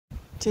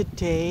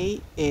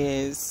Today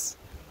is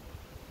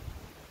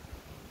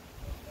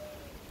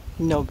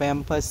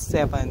November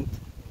 7th,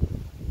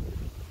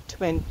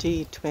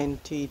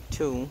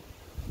 2022.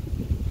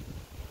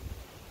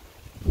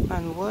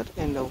 And what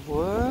in the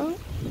world?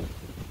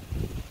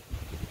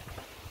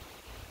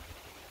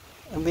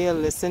 We'll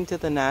listen to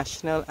the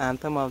national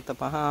anthem of the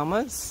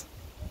Bahamas.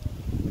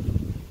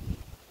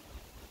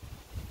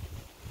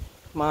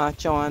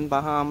 March on,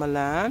 Bahama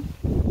land.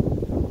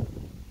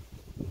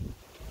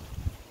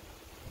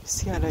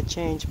 See how that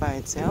changed by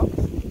itself?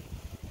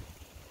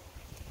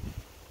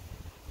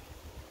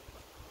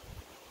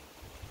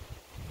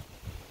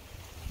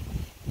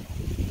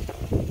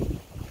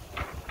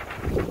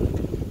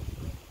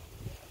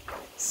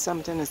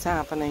 Something is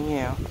happening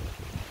here.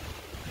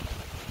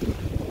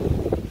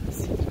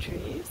 See the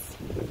trees?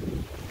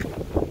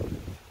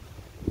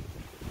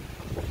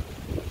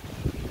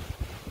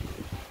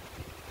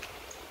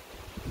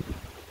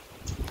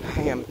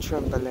 I am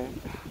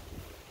trembling.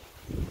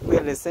 We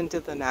listen to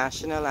the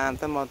national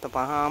anthem of the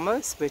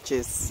Bahamas, which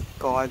is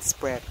God's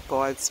breath,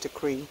 God's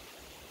decree,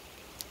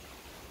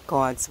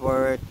 God's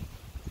word.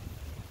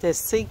 There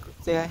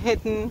are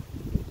hidden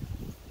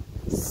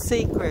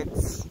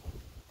secrets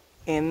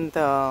in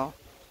the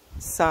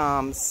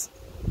Psalms,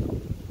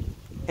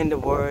 in the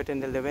Word, in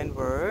the living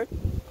Word,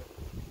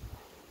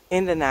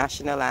 in the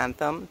national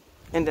anthem.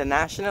 In the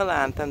national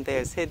anthem,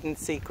 there's hidden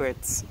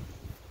secrets,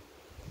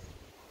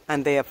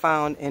 and they are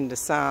found in the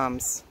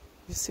Psalms.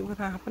 You see what's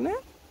happening?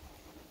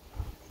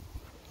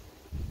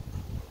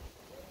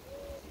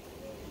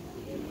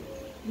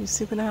 You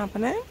see what's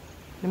happening?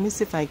 Let me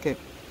see if I could.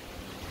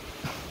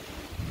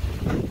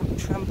 I'm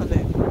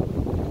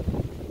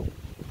trembling.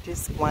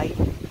 This white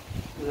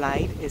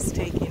light is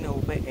taking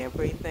over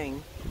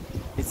everything.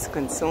 It's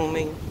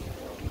consuming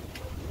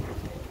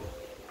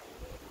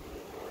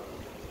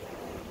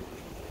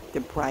the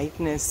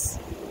brightness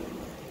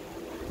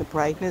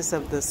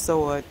of the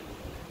sword,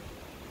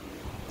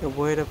 the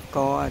word of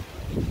God.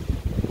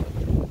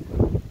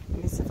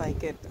 Let me see if I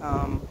could,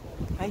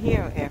 I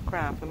hear an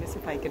aircraft. Let me see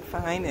if I can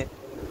find it.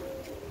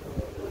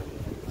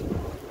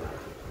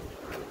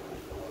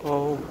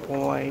 Oh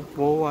boy,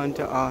 woe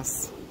unto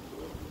us.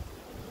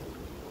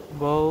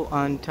 Woe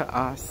unto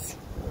us.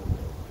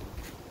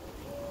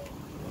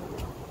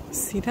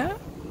 See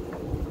that?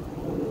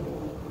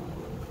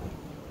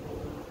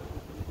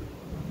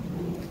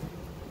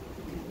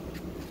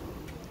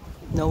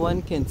 No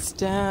one can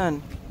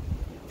stand.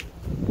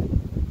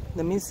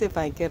 Let me see if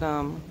I get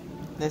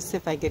let's see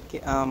if I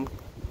get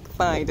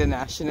find the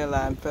national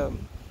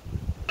anthem.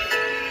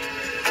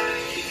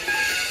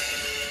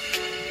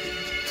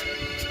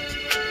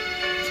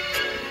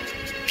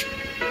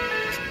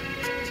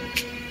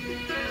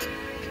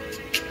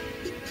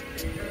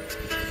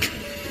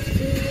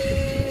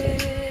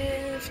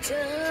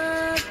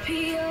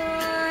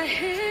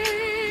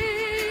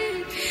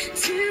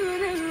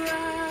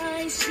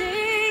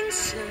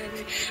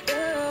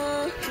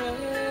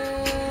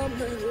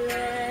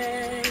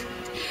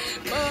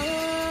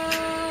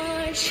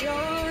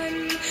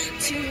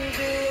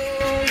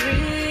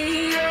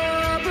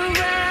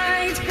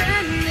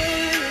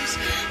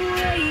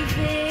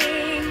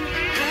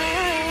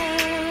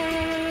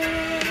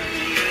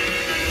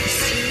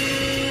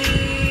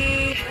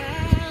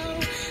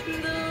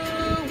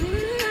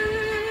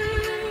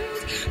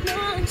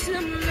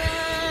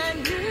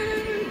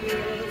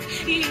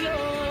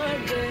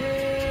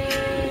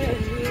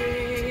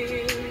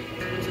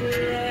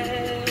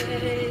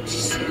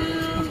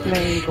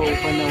 Plane go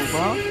over and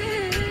over.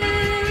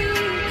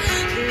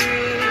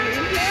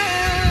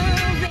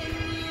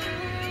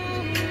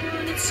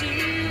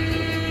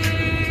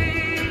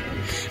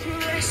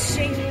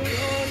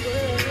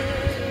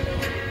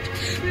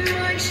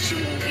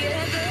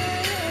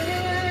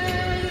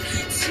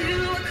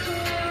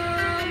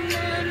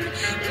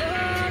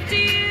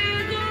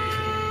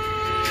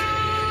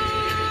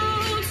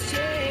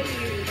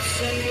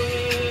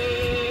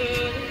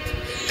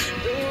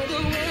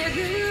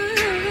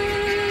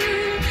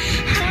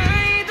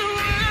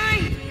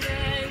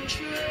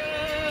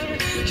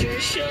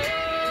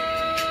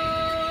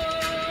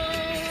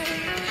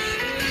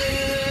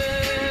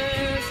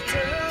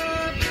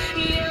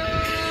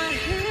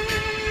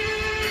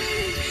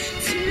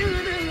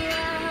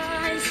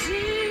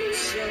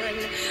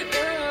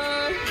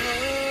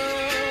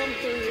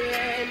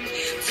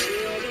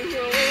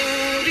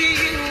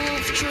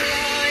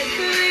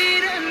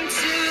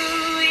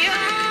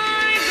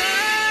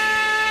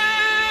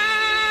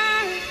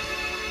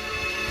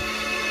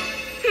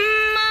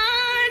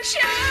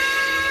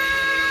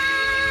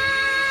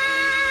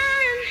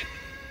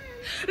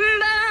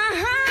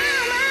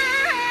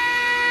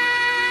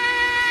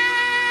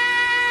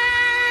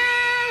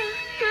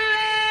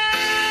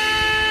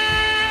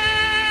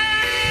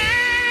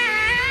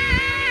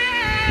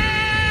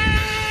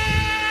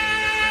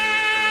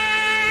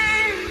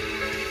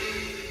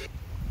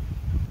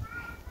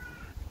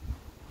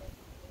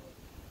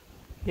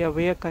 Yeah,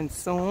 we are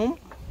consumed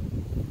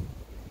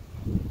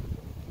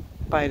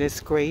by this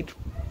great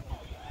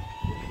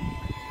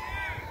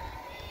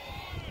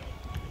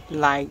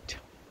light.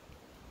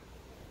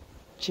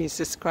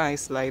 Jesus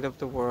Christ, light of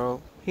the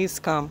world. He's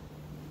come.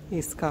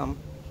 He's come.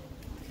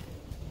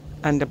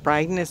 And the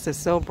brightness is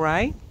so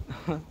bright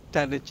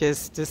that it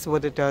just is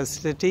what it does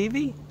to the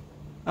TV.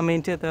 I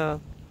mean to the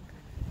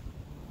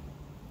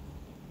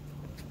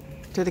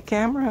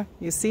camera.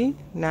 You see?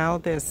 Now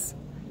there's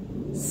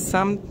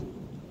something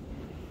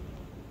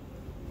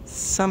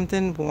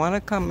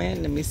wanna come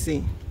in. Let me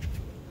see.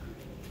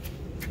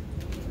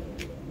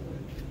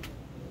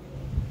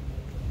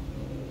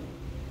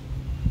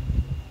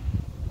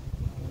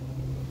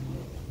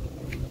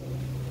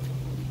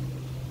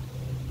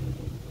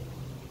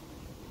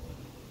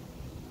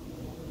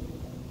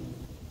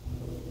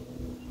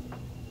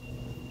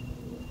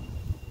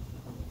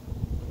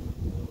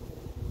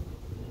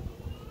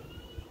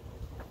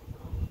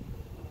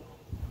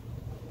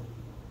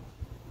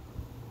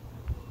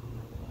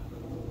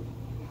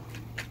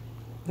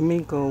 Let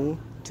me go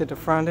to the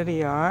front of the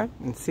yard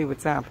and see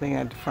what's happening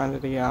at the front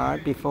of the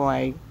yard before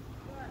I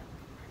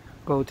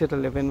go to the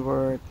living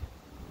word.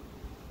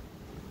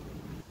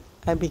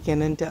 I'm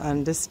beginning to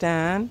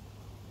understand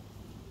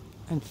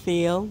and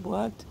feel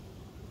what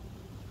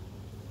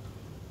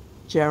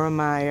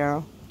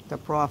Jeremiah, the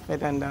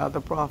prophet, and the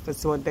other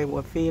prophets, what they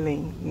were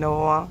feeling.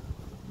 Noah.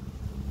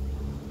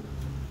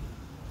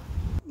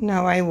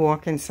 Now I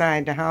walk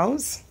inside the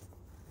house.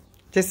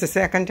 This is the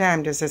second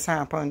time this has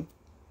happened.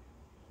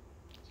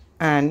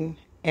 And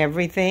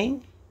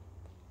everything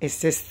is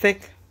this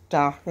thick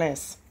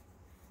darkness.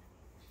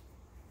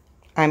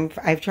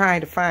 I've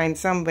tried to find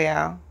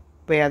somewhere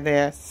where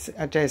there's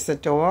a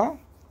door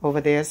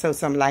over there, so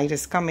some light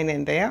is coming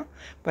in there,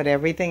 but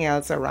everything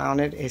else around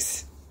it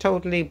is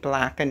totally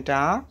black and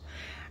dark.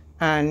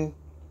 And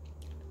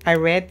I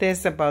read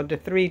this about the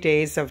 3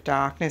 days of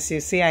darkness.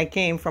 You see, I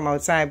came from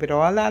outside with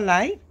all that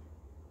light,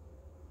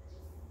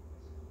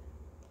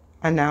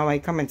 and now I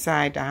come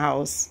inside the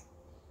house.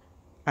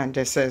 And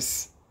this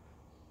is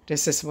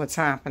what's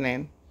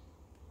happening.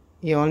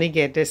 You only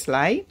get this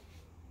light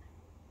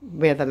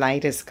where the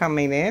light is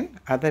coming in.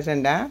 Other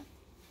than that,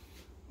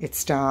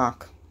 it's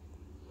dark.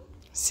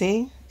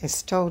 See,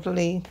 it's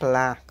totally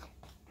black.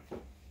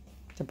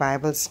 The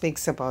Bible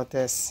speaks about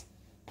this.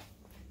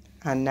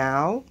 And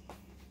now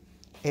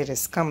it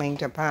is coming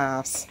to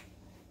pass.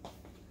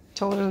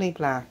 Totally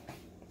black.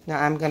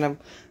 Now I'm going to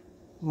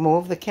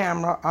move the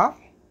camera up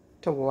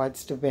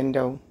towards the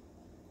window.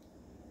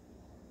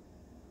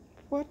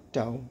 What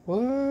the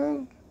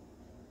world?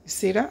 You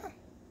see that?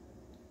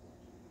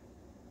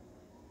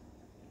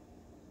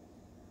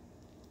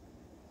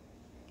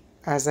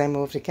 As I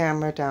move the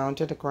camera down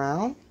to the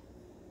ground,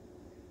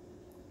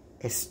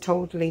 it's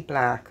totally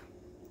black.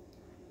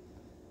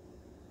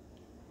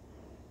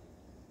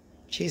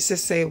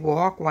 Jesus said,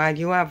 walk while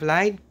you have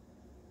light.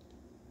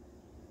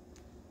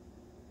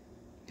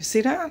 You see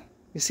that?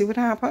 You see what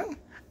happened?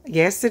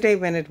 Yesterday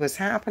when it was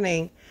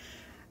happening,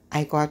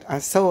 I got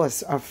so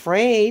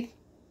afraid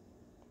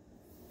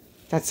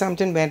that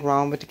something went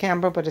wrong with the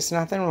camera, but there's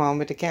nothing wrong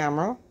with the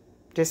camera.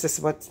 This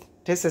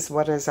is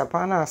what is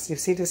upon us. You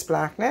see this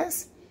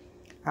blackness?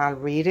 I'll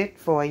read it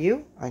for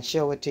you and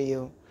show it to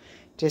you.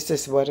 This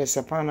is what is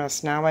upon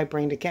us. Now I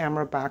bring the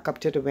camera back up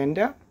to the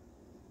window.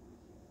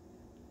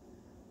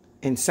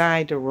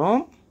 Inside the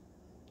room.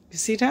 You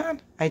see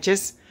that? I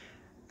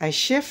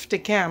shift the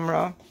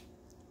camera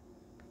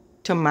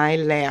to my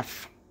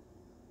left.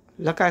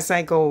 Look as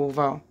I go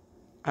over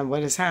and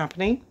what is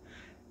happening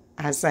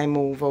as I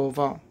move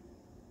over.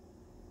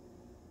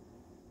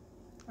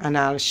 And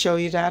I'll show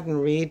you that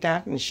and read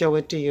that and show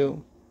it to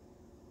you.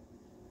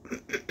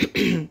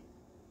 You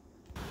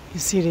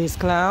see these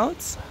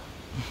clouds?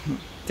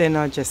 They're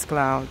not just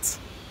clouds.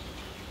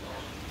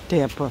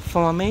 They are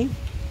performing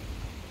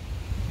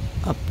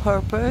a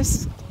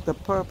purpose, the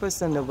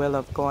purpose and the will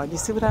of God. You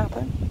see what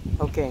happened?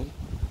 Okay.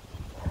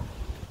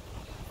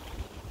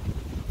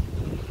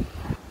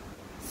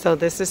 So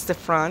this is the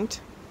front.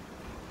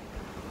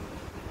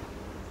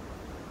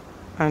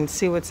 And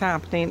see what's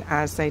happening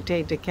as I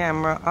take the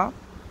camera up.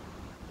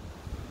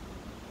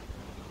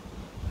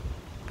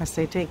 As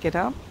I take it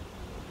up.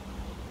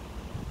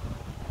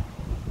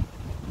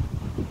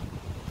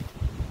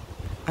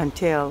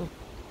 Until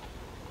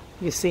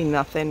you see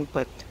nothing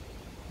but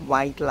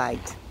white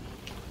light.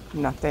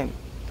 Nothing.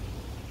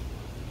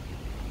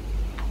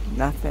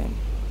 Nothing.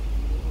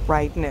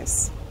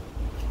 Brightness.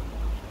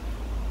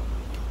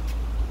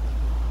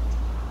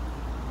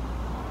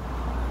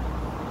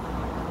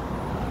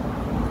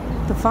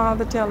 The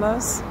Father tell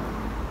us,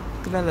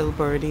 look at that little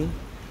birdie.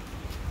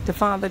 The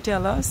Father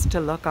tell us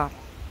to look up.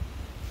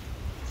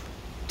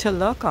 To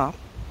look up.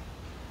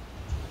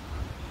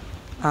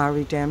 Our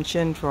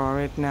redemption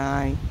draweth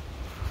nigh.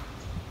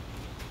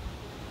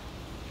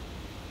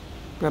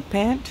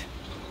 Repent,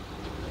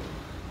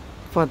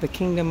 for the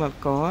kingdom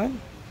of God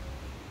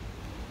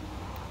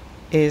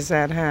is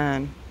at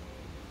hand.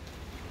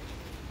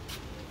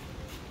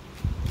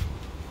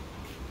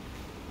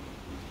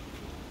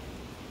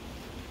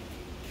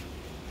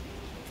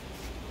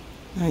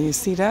 Now you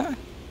see that?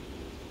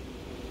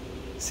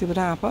 See what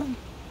happened?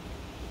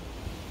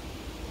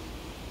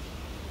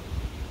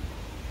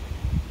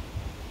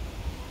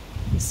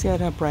 See how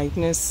that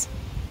brightness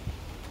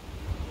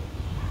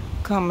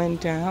coming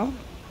down?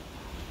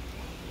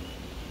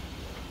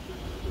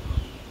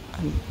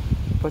 And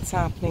what's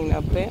happening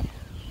up there?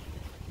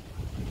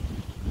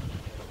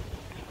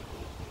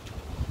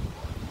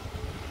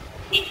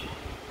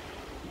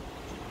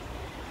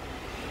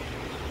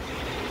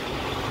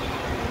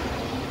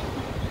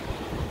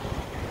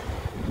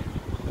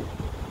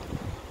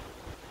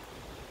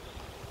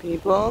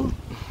 People,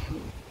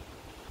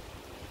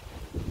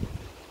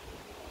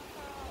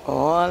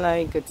 all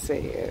I could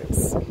say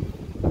is,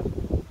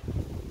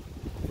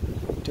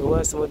 do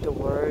as what the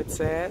word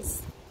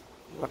says,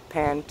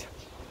 repent.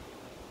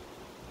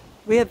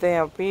 We're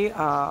there, we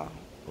are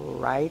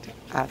right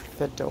at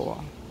the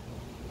door.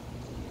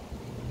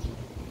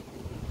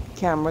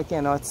 Camera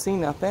cannot see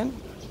nothing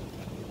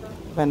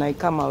when I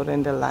come out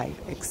in the light,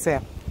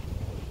 except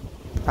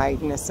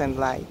brightness and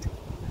light.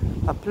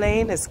 A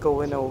plane is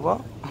going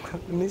over.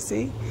 Let me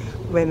see.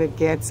 When it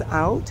gets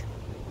out,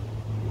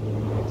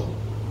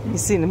 let me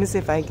see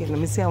if I can, let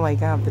me see how I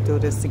have to do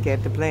this to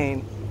get the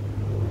plane.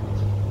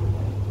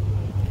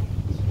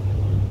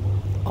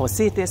 Oh,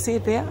 see it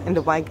there in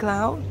the white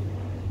cloud?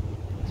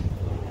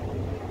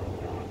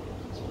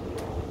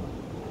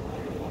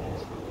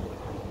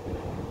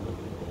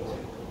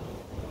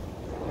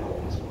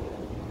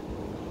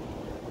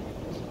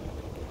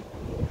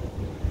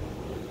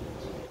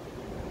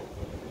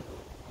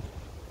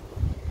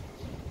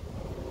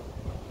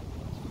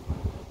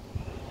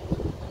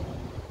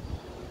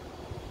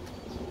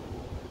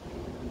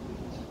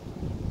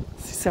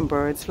 See some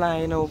birds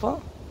flying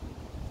over?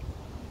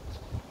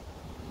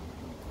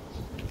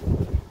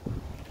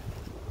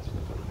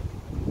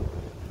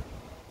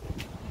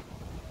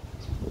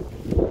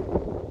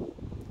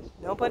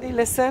 Nobody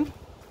listen?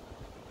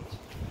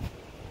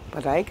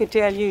 But I could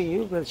tell you,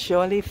 you will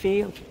surely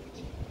feel.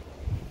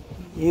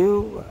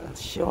 You will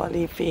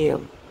surely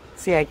feel.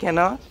 See, I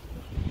cannot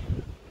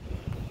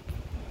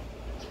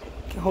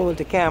hold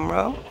the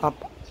camera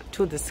up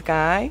to the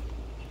sky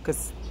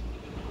because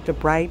the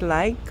bright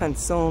light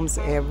consumes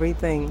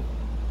everything.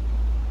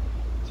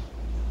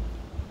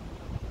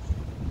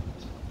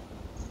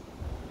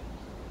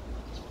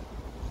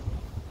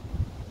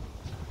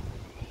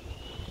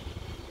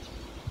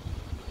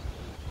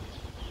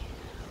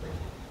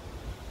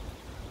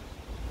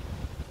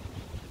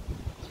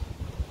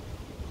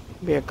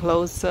 We are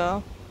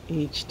closer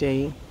each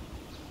day.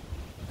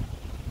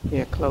 We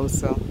are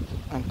closer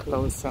and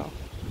closer,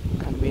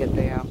 and we are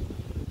there.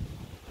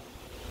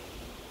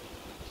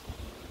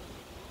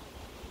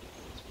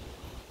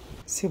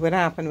 See what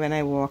happened when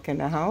I walk in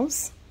the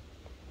house?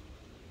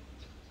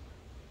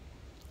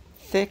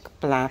 Thick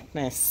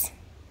blackness.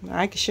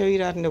 I can show you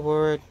that in the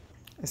Word.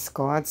 It's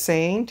God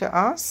saying to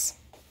us,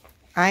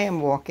 I am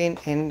walking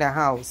in the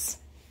house.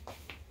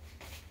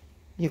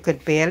 You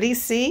could barely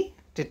see.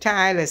 The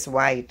tile is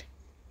white.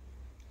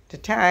 The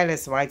tile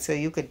is white, so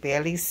you could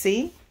barely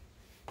see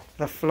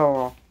the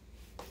floor.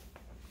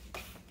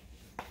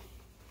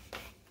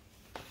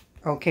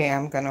 Okay,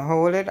 I'm going to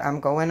hold it. I'm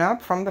going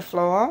up from the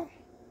floor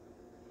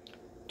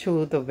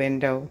to the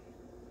window.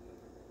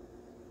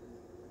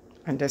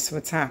 And this is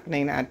what's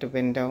happening at the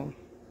window.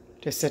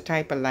 This is the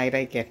type of light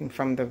I get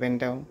from the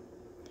window.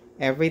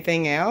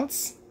 Everything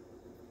else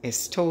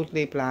is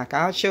totally black.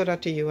 I'll show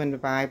that to you in the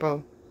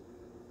Bible.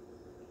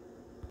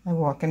 I'm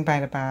walking by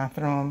the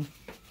bathroom.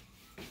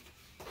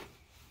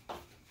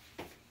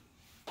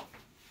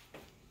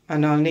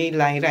 And only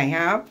light I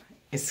have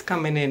is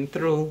coming in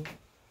through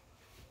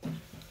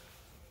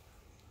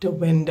the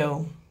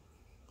window.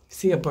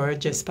 See a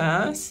bird just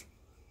pass?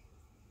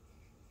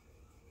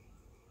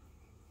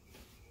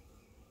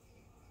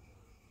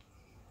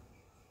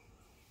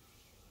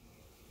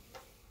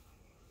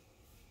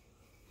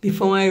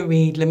 Before I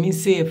read, let me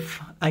see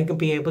if I can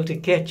be able to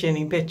catch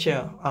any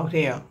picture out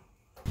here.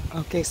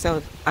 Okay,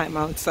 so I'm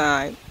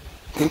outside.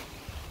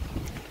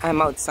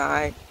 I'm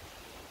outside.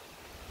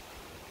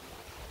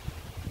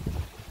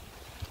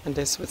 And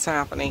this is what's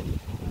happening.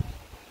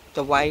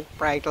 The white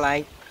bright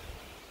light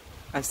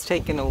has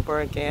taken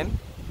over again.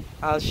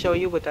 I'll show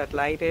you what that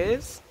light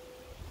is.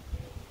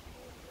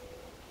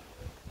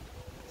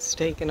 It's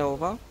taken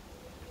over.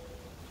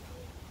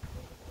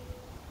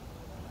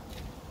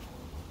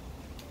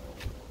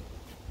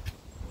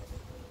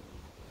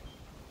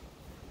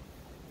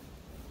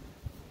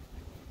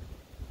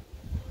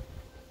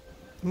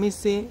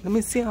 Let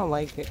me see how I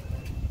like it.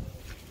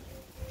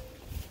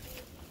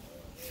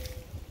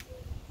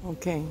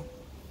 Okay.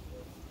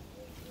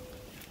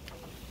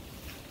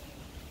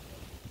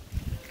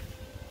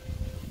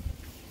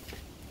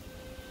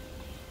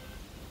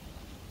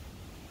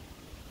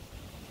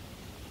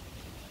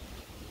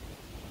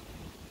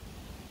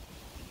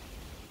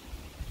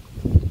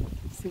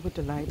 See what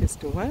the light is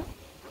doing?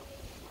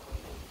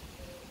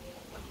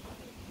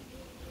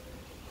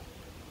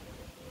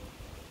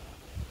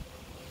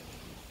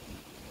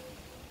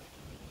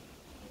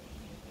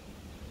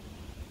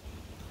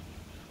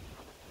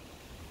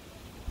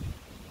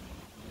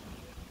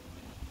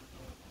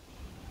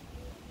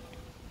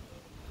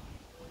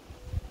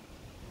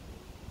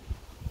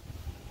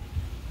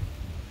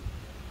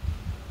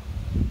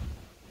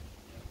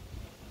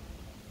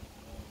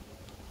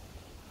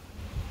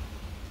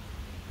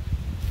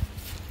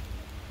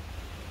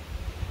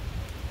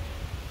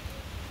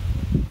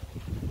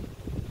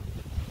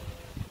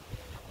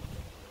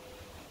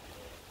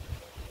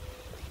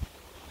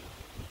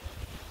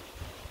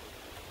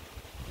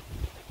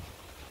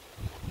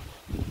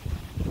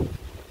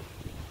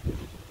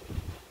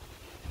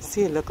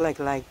 See, it look like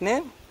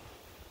lightning.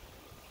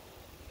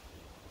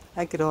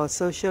 I could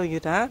also show you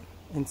that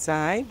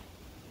inside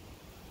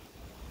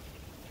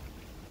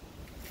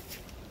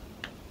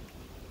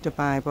the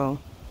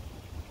Bible.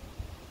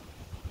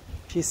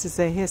 Jesus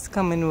said his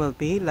coming will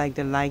be like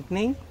the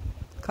lightning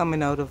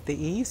coming out of the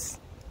east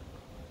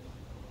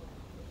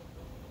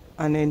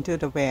and into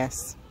the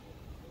west.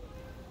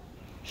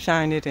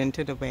 Shine it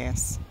into the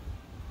west.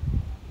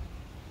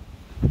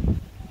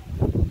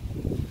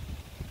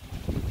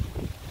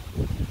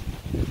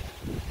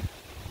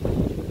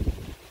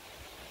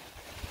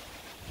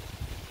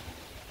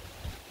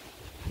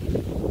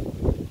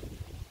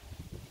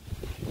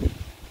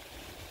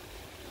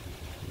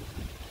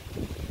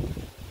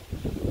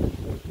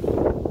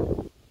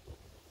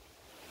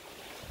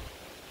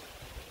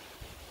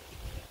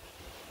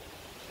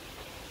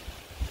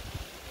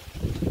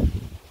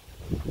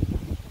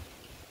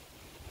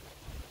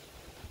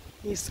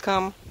 He's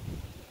come.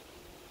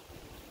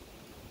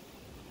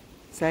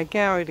 So I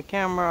carry the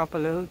camera up a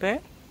little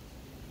bit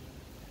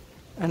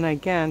and I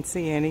can't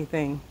see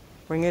anything.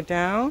 Bring it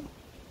down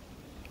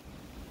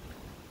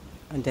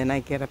and then I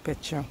get a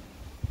picture.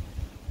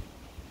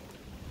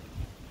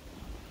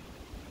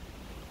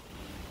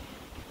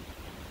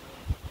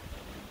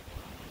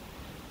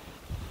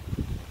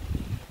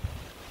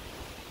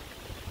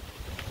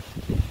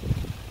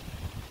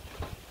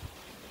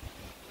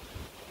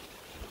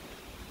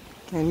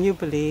 Can you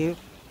believe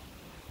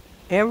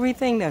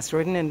everything that's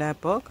written in that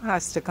book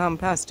has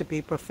to be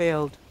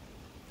fulfilled?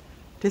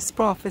 This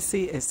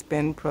prophecy has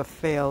been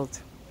fulfilled.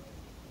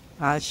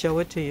 I'll show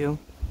it to you.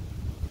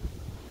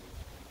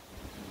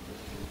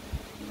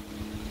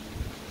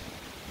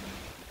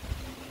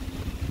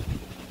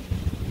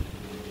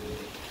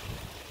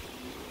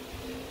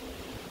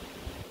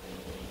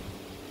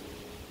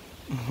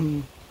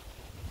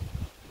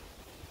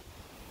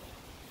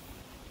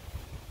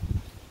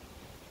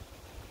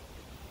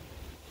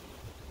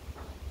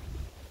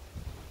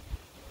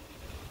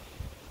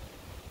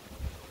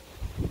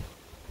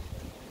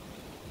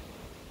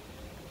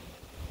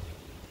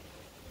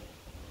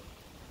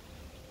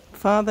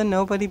 Father,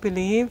 nobody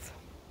believe.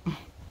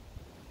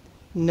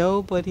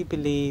 Nobody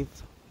believe.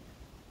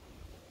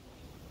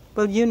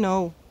 Well, you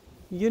know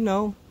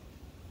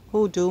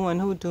who do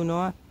and who do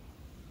not,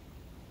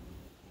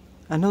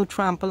 and who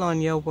trample on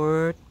your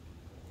word,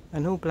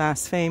 and who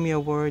blaspheme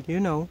your word, you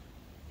know.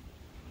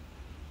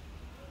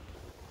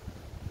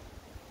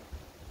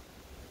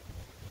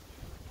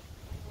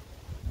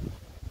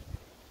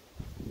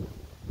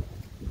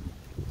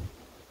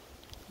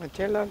 But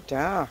you look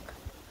dark.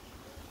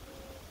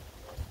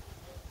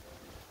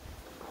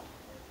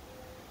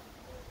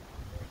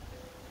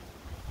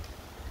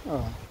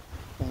 Oh,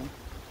 okay.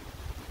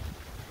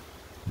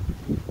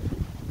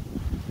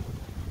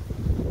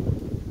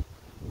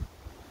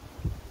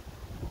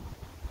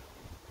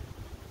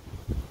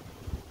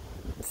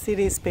 See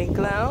these big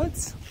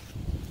clouds?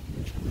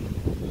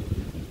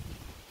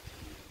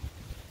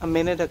 A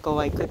minute ago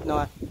I could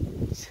not.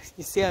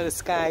 You see how the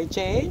sky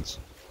changed?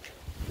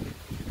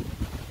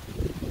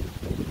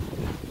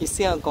 You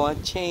see how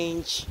God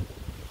changed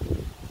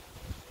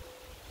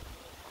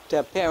the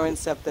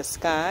appearance of the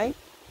sky?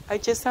 I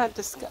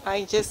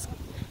just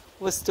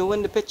was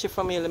doing the picture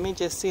from you. Let me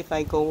just see if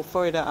I go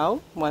further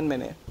out. 1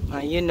 minute.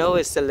 You know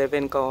it's the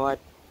living God.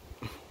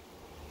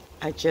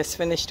 I just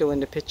finished doing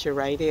the picture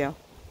right here.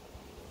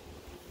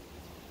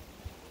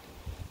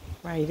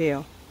 Right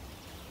here.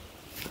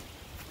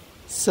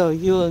 So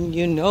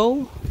you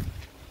know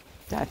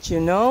that you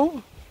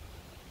know.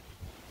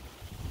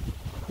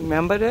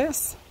 Remember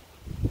this?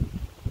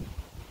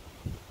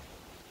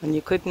 And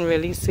you couldn't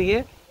really see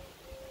it.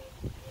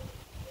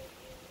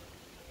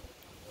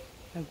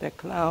 And the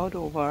cloud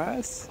over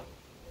us.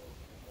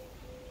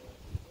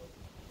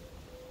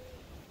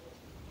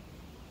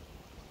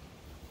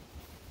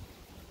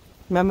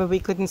 Remember we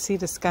couldn't see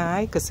the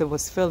sky because it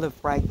was filled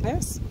with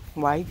brightness,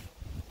 white.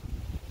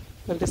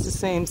 But it's the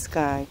same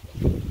sky.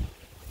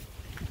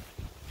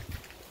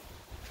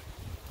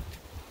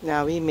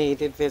 Now he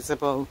made it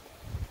visible.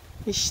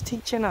 He's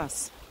teaching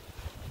us.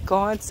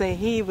 God said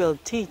he will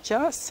teach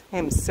us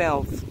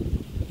himself.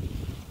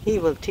 He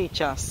will teach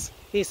us.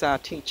 He's our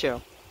teacher.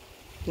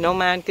 No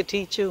man could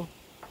teach you.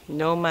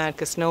 No man,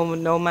 because no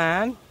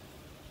man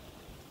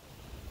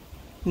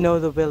know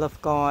the will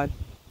of God.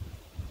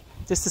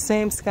 Just the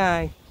same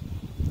sky.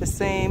 The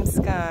same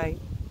sky.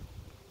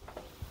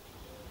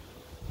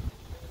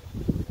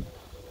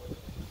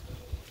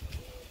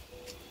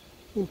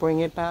 You bring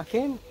it back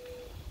in.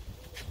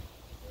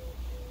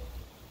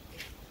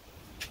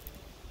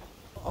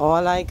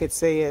 All I could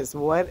say is,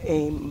 what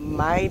a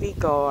mighty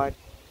God.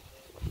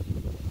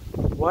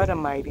 What a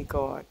mighty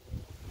God.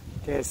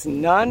 There's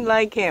none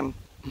like him.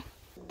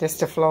 This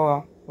the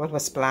floor. What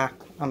was black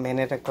a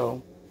minute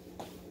ago.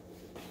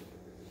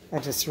 I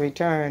just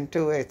returned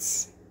to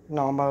its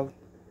normal.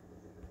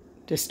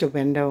 Just the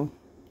window.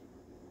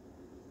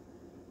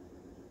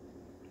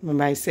 When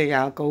I say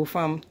I'll go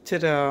from to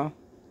the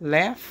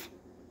left,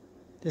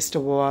 this the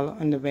wall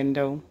on the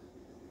window.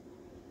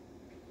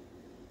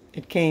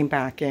 It came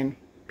back in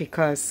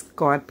because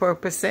God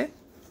purposed it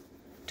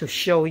to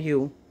show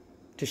you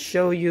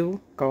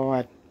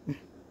God.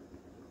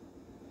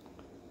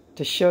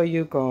 To show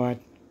you God.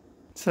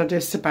 So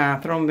this is the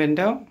bathroom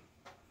window.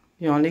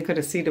 You only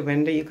could see the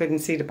window, you couldn't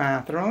see the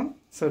bathroom.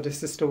 So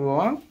this is the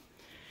wall.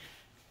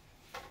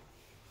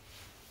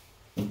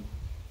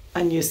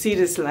 And you see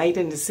this light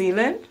in the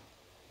ceiling?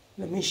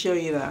 Let me show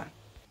you that.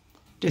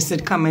 This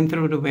is coming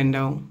through the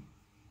window.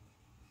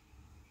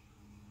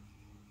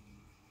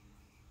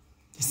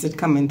 This is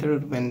coming through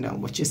the window,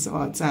 which is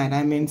outside.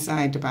 I'm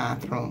inside the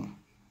bathroom.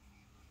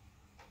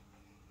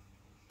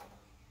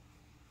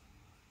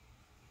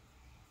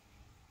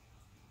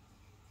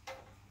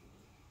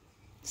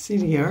 See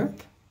the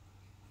earth?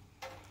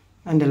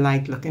 And the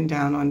light looking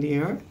down on the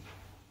earth.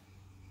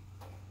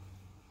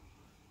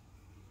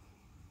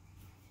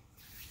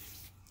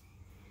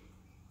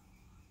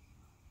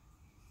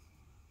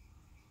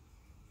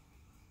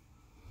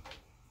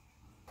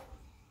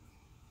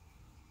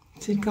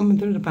 See it coming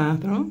through the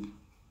bathroom?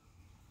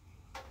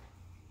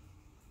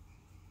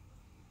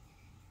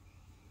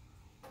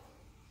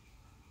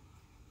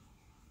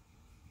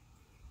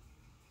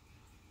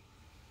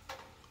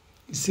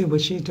 You see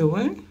what she's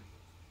doing?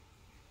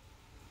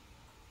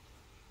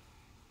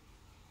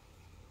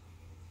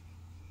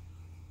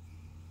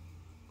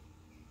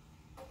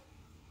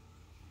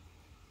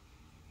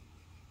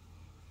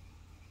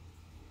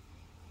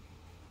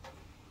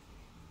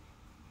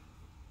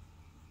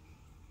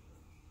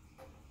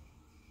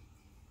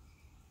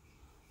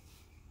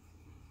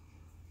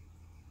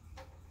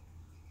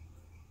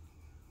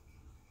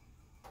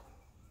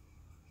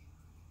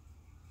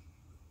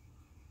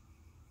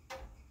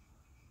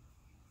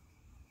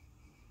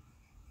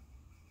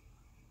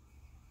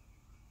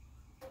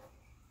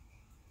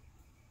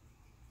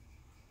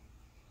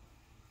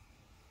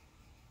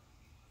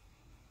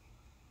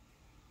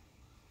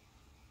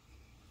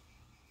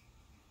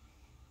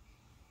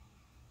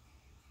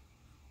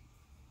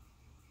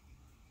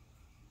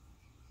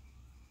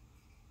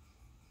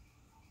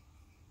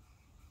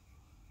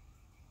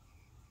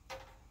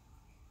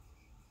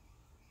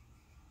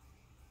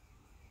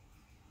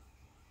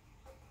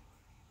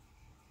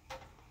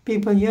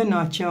 People, you're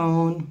not your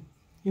own.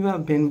 You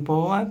have been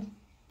bought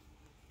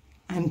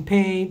and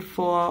paid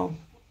for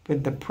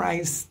with the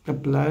price, the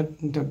blood,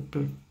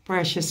 the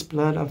precious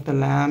blood of the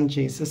Lamb,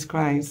 Jesus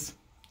Christ.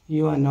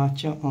 You are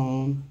not your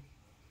own.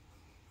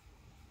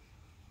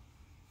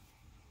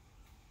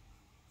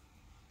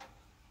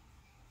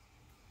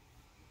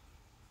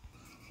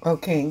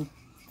 Okay,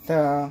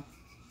 the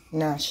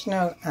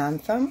national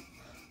anthem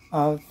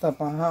of the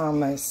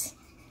Bahamas,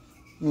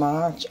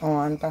 March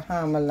on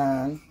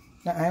Bahamaland.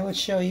 Now I will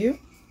show you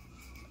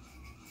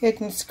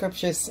hidden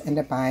scriptures in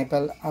the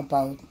Bible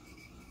about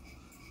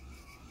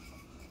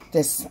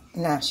this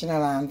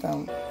national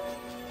anthem.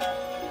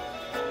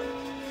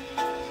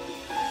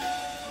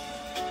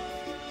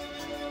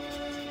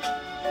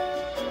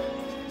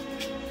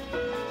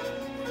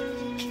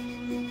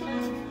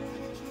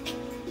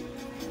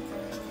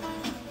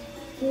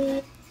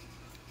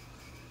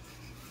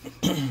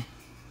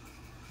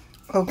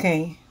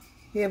 Okay,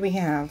 here we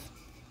have,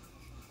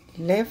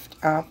 lift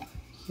up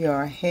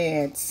your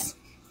heads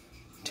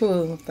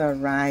to the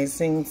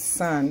rising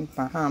sun,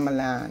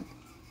 Bahamaland.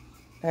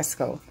 Let's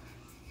go.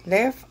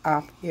 Lift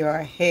up your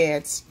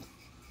heads.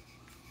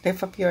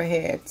 Lift up your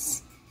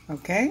heads.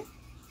 Okay?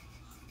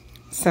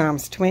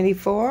 Psalms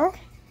 24,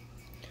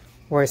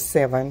 verse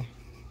 7.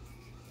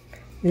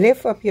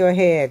 Lift up your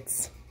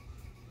heads,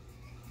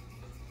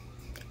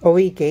 O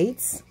ye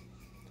gates,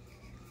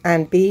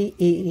 and be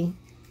ye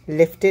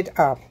lifted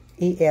up,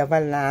 ye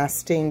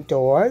everlasting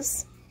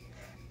doors,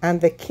 and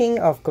the King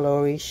of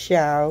glory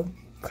shall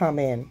come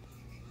in.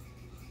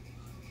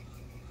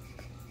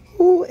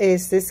 Who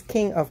is this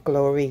King of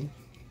glory?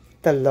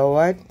 The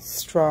Lord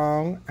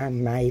strong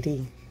and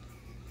mighty.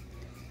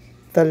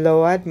 The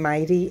Lord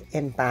mighty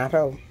in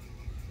battle.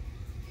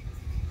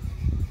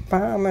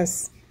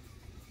 Bahamas,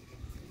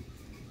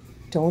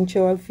 don't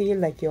you all feel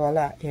like you all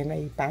are in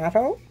a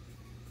battle?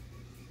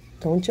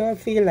 Don't you all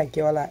feel like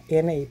you all are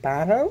in a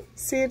battle?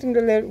 See it in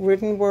the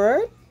written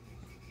word.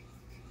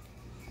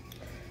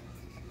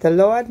 The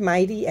Lord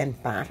mighty in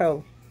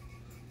battle.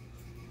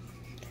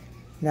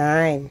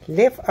 9.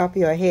 Lift up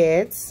your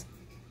heads.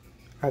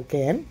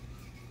 Again.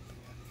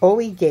 O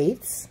ye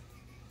gates,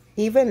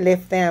 even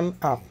lift them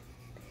up,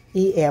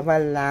 ye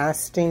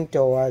everlasting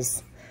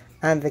doors,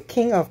 and the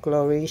King of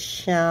glory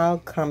shall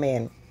come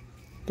in.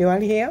 Do you all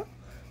hear?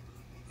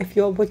 If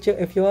you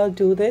all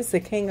do this,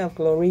 the King of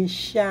glory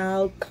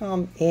shall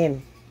come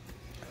in.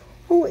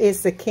 Who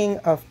is the King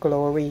of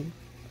glory?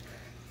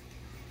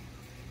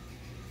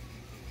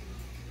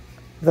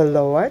 The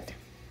Lord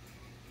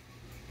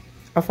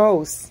of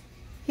hosts.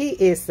 He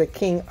is the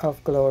King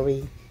of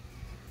glory.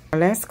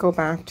 Let's go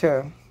back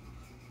to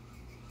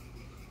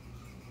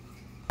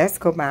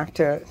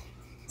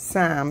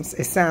Psalms.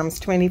 It's Psalms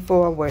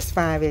 24 verse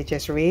 5 I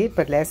just read,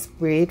 but let's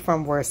read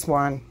from verse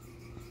 1.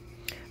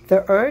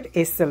 The earth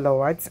is the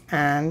Lord's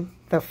and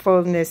the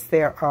fullness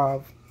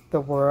thereof, the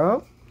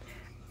world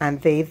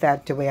and they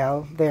that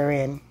dwell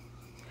therein.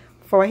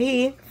 For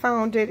he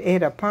founded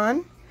it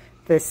upon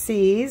the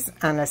seas,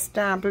 and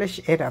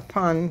established it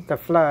upon the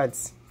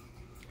floods.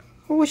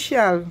 Who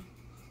shall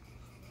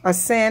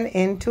ascend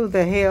into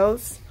the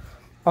hills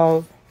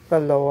of the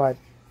Lord?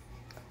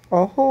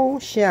 Or who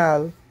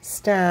shall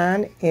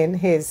stand in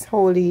his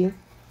holy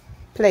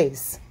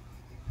place?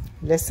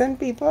 Listen,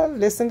 people,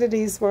 listen to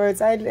these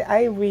words.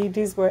 I read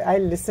these words. I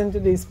listen to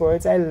these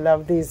words. I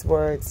love these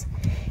words.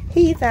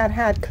 He that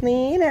had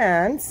clean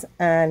hands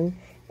and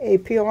a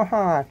pure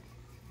heart,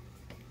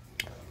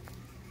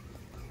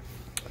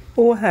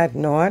 who had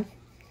not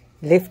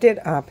lifted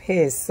up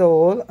his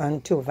soul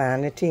unto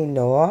vanity,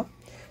 nor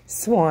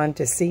sworn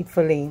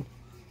deceitfully,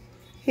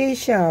 he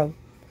shall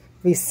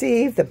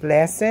receive the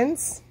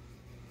blessings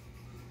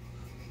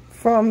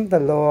from the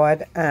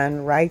Lord,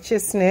 and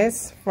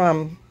righteousness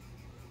from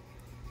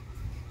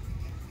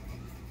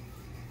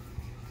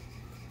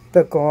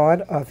the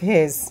God of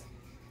his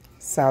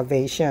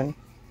salvation.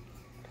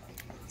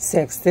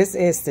 6. This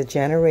is the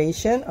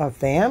generation of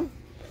them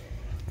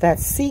that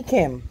seek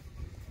him,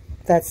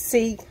 that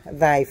seek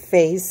thy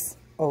face,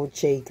 O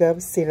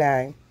Jacob,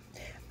 Selah.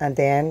 And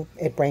then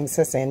it brings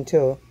us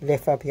into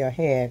lift up your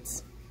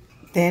heads.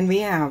 Then we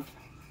have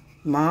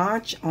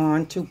march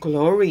on to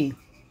glory,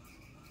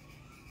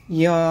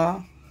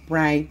 your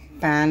bright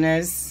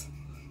banners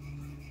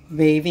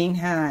waving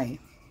high.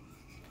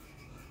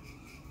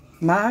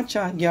 March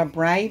on, your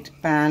bright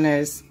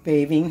banners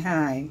waving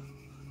high.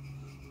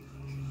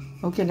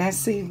 Okay, let's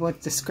see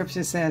what the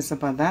scripture says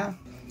about that.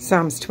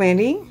 Psalms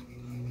 20,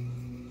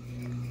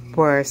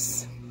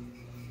 verse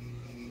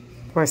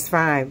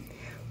 5.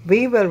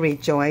 We will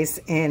rejoice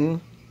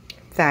in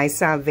thy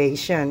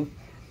salvation,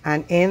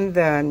 and in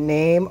the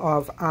name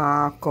of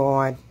our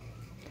God.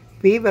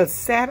 We will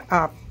set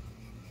up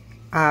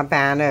our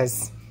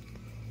banners.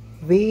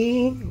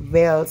 We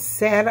will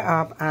set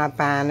up our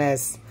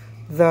banners.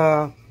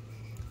 The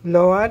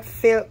Lord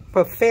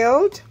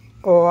fulfilled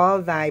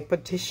all thy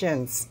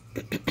petitions.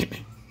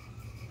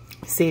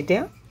 See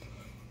there?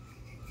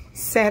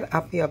 Set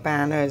up your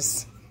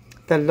banners.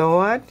 The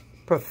Lord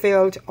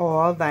fulfilled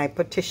all thy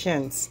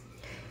petitions.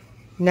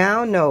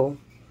 Now know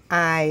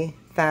I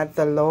that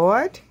the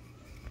Lord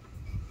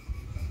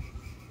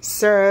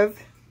serveth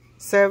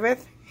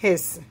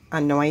his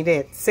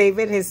anointed,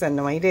 saveth his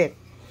anointed.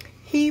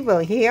 He will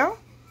hear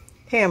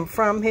him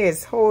from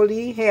his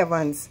holy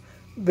heavens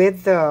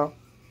with the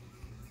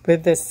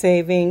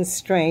saving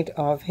strength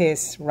of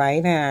his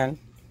right hand.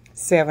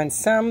 7.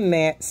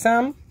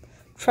 Some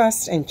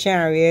trust in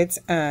chariots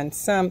and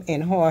some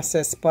in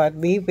horses, but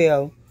we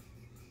will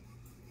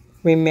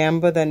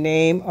remember the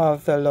name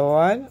of the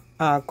Lord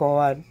our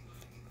God.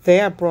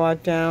 They are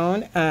brought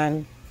down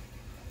and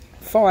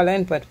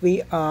fallen, but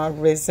we are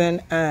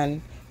risen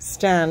and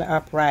stand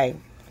upright.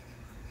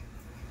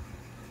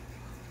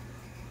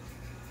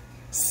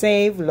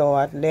 Save,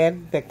 Lord,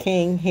 let the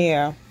King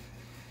hear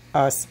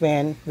us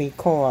when we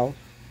call.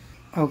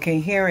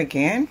 Okay, here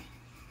again.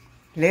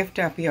 Lift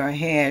up your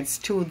heads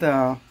to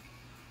the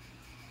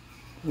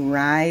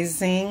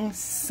rising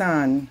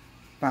sun,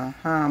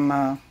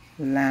 Bahama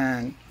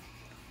land.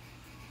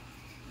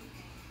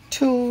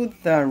 To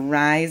the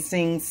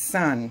rising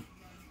sun.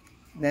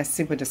 Let's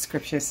see what the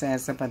scripture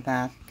says about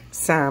that.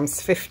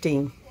 Psalms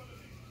 15.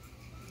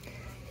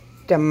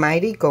 The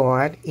mighty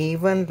God,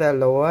 even the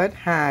Lord,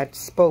 had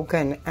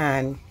spoken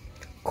and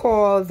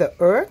called the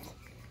earth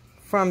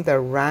from the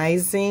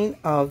rising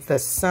of the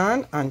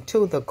sun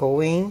unto the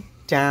going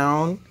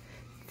down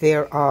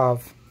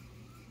thereof.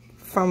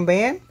 From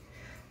when?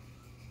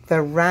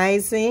 The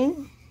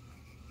rising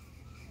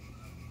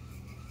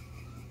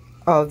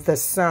of the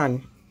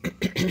sun.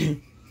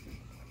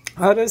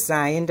 Out of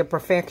Zion, the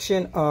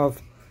perfection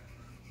of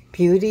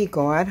beauty,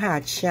 God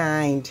had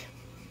shined.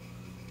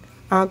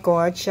 Our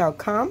God shall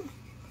come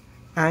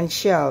and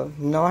shall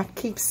not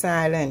keep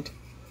silent.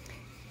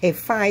 A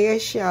fire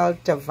shall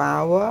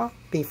devour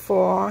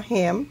before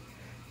him,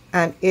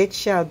 and it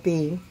shall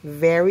be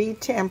very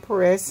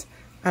temperate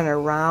and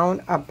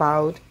around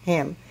about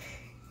him.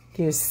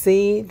 Do you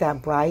see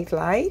that bright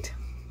light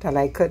that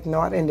I could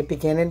not in the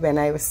beginning when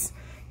I was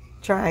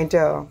trying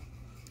to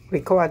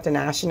record the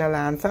national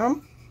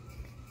anthem?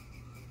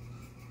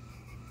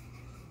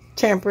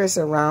 Temperate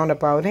around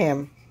about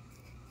him.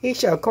 He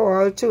shall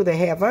call to the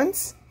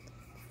heavens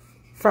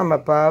from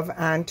above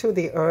and to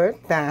the earth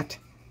that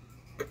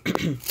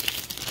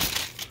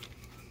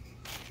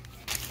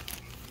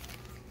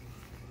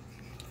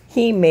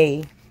he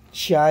may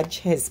judge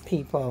his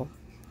people.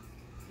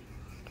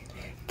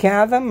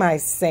 Gather my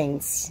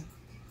saints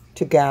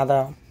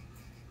together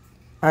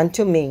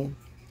unto me,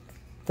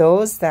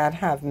 those that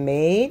have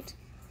made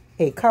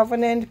a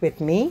covenant with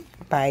me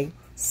by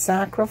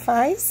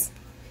sacrifice,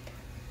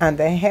 and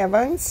the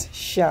heavens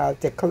shall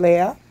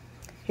declare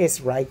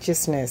his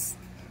righteousness.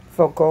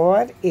 For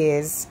God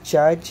is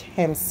judge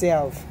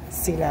himself.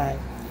 Selah.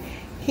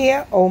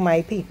 Hear, O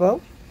my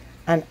people,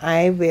 and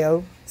I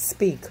will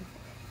speak.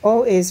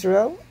 O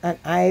Israel, and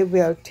I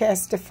will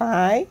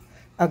testify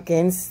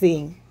against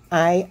thee.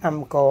 I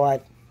am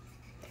God.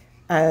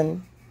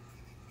 and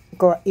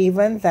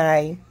even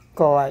thy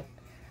God.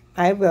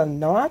 I will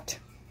not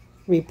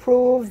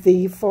reprove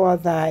thee for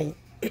thy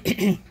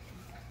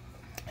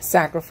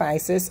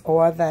sacrifices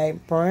or thy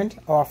burnt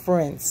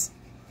offerings,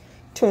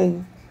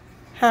 to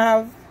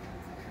have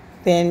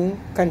been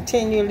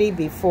continually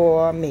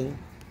before me.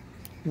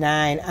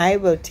 9. I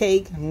will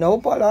take no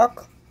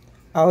bullock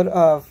out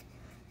of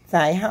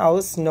thy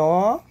house,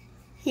 nor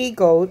he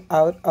goat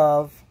out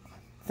of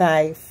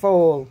thy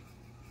fold,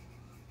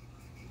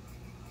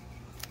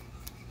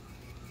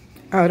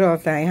 out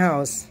of thy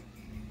house,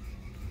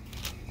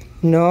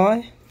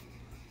 nor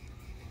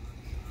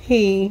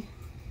he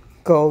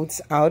goats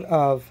out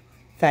of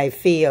thy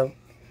field.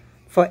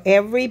 For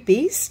every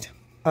beast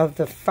of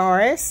the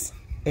forest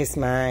is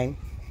mine,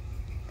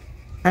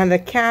 and the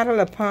cattle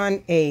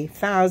upon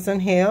 1,000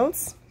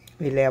 hills.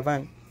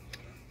 11.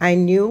 I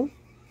know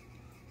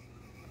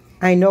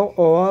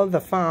all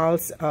the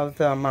fowls of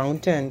the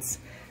mountains,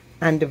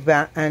 and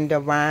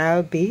the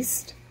wild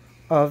beasts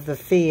of the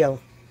field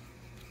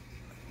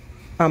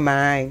are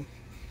mine.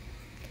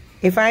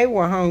 If I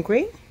were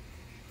hungry,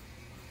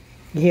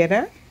 you hear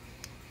that?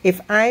 If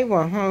I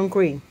were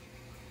hungry,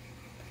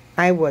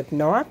 I would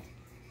not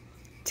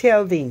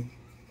tell thee,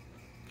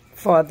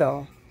 for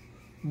the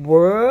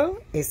world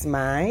is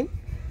mine,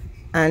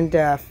 and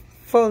the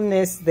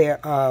fullness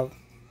thereof.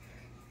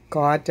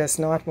 God does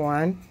not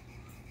want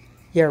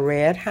your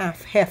red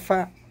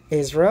heifer,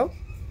 Israel.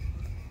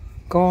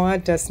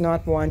 God does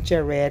not want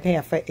your red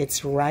heifer.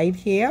 It's right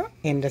here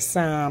in the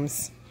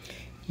Psalms.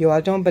 You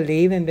all don't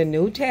believe in the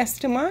New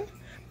Testament,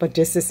 but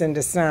this is in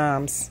the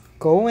Psalms.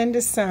 Go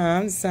into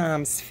Psalms,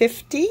 Psalms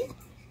 50.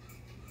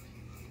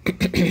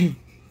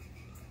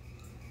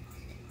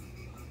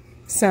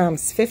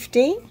 Psalms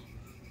 50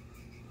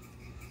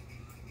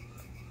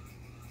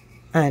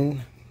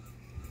 and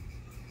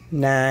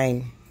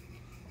 9.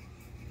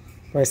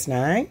 Verse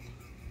 9,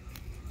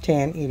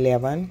 10,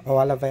 11,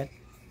 all of it.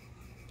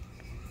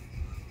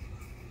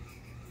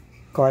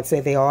 God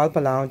said they all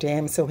belong to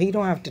him, so he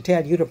don't have to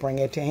tell you to bring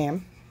it to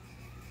him.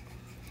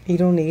 He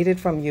don't need it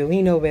from you.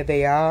 He know where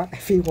they are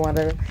if he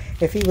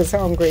was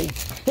hungry.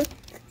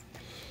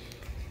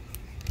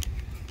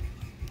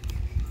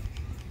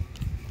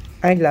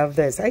 I love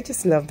this. I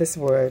just love this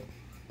word.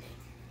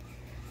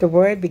 The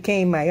word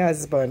became my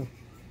husband.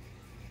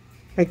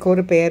 I go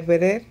to bed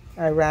with it.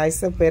 I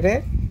rise up with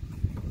it.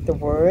 The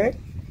word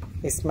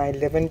is my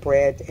living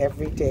bread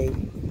every day.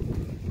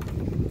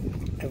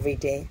 Every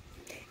day.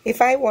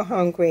 If I were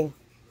hungry,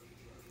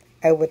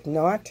 I would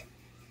not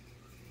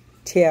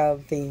tell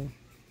thee,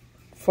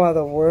 for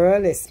the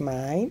world is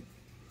mine,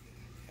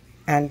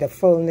 and the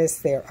fullness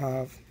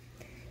thereof.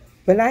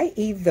 Will I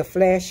eat the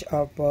flesh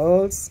of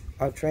bulls,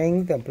 or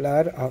drink the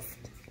blood of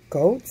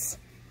goats?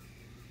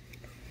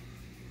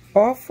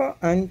 Offer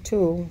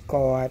unto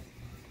God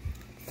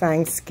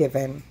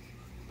thanksgiving,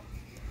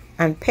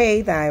 and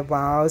pay thy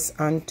vows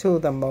unto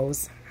the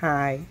Most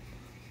High.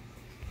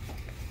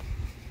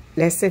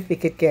 Let's see if we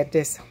could get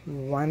this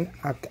one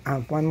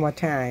more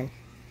time.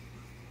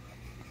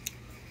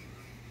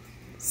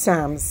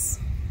 Psalms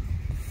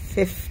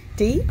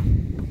 50,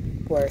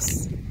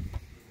 verse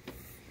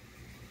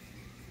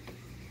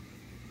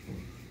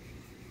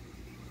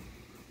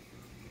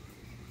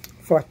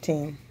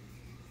 14.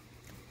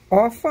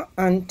 Offer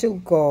unto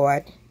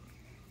God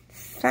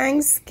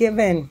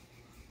thanksgiving,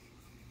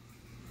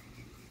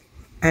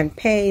 and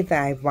pay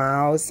thy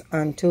vows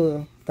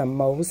unto the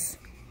Most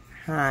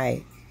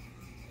High,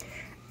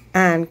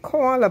 and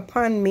call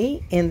upon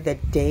me in the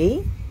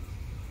day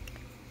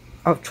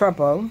of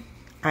trouble.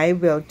 I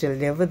will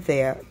deliver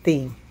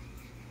thee,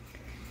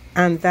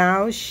 and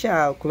thou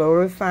shalt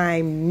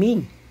glorify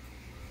me.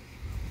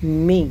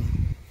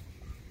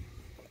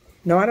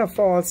 Not a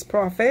false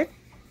prophet,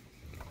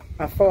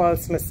 a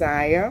false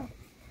Messiah,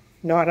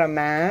 not a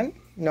man,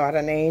 not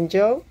an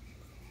angel,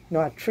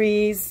 not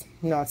trees,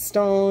 not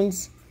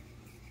stones,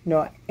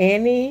 nor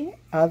any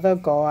other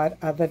God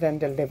other than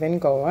the living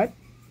God,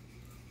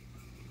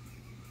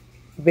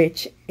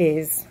 which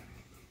is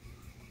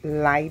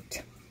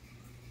light.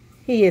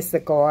 He is the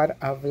God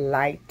of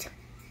light,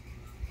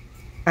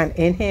 and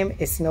in him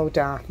is no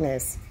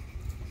darkness.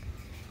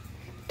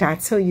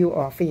 That's who you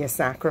offer your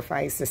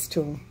sacrifices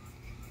to.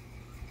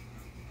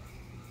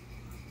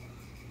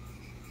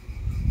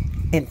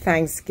 In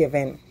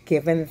thanksgiving,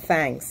 giving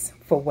thanks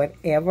for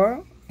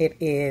whatever it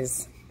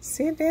is.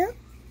 See it there?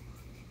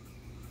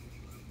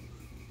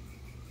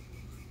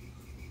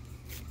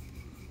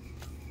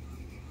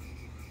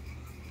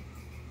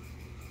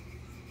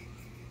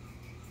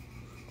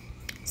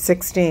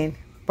 (16)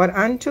 But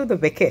unto the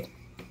wicked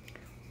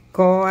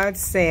God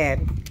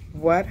said,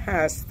 what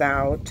hast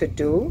thou to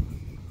do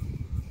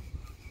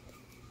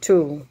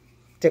to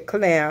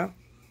declare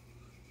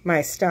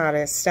my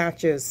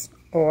statutes,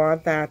 or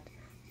that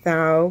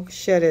thou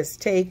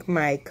shouldest take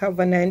my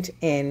covenant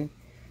in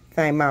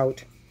thy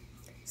mouth,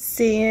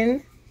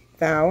 seeing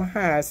thou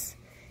hast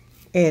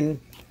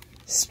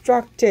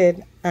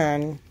instructed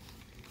and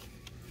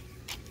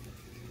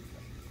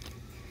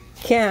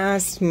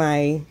cast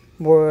my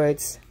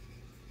words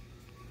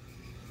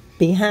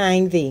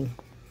behind thee.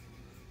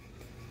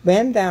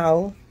 When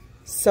thou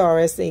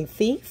sawest a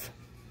thief,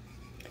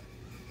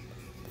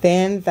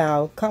 then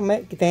thou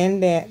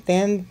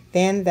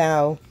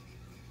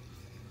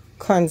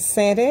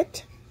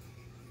consented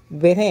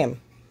with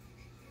him,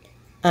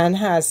 and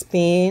hast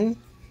been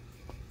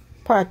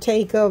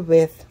partaker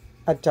with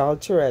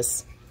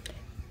adulterers.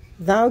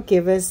 Thou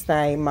givest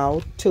thy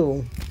mouth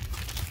to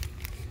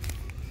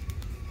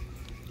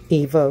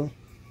evil,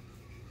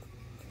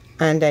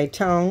 and thy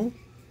tongue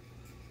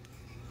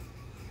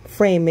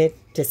frameth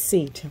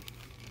deceit.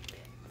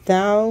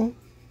 Thou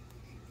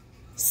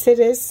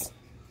sittest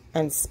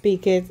and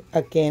speaketh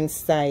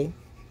against thy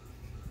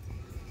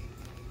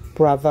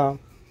brother.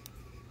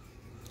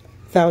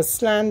 Thou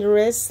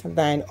slanderest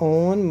thine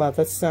own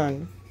mother's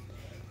son.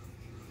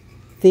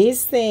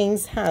 These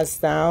things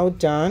hast thou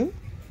done,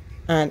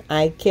 and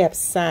I kept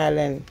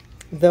silent,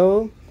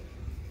 though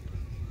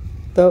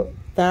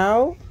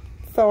thou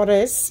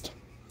thoughtest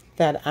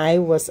that I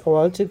was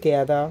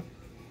altogether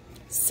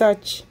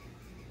such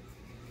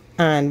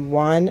an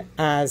one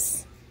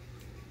as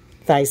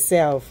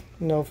thyself.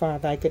 No,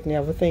 Father, I could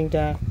never think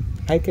that.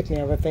 I could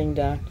never think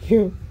that.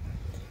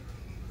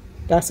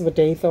 That's what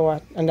they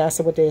thought, and that's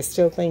what they're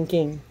still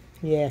thinking.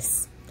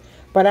 Yes.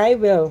 But I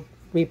will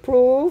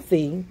reprove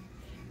thee,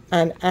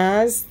 and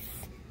I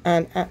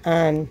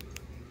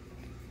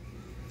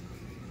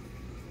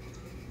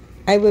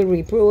will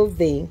reprove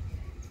thee,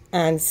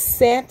 and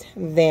set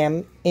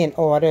them in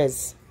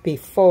orders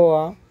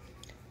before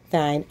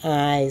thine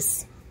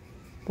eyes.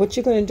 What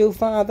you going to do,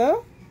 Father?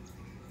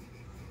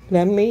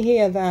 Let me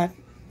hear that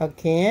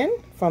again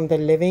from the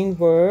living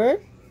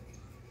word.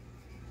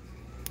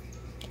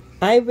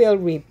 I will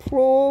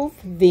reprove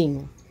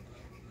thee,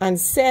 and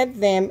set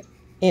them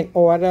in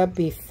order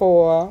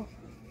before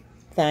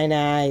thine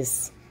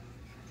eyes.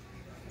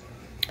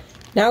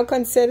 Now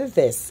consider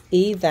this,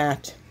 ye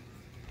that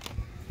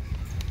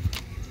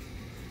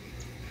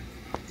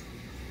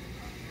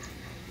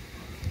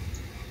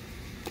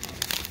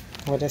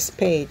what is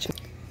page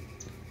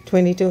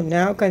 22.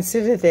 Now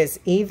consider this,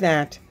 ye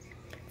that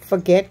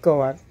forget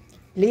God,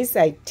 lest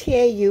I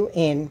tear you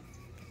in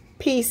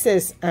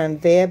pieces,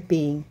 and there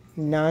be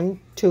none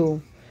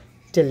to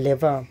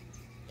deliver.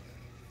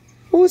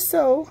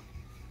 Whoso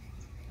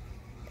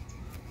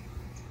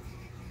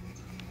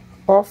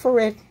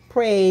offereth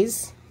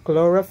praise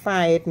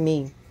glorifieth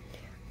me,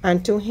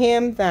 and to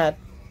him that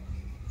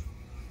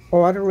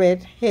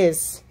ordereth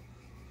his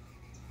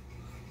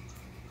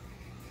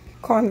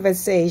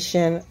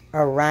conversation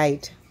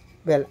aright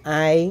will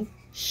I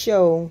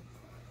show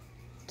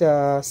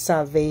the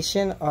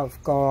salvation of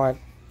God.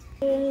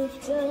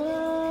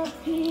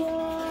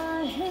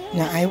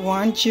 Now I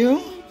want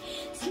you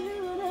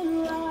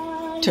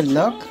to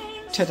look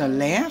to the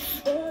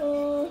left,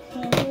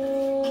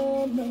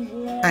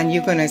 and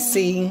you're going to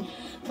see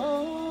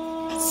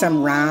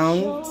some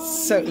round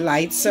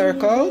light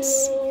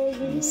circles.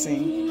 Let me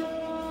see.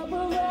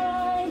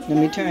 Let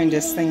me turn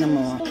this thing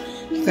on.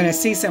 You're going to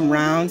see some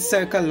round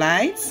circle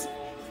lights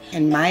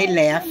in my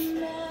left,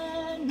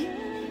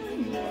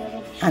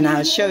 and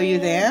I'll show you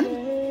them.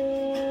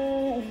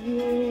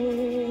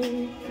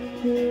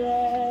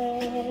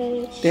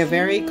 They're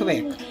very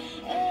quick.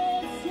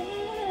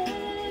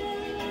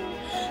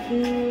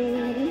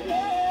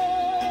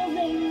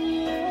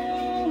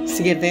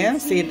 See it there?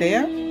 See it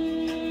there?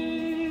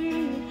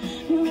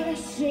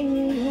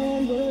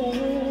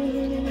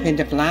 In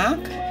the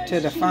block to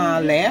the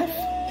far left.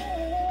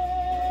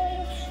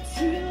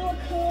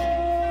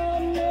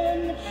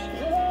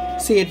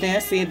 See it there?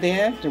 See it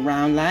there? The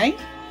round light.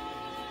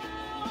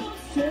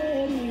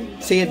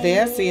 See it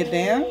there? See it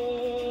there?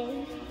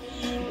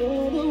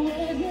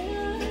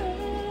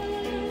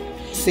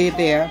 See it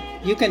there?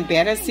 You can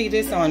better see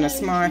this on a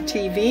smart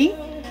TV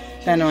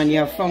than on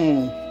your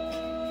phone.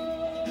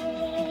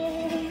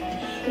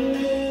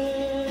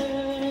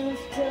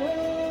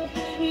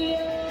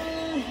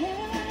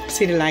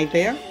 See the light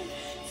there?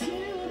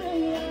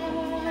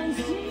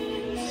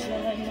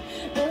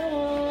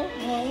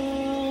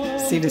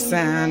 See the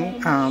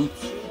sun?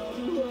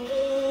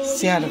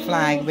 See how the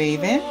flag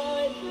waving?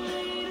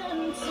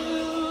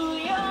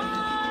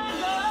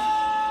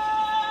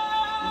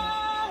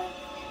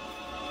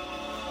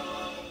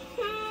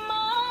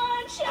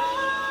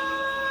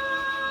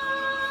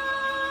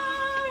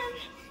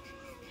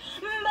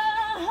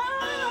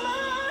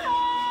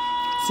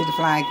 See the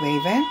flag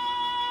waving?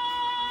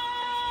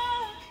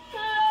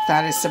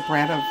 That is the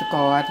breath of the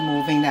God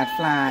moving that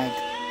flag.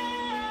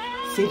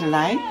 See the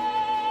light?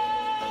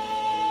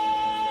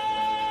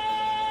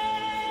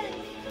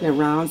 The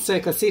round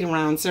circles. See the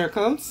round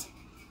circles?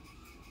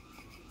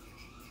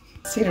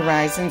 See the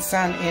rising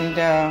sun in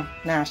the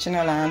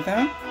national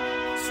anthem?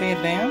 See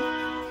it there?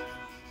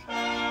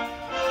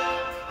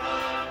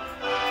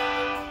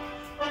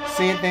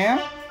 See it there?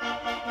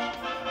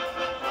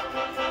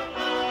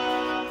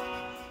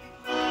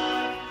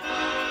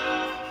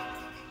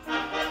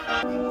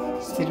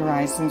 See the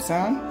rising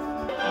sun?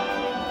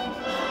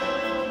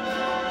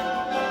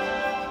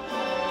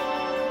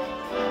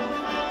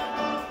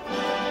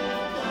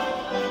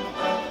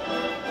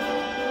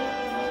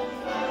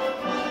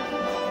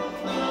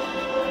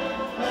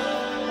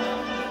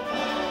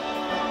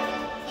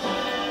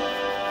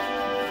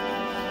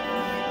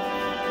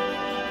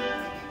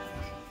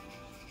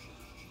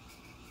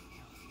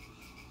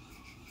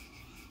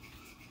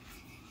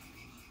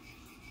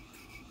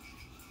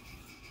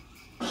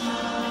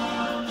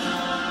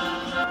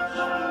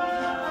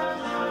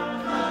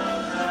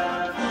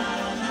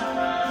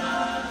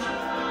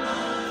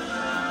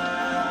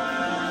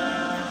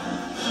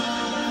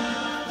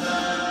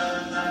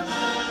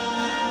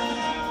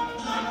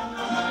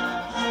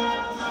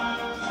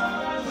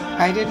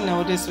 I didn't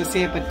know this was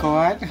here, but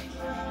God,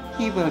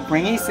 He will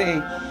bring, He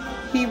say,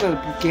 He will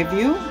give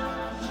you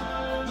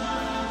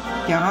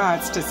your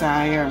heart's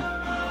desire.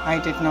 I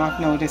did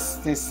not know this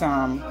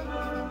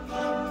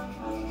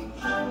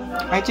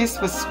I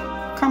just was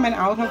coming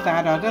out of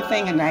that other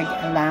thing and I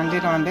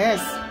landed on this.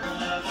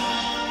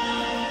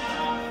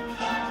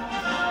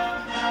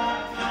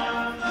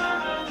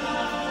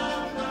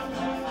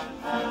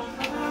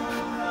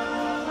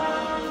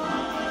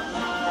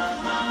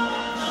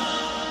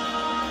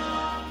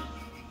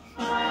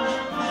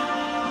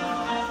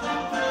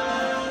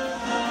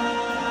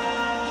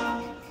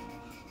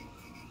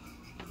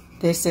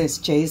 This is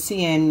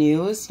JCN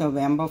News,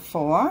 November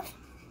 4th,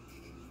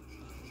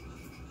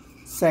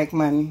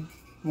 segment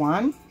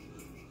 1,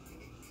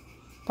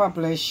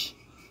 published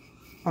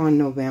on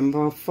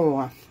November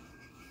 4th.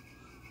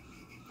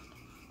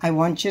 I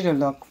want you to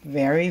look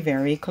very,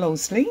 very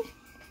closely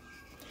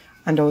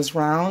on those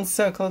round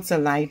circles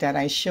of light that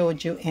I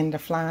showed you in the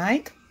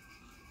flag.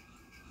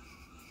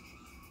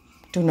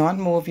 Do not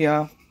move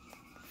your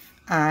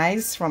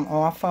eyes from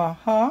off of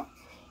her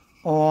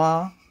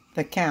or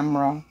the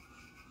camera,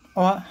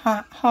 or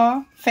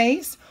her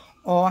face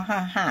or her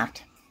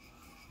hat,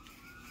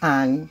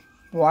 and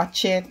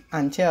watch it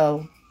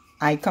until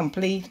I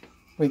complete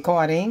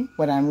recording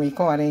what I'm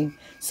recording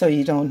so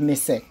you don't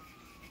miss it.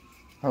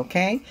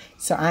 Okay,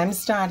 so I'm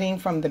starting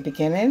from the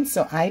beginning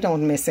so I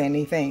don't miss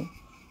anything.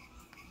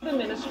 The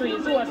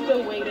ministries who are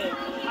still waiting,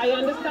 I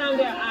understand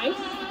their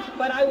angst,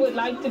 but I would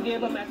like to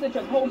give a message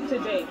of hope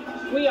today.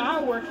 We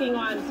are working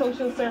on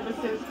social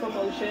services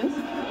promotions.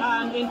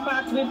 In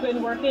fact, we've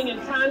been working in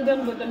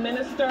tandem with the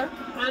minister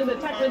and the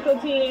technical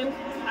team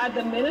at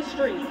the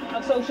Ministry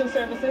of Social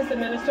Services, the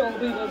Minister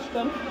Obi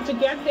Wisdom, to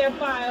get their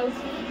files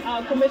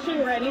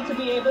commission ready to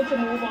be able to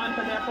move on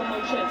for their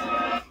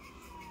promotions.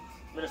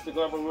 Minister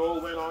Glover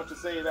Rowe went on to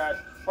say that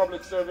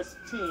public service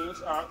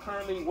teams are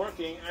currently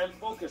working and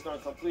focused on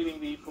completing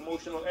the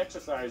promotional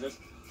exercises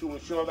to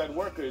ensure that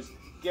workers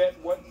get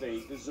what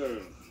they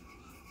deserve.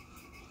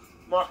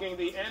 Marking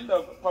the end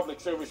of Public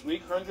Service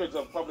Week, hundreds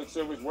of public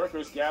service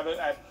workers gathered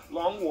at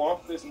Long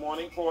Wharf this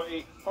morning for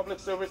a public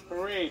service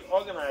parade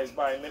organized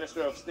by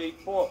Minister of State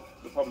for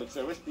the Public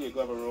Service, Pierre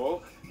Glover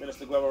Rowe.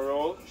 Minister Glover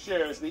Rowe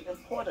shares the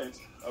importance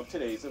of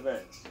today's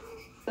events.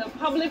 The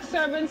public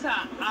servants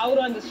are out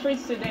on the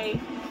streets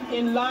today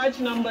in large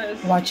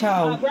numbers. Watch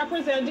out.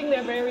 Representing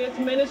their various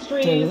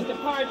ministries,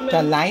 departments.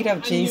 The light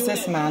of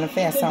Jesus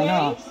manifests on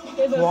her.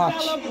 Is a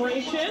Watch.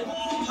 celebration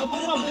of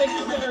public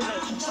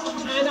service.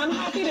 And I'm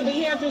happy to be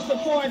here to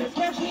support,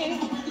 especially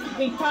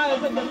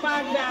because of the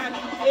fact that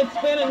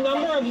it's been a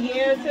number of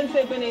years since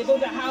they've been able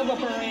to have a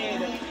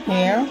parade.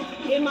 Here.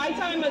 In my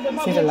time as a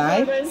public See the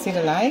light? servant, See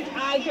the light?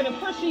 I can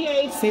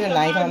appreciate See the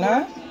light on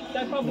her?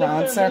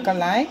 Round circle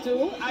light.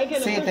 I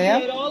can See it appreciate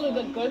there? all of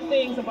the good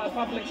things about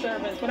public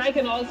servants, but I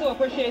can also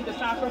appreciate the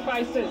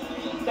sacrifices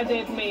that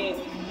they've made.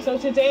 So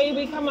today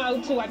we come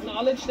out to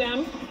acknowledge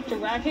them, to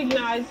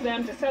recognize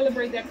them, to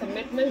celebrate their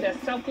commitment, their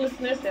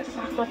selflessness, their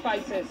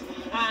sacrifices.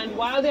 And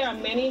while there are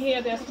many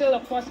here, there's still,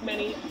 of course,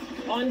 many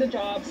on the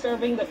job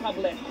serving the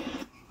public.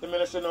 The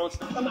minister notes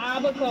From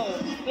Abaco,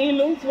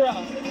 Eleuthera,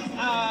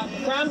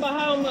 Grand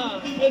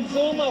Bahama,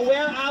 Exuma,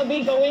 where I'll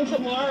be going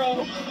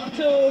tomorrow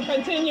to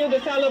continue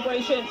the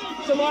celebrations.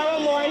 Tomorrow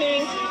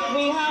morning,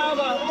 we have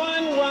a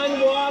fun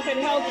run, walk, and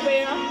health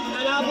fair,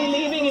 and I'll be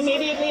leaving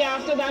immediately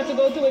after that to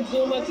go to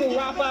Exuma to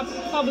wrap up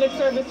Public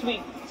Service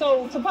Week.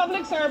 So to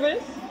public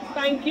servants,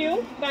 thank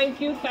you, thank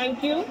you,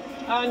 thank you,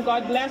 and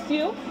God bless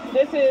you.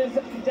 This is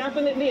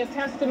definitely a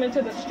testament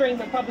to the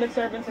strength of public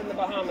servants in the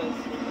Bahamas.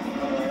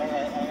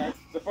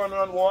 the fun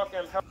run, walk,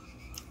 and help.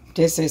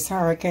 This is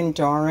Hurricane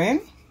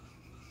Dorian.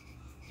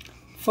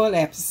 Full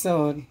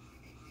episode,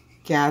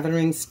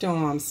 Gathering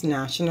Storms,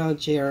 National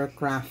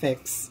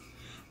Geographics.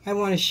 I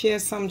want to share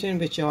something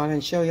with y'all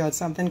and show y'all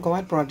something.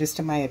 God brought this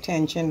to my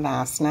attention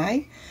last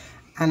night,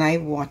 and I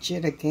watch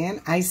it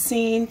again. I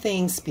seen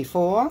things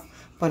before,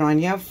 but on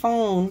your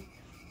phone,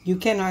 you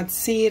cannot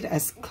see it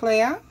as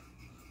clear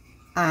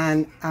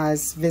and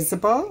as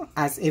visible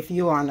as if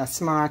you're on a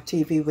smart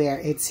TV where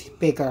it's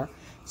bigger.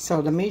 So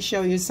let me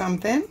show you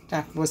something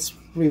that was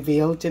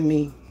revealed to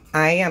me.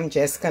 I am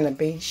just going to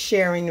be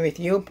sharing with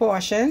you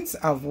portions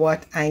of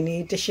what I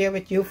need to share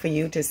with you for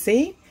you to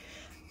see.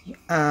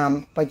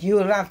 But you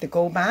will have to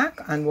go back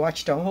and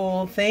watch the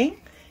whole thing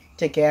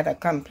to get a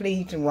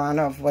complete run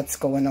of what's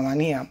going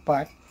on here.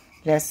 But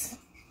let's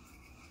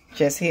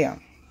just hear.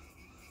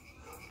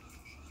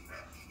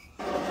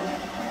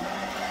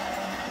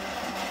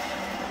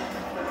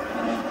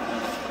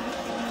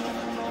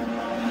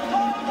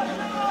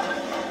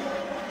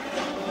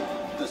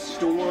 The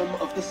storm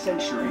of the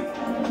century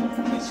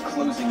is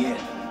closing in.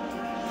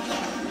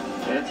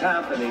 It's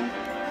happening.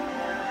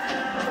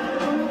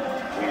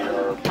 We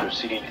are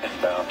proceeding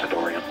inbound to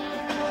Dorian.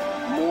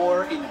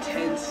 More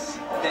intense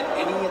than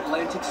any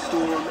Atlantic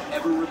storm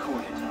ever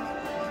recorded.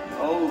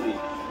 Holy,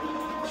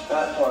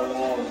 that part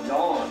all is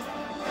gone.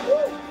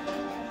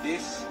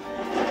 This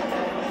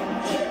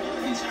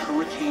is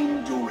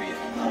Hurricane Dorian.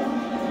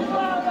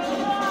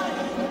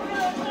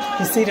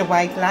 see the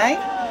white light?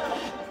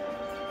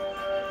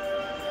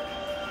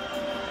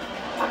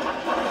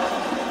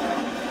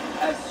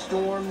 As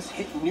storms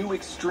hit new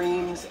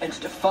extremes and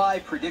defy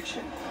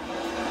prediction,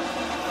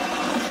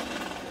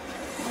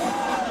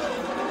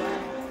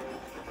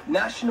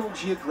 National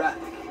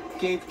Geographic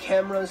gave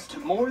cameras to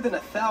more than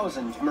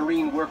 1,000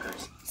 marine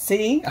workers.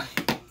 See?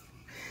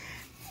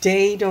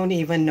 They don't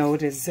even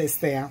notice it's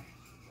there.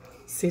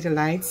 See the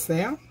lights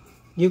there?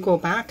 You go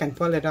back and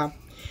pull it up.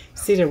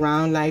 See the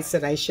round lights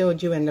that I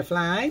showed you in the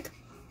flag?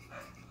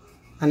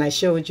 And I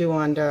showed you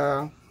on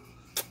the,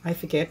 I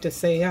forget to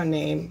say her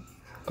name,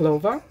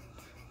 Glover.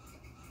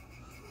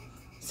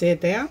 See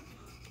it there?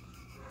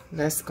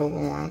 Let's go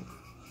on.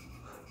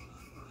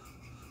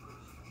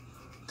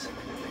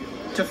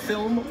 To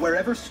film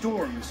wherever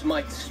storms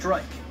might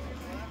strike,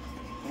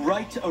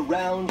 right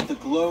around the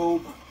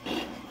globe,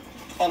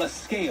 on a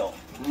scale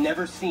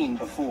never seen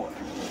before.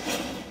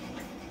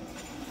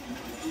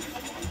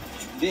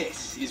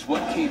 This is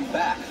what came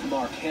back from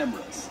our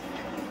cameras,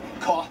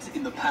 caught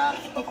in the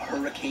path of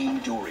Hurricane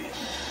Dorian,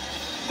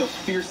 the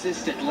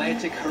fiercest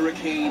Atlantic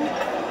hurricane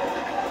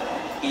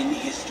in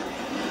history.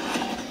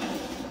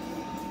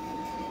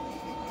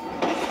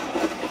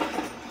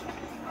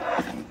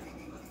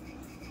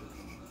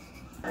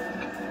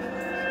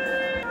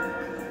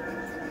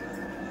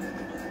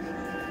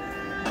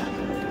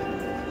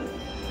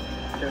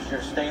 Here's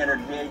your standard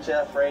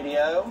VHF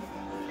radio.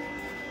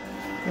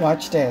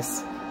 Watch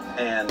this.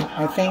 And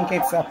I think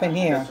it's up in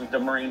here. this is the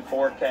marine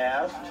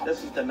forecast.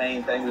 This is the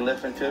main thing we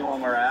listen to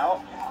when we're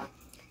out.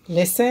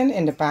 Listen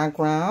in the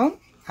background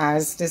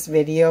as this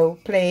video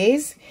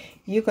plays.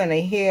 You're going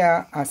to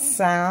hear a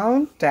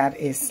sound that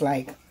is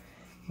like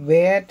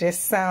where this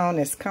sound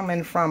is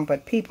coming from,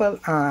 but people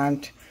are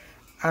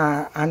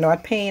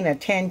not paying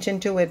attention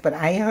to it. But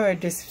I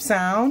heard this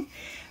sound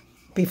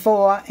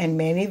before in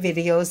many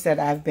videos that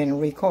I've been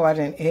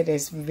recording. It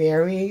is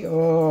very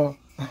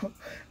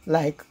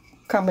like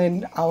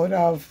coming out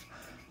of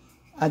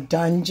a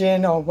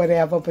dungeon or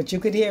whatever, but you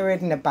could hear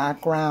it in the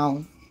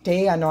background.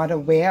 They are not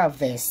aware of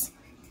this.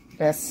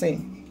 Let's see.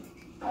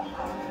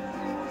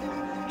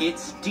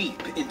 It's deep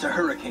into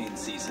hurricane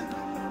season.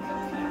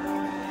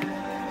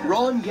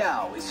 Ron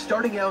Yao is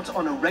starting out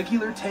on a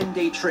regular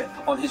 10-day trip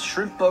on his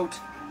shrimp boat,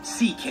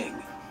 Sea King,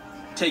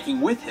 taking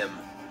with him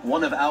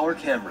one of our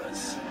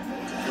cameras.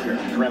 We're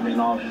shrimping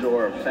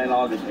offshore of St.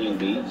 Augustine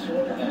Beach.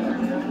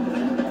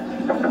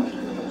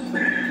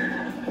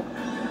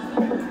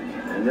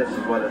 And this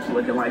is what it's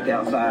looking like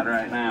outside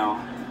right now,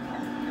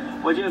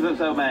 which isn't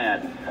so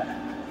bad.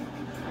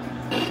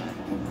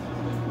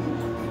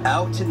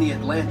 Out in the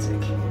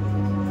Atlantic,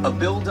 a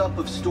buildup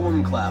of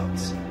storm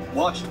clouds,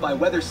 watched by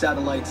weather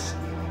satellites,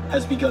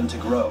 has begun to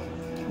grow.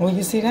 Oh,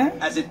 you see that?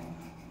 As it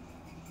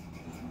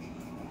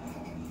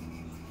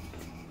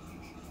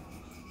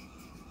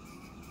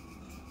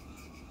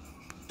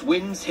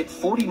winds hit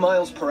 40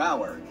 miles per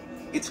hour,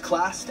 it's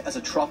classed as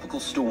a tropical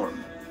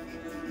storm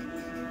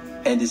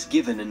and is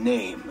given a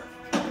name.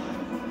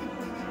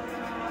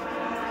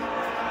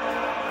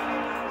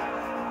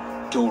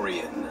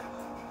 Dorian.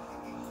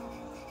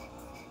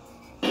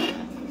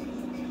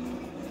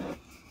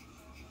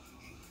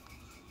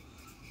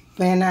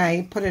 When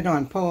I put it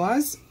on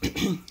pause,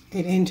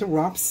 it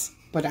interrupts,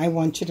 but I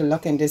want you to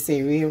look in this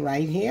area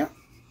right here.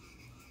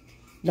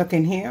 Look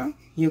in here.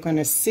 You're going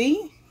to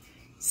see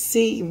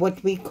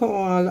what we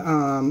call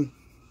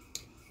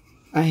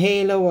a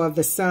halo of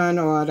the sun,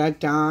 or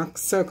that dark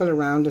circle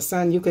around the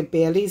sun. You could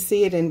barely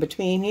see it in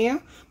between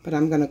here, but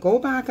I'm going to go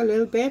back a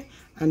little bit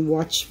and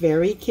watch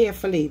very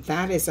carefully.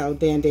 That is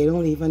out there, and they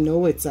don't even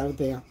know it's out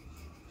there.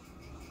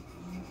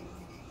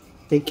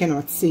 They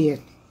cannot see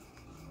it.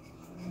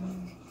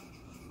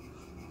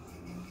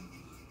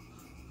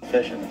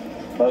 Fishing.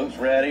 Boat's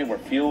ready, we're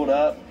fueled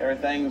up,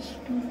 everything's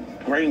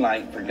green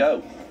light for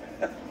go.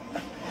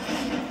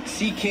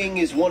 Sea King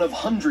is one of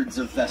hundreds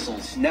of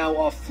vessels now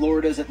off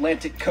Florida's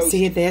Atlantic coast.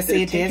 See it there,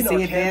 see it there,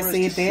 see it there,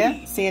 see it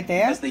there, see it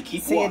there, as they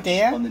keep see watch it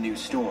there. on the new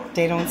storm.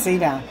 They don't see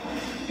that.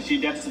 You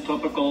see, that's the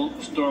tropical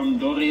storm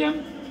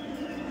Dorian.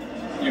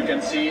 You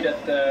can see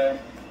that the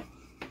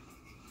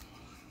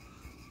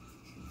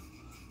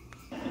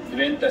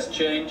wind has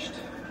changed.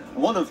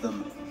 One of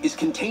them is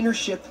container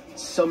ship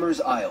Summers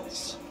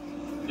Isles.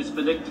 It's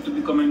predicted to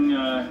be coming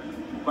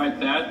quite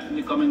bad in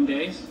the coming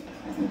days.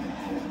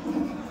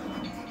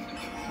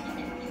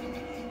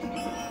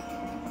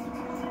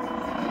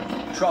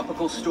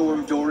 Tropical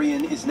storm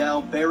Dorian is now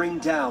bearing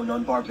down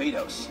on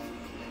Barbados,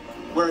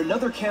 where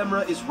another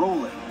camera is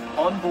rolling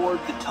on board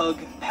the tug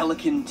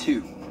Pelican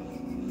 2.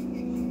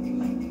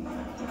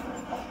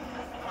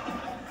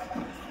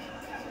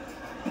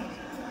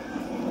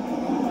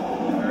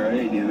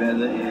 Alright, the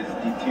weather is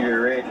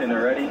deteriorating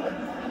already.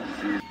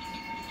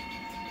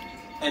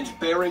 And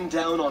bearing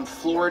down on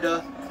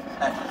Florida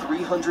at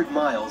 300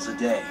 miles a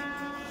day.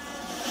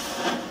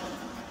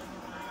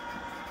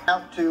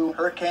 Out to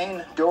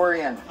Hurricane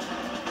Dorian.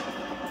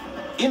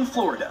 In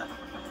Florida,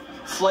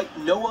 flight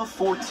NOAA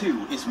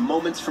 42 is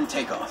moments from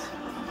takeoff.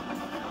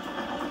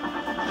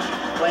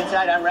 Plane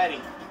side, I'm ready.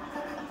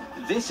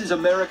 This is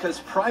America's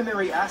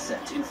primary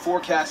asset in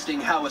forecasting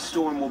how a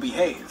storm will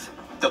behave.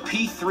 The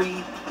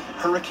P3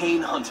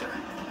 Hurricane Hunter,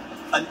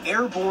 an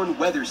airborne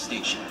weather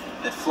station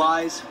that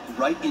flies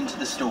right into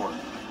the storm.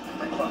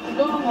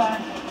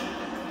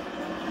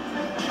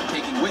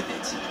 Taking with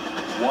it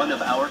one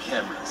of our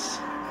cameras.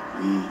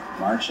 We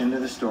march into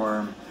the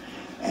storm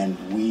and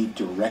we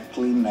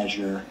directly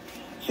measure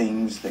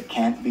things that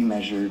can't be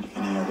measured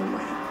any other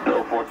way.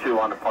 042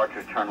 on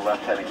departure, turn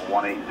left heading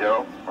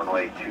 180,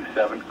 runway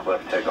 27, clear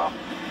takeoff.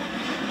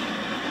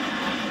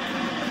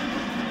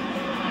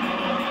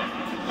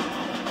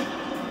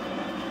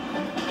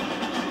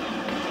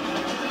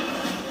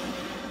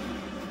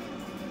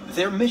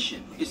 Their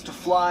mission is to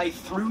fly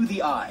through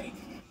the eye.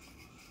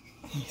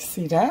 You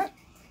see that?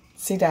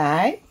 See the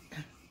eye?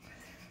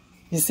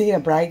 You see a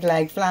bright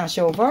light flash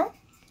over?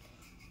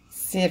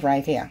 See it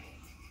right here.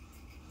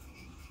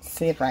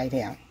 See it right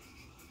here.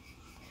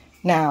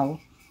 Now,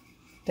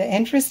 the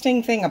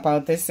interesting thing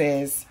about this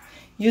is,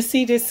 you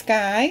see this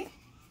sky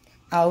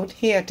out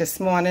here this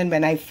morning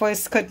when I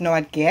first could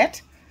not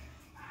get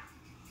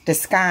the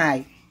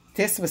sky.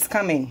 This was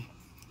coming.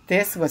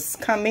 This was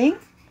coming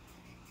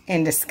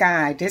in the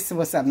sky. This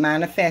was a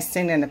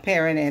manifesting and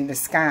appearing in the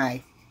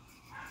sky.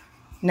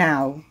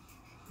 Now,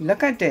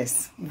 look at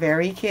this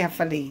very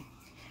carefully.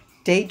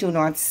 They do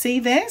not see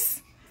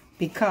this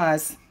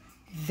because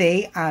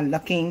they are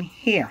looking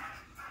here.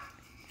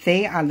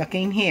 They are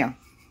looking here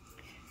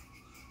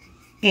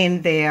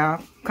in their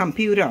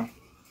computer.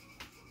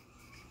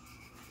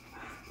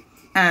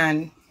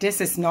 And this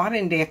is not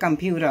in their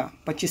computer,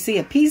 but you see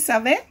a piece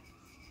of it.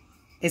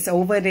 It's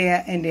over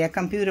there in their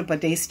computer,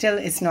 but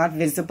it's not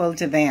visible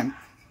to them.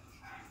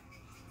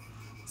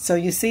 So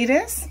you see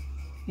this?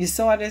 You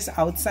saw this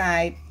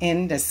outside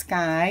in the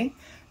sky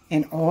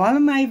in all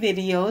of my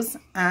videos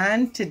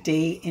and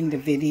today in the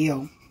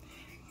video.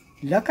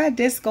 Look at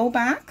this, go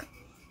back,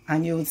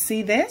 and you'll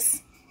see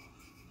this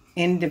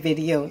in the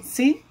video.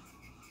 See?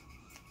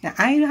 Now,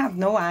 I have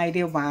no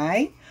idea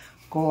why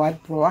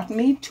God brought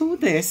me to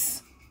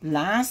this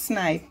last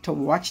night to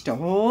watch the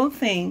whole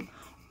thing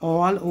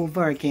all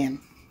over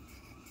again.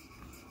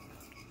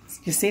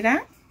 You see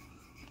that?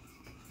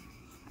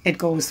 It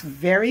goes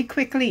very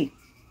quickly.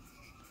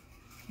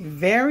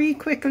 Very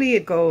quickly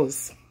it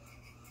goes.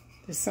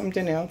 There's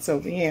something else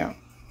over here.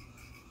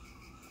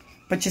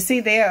 But you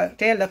see,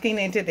 they're looking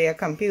into their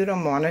computer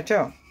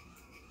monitor.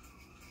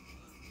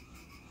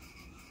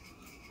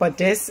 But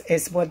this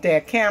is what their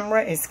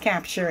camera is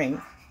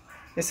capturing.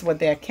 This is what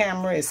their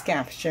camera is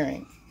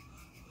capturing.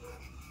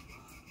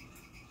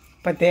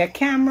 But their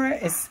camera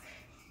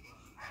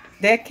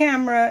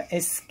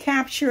is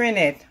capturing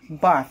it,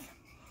 but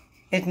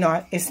it's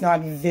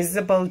not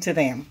visible to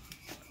them.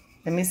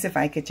 Let me see if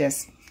I could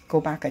just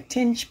go back a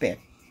tinge bit.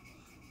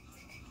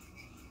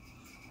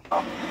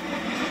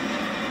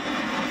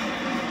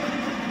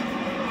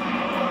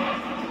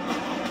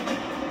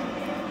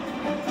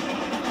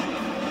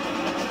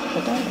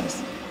 Look at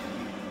this.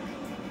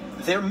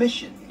 Their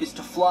mission is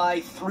to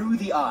fly through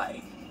the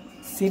eye.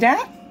 See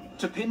that?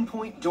 To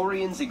pinpoint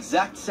Dorian's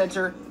exact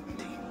center.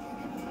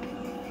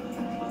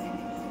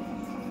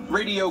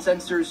 Radio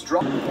sensors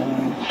drop.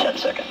 10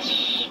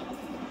 seconds.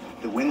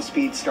 The wind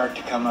speeds start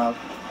to come up.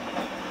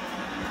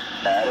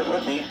 Add it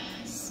with me.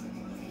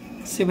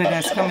 See where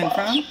that's coming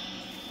from?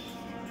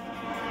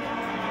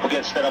 We'll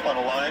get set up on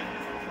the line.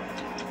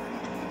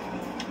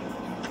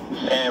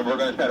 And we're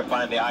going to try to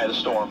find the eye of the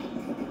storm.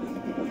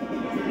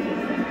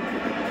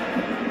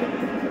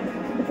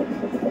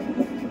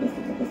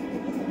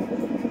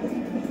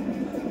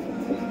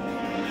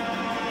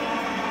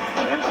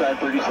 Inside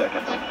 30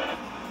 seconds.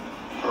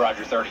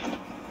 Roger, 30.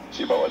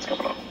 See about what's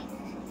coming up.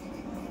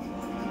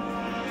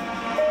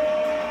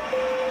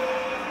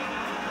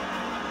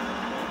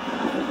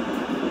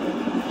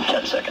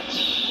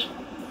 Seconds.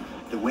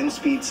 The wind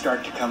speeds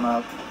start to come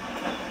up.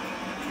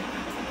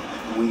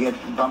 We get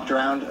bumped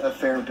around a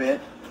fair bit,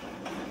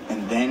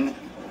 and then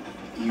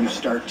you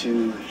start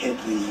to hit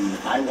the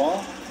eye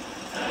wall.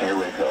 Here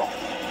we go.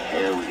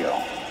 Here we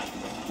go.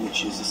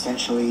 Which is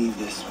essentially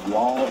this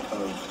wall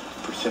of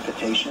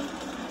precipitation.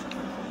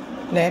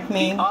 That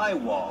means the eye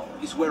wall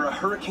is where a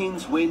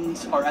hurricane's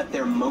winds are at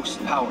their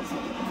most powerful.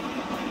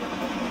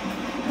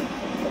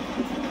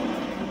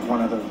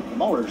 One of the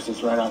motors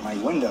is right out my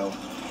window.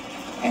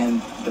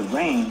 And the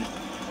rain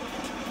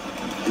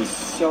is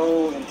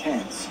so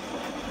intense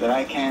that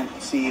I can't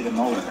see the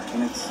motor,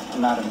 and it's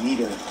not a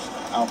meter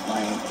out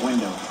my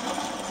window.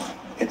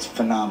 It's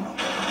phenomenal.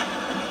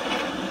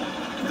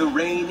 The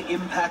rain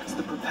impacts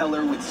the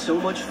propeller with so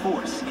much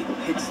force it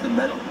hits the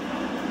metal.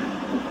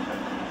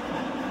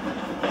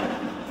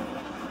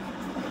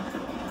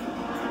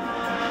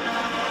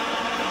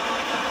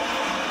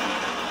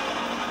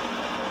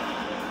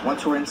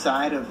 Once we're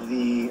inside of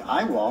the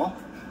eye wall,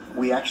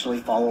 we actually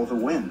follow the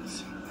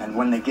winds. And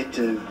when they get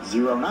to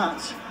 0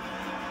 knots,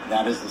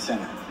 that is the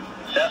center.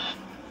 Yes.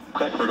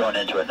 Quick, we're going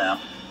into it now.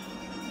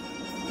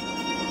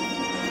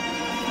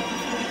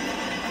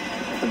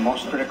 The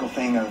most critical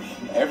thing of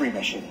every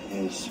mission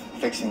is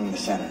fixing the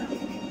center.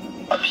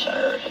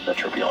 epicenter of the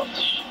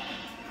turbulence.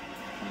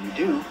 You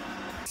do.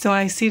 So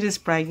I see this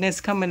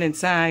brightness coming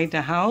inside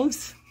the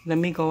house. Let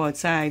me go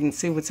outside and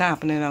see what's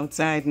happening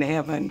outside in the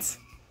heavens.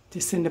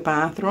 This in the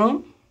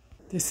bathroom,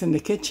 this in the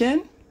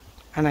kitchen,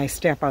 and I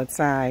step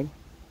outside,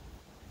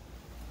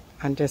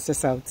 and this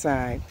is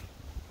outside.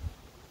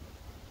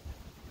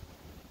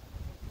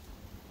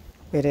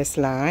 With this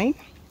line,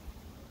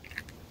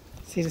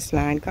 see this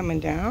line coming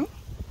down?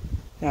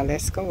 Now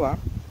let's go up.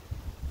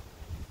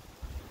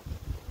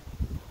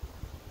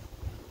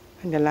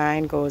 And the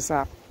line goes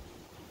up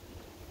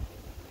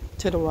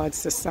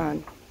towards the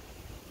sun.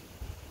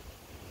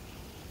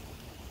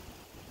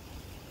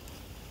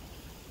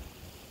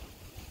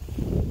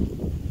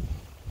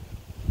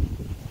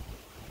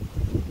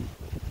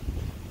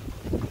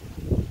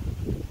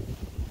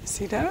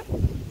 See that?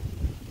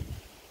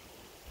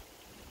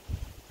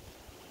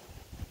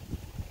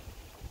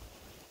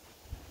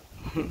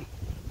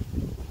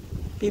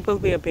 People,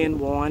 we are being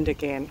warned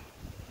again.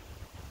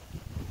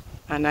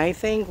 And I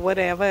think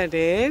whatever it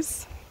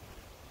is,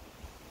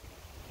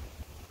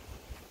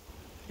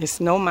 it's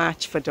no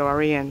match for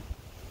Dorian.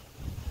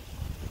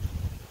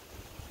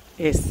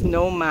 It's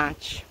no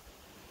match.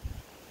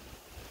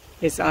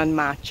 It's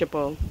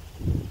unmatchable.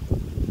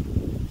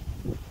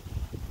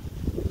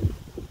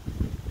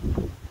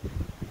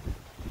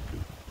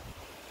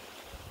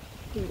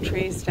 The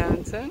trees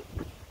dancing.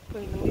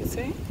 Wait, let me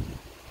see.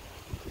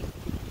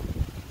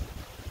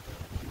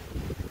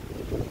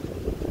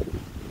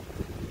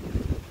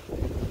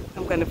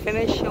 I'm going to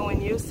finish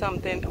showing you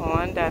something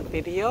on that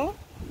video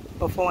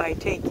before I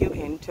take you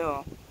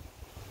into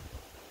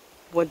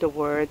what the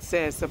word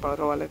says about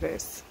all of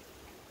this.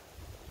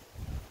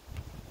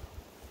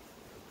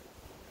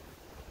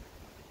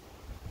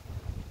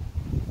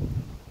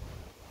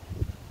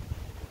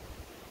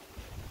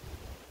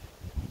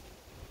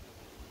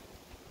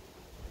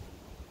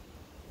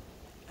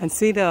 And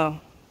see the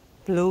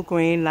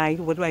blue-green light,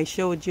 what I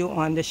showed you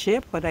on the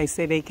ship, what I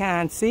said they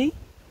can't see?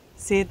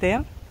 See it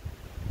there?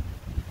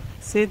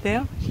 See it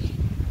there?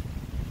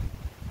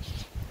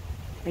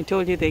 I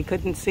told you they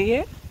couldn't see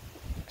it,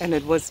 and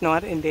it was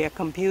not in their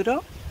computer.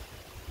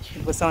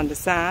 It was on the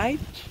side.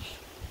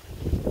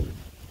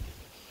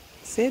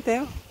 See it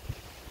there?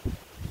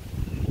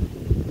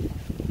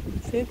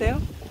 See it there?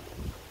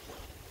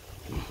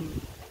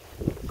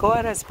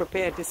 God has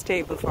prepared this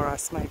table for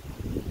us,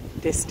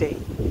 this day.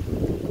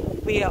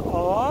 We are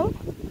all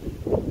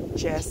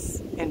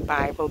just in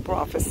Bible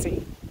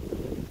prophecy.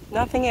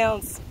 Nothing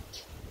else.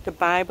 The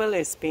Bible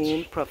is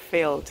being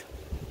fulfilled.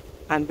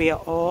 And we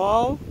are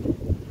all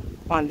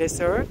on this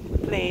earth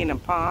playing a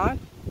part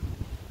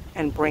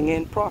and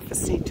bringing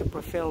prophecy to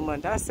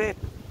fulfillment. That's it.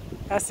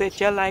 That's it.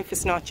 Your life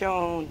is not your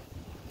own.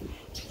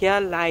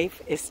 Your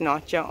life is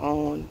not your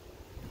own.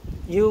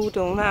 You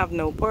don't have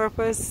no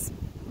purpose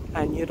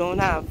and you don't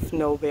have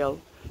no will.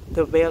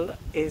 The will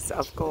is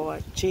of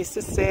God.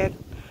 Jesus said,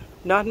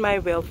 "Not my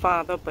will,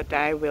 Father, but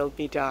thy will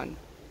be done."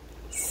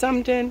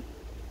 Something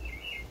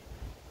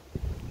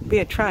we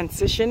are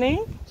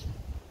transitioning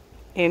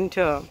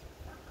into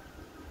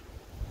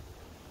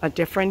a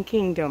different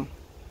kingdom,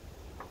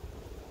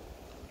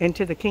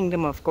 into the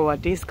kingdom of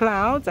God. These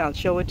clouds, I'll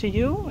show it to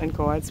you in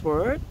God's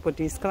word, what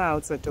these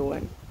clouds are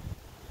doing.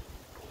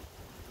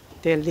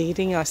 They're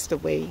leading us the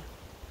way.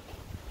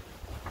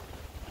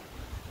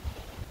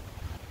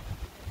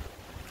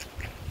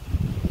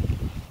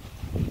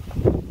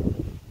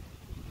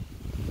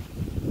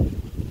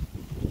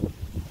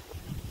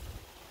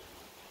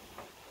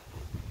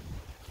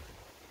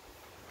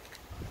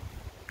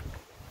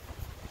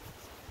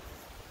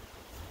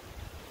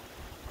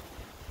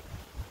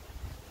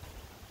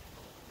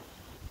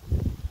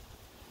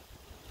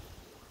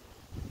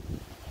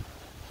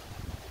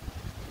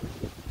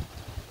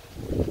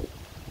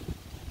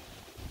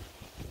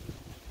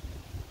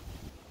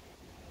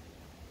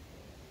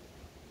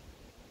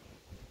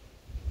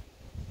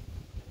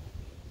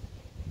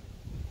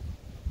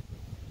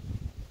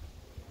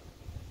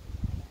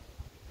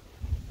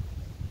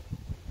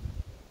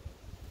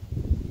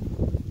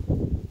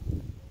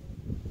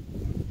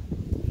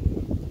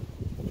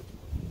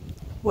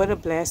 What a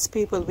blessed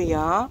people we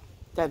are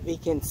that we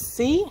can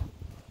see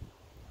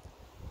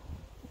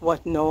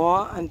what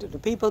Noah and the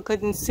people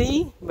couldn't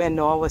see when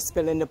Noah was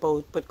still in the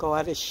boat. But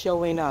God is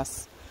showing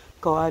us.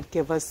 God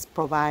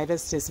provide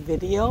us this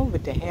video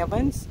with the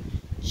heavens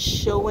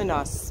showing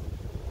us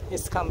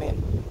His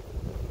coming.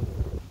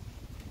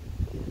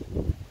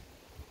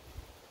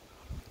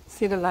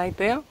 See the light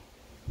there?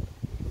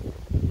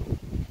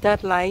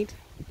 That light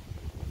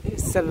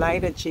is the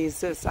light of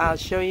Jesus. I'll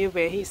show you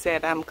where He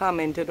said, "I'm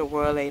coming to the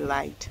world a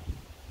light."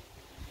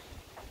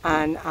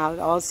 And I'll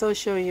also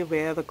show you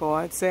where the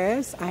God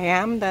says, "I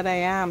am that I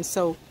am."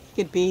 So it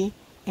could be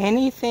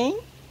anything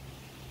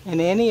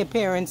in any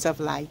appearance of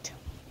light.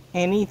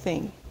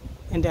 Anything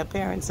in the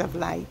appearance of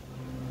light.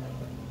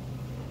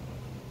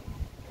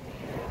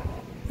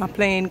 A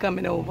plane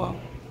coming over.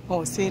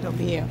 Oh, see it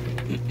over here.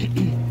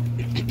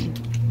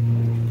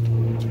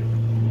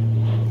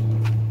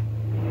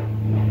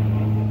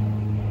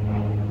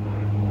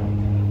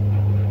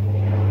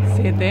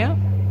 See it there?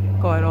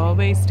 God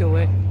always do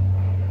it.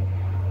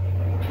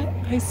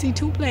 I see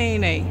two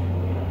planes, eh?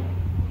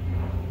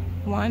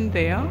 One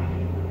there.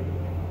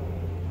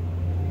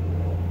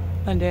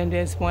 And then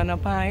there's one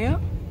up higher.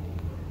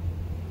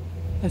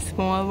 A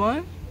small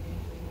one.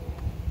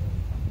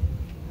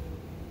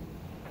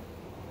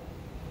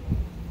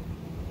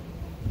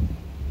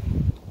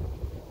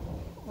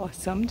 Oh,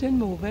 something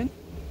moving.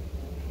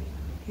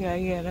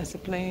 Yeah, that's a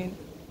plane.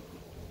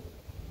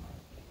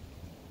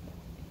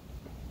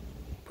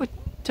 But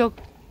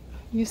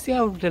you see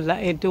how the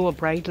light, it do a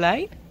bright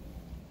light?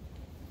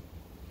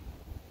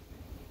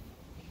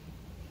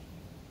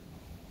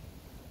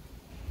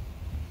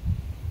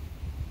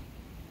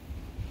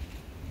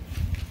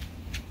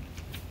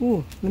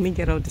 Ooh, let me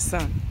get out the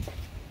sun.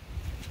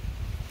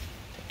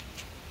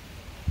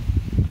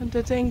 And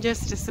the thing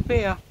just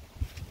disappeared.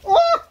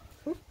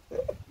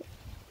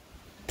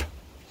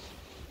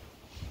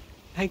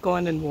 I go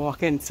on and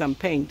walk in some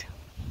paint.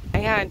 I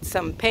had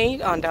some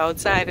paint on the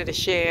outside of the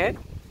shed,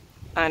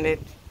 and it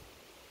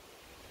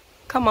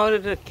come out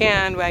of the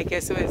can where I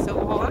guess it was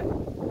so hot,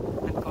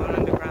 and gone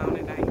on the ground,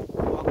 and I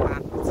walk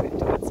backwards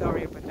into it.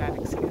 Sorry about that,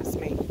 excuse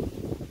me.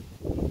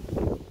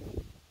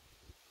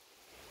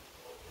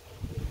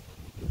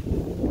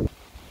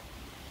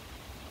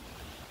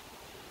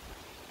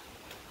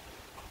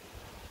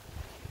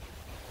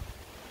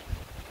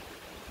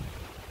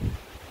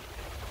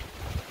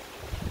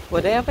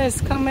 Whatever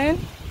is coming,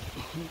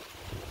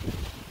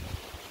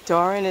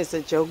 Dorian is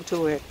a joke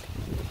to it.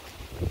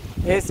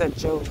 It's a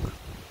joke.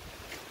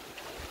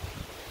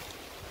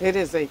 It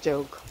is a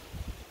joke.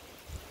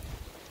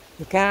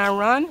 You can't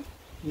run.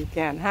 You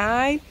can't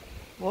hide.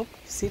 Oh,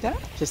 see that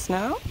just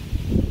now?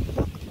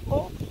 Look,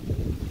 oh,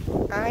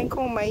 I ain't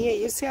comb my hair.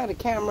 You see how the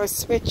camera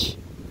switch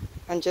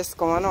and just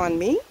going on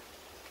me?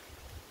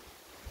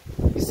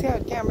 You see how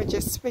the camera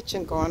just switch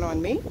and going on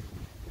me?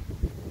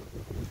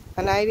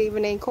 And I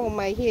even ain't combed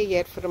my hair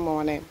yet for the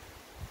morning.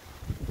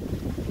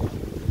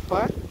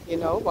 But, you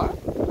know what?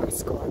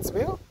 That's God's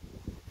will.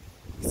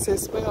 It's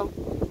His will.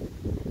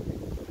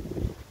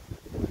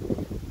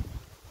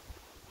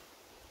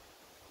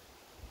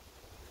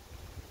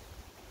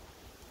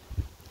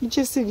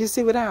 You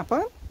see what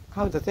happened?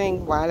 How the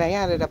thing, while I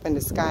had it up in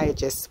the sky, it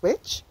just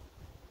switched.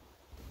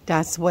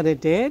 That's what it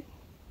did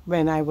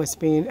when I was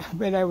intraded.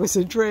 When I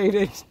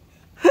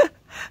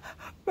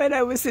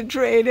was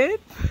intraded.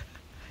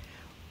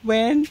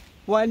 When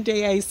one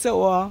day I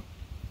saw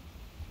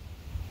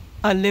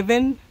a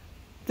living,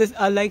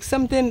 like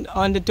something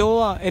on the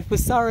door. It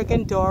was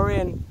Surrogate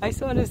Dorian. I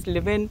saw this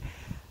living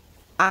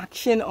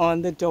action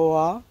on the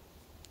door,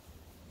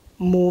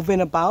 moving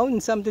about,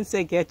 and something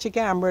said, "Get your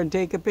camera and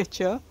take a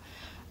picture."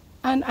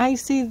 And I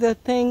see the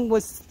thing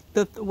was,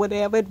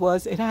 whatever it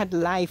was, it had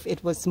life.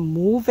 It was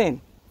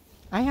moving.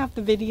 I have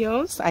the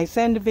videos. I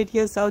send the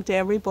videos out to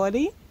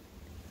everybody.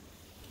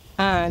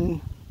 And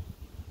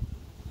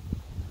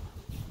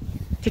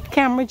the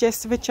camera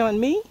just switched on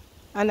me.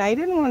 And I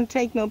didn't want to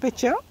take no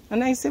picture.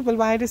 And I said, well,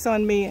 why this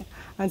on me?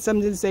 And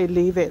somebody said,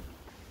 leave it.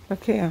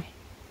 Okay.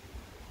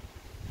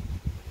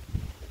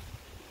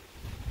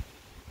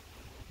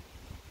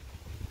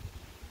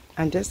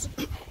 And just,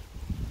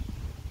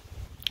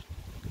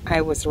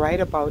 I was right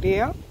about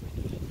here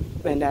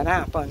when that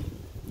happened.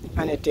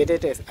 And I did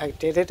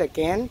it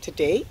again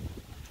today.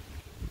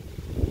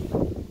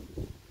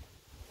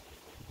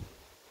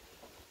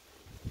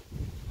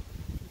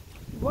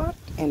 What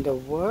in the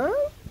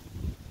world?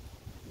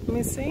 Let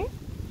me see.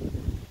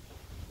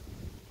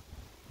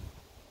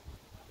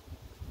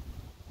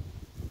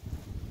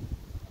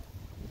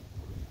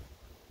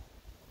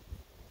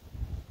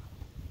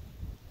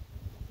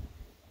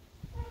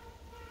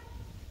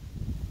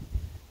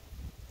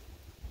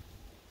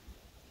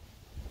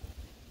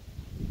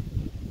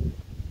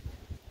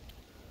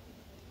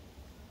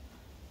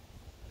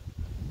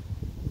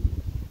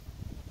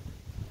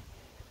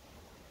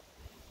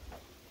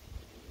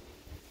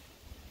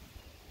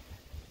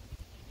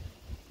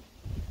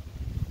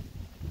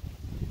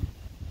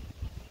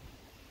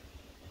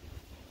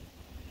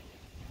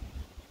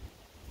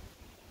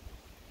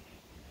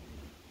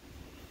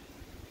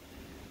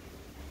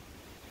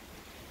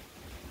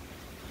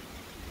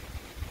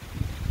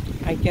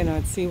 I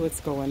cannot see what's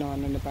going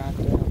on in the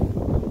background.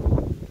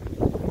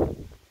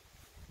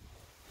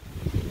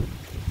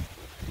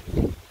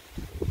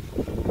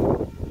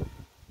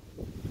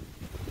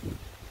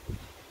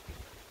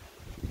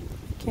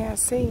 Can't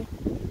see.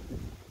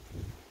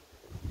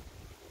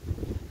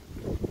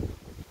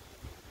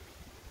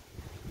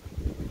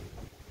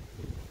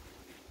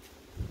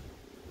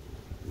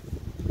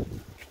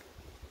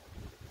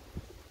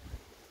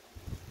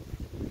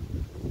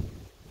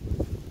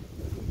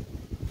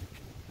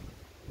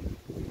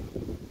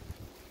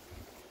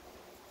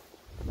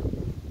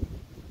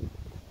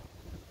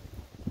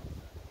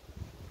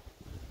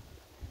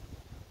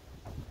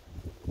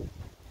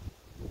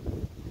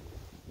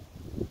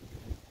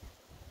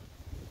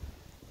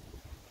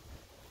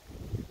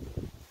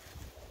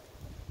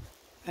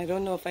 I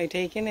don't know if I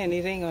taken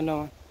anything or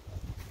not.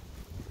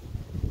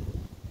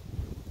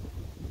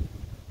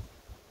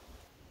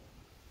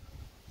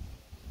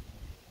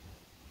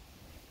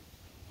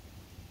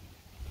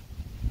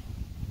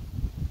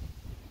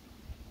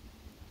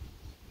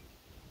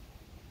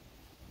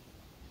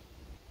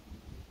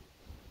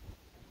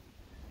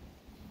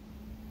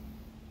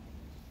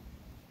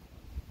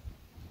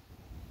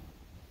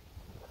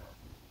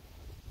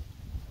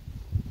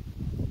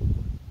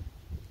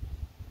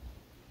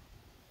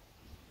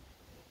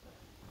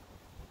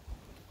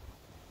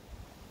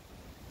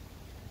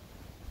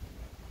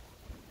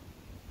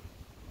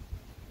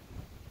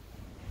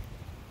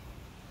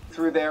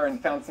 through there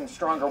and found some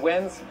stronger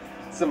winds,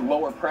 some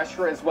lower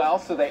pressure as well,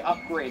 so they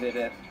upgraded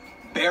it.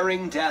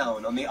 Bearing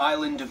down on the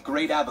island of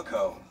Great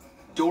Abaco,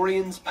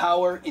 Dorian's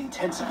power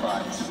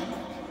intensifies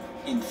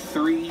in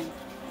 3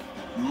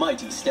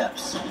 mighty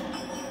steps.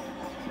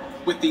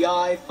 With the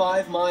eye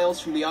 5 miles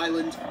from the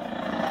island,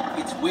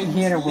 its winds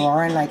You hear it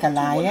roaring like a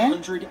lion?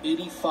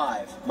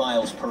 185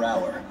 miles per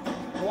hour.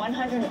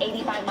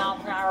 185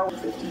 miles per hour.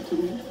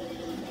 52,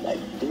 like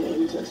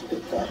Dorian just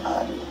picked that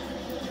audio.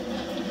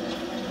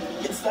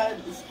 It's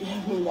starting to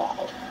scare me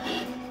now.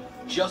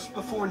 Just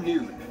before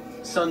noon,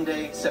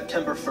 Sunday,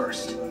 September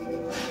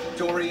 1st,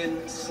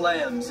 Dorian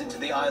slams into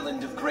the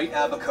island of Great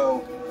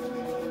Abaco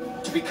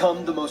to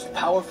become the most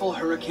powerful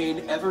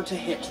hurricane ever to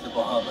hit the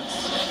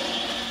Bahamas.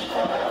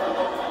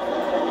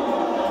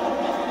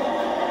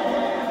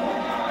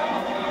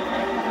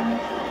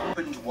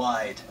 Opened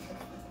wide.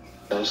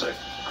 There's a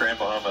Grand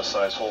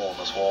Bahama-sized hole in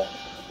this wall.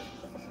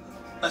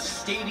 A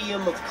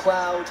stadium of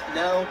cloud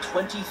now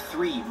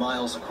 23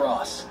 miles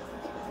across.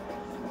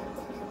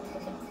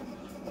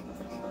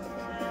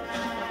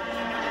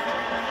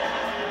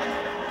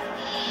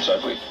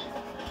 Side week.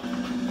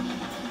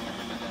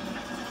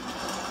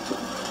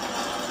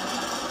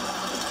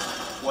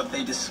 What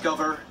they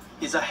discover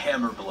is a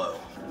hammer blow.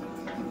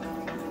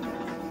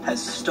 Has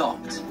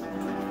stopped.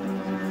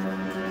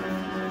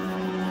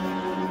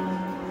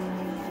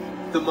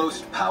 The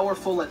most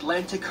powerful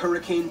Atlantic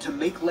hurricane to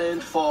make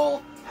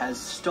landfall has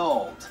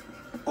stalled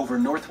over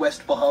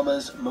Northwest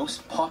Bahamas'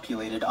 most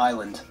populated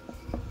island.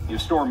 Your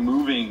storm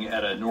moving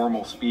at a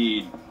normal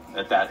speed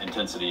at that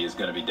intensity is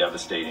going to be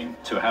devastating.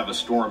 To have a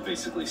storm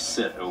basically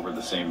sit over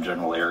the same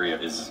general area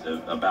is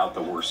about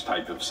the worst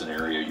type of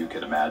scenario you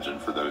could imagine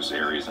for those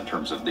areas in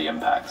terms of the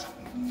impacts.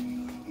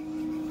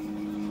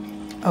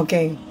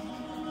 Okay.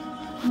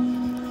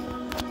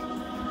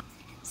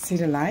 See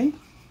the light?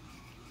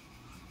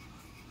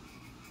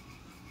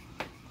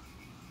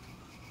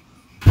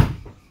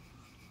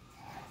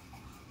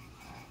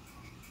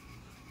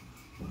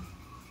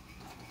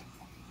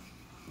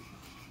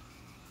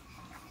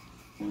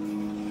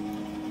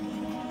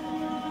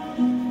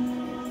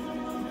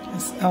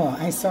 Oh,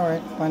 I saw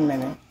it. 1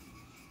 minute.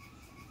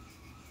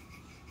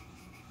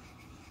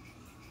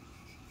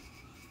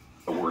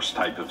 The worst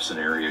type of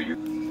scenario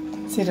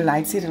you... See the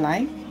light? See the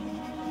light?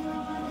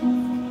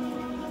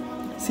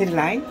 See the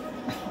light?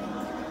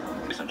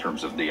 in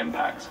terms of the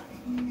impacts.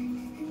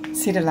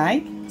 See the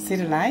light? See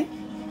the light?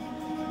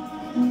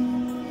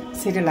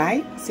 See the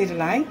light? See the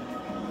light?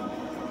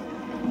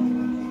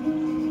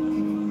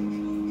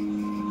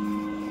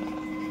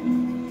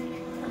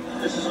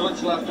 This is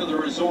what's left of the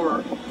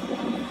resort.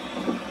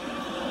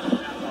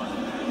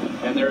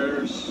 And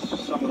there's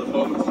some of the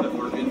boats that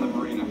were in the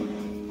marina.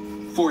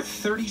 For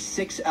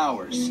 36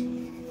 hours,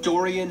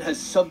 Dorian has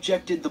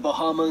subjected the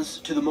Bahamas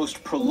to the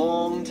most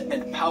prolonged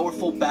and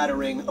powerful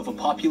battering of a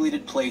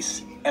populated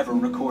place ever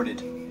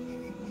recorded.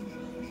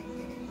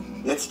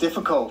 It's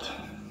difficult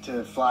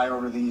to fly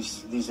over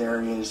these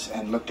areas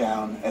and look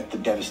down at the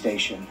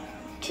devastation,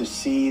 to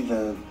see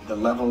the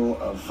level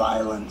of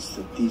violence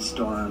that these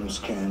storms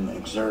can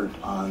exert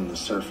on the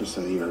surface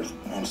of the earth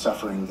and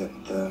suffering that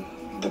the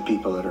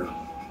people that are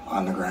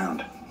on the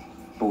ground.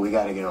 But we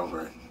got to get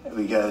over it,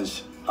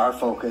 because our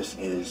focus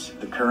is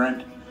the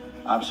current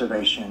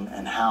observation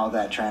and how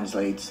that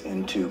translates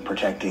into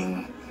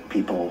protecting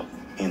people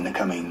in the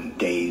coming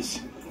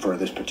days for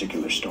this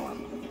particular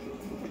storm.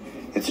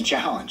 It's a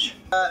challenge.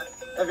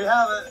 If you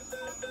haven't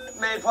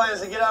made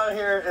plans to get out of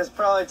here, it's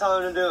probably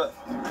time to do it.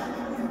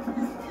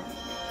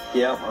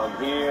 Yep,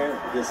 I'm here.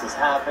 This is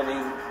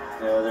happening.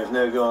 You know, there's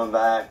no going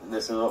back.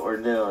 This is what we're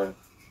doing.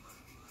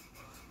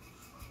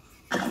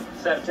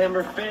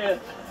 September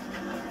 5th,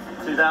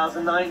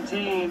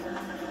 2019.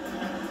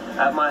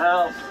 At my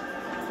house.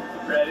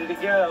 Ready to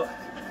go.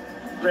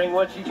 Bring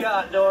what you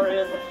got,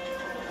 Dorian.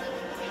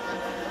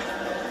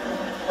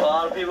 A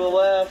lot of people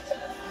left.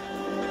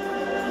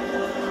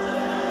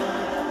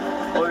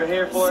 We're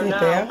here for it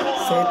now.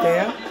 Sit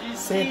there.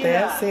 Sit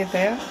there. Sit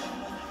there.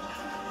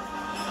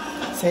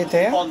 Sit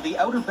there. On the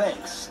Outer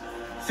Banks,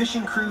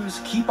 fishing crews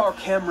keep our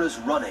cameras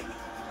running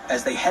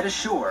as they head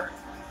ashore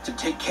to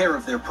take care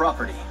of their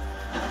property.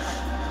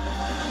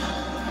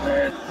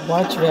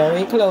 Watch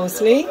very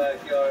closely.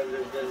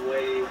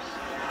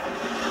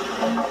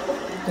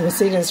 You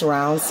see these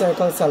round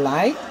circles of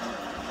light?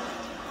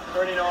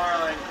 Pretty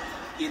gnarly.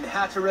 In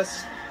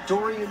Hatteras,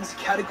 Dorian's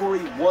Category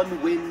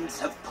 1 winds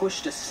have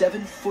pushed a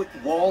 7-foot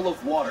wall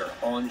of water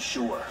on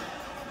shore.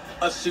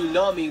 A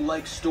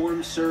tsunami-like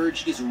storm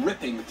surge is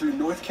ripping through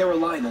North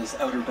Carolina's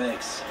Outer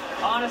Banks.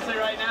 Honestly,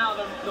 right now,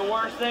 the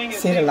worst thing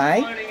is see the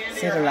light?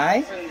 See the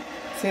light?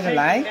 See the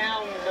light?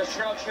 Down the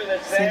structure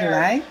that's see there. the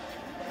light?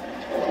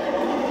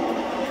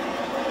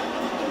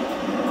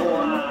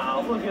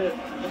 Wow, look at it.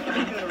 Look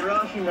at it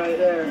rushing right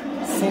there.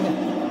 See the...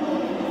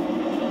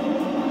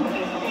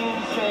 It's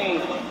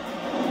insane.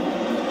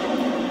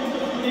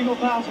 Eagle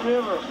Pass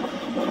River.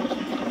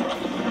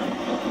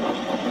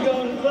 Go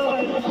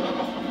inside.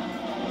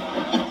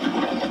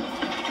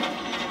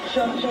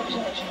 Shut it.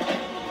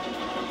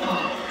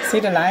 See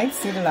the light?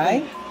 See the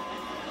light?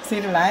 See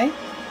the light?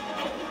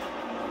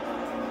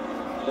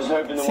 Just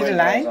hoping the See the wind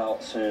light? dies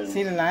out soon.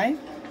 See the light?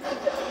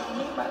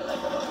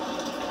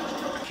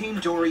 Hurricane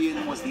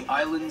Dorian was the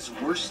island's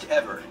worst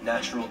ever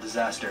natural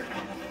disaster.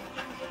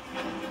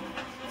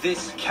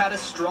 This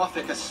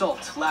catastrophic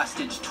assault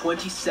lasted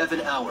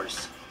 27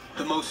 hours,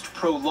 the most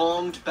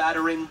prolonged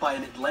battering by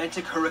an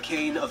Atlantic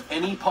hurricane of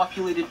any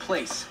populated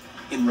place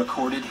in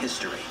recorded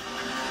history.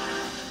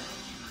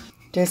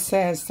 This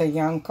says the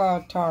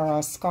Yanka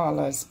Torah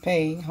scholars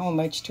pay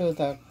homage to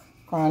the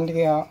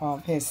grandeur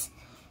of his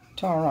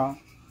Torah.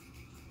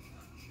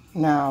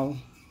 Now,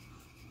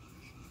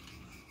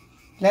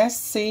 let's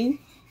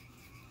see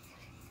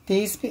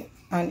these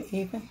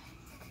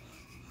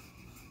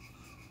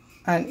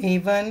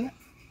uneven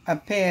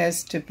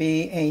appears to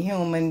be a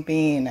human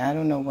being. I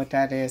don't know what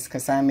that is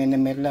because I'm in the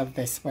middle of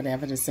this,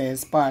 whatever this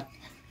is, but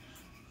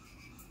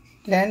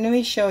let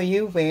me show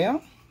you where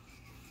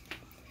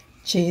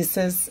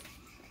Jesus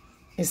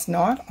is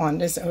not on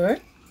this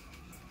earth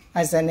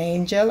as an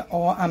angel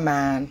or a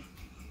man.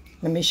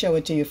 Let me show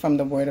it to you from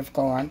the Word of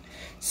God.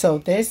 So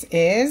this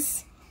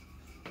is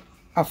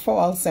a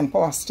false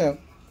impostor.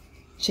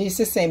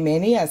 Jesus said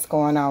many has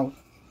gone out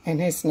in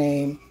his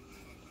name.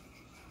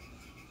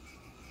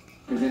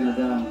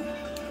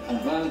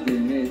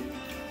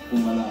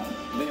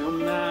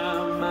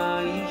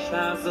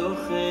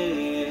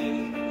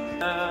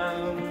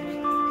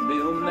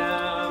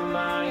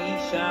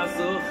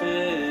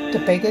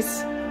 The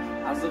biggest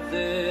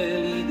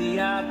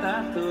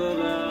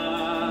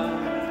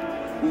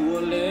הוא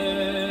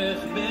הולך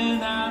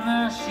בין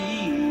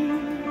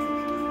אנשים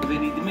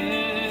ונדמה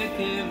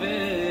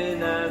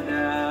כבן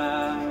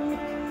אדם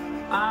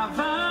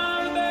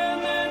אבל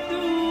באמת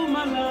הוא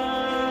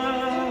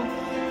מלאך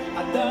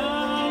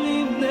אדם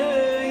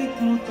לבני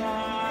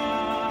תמותה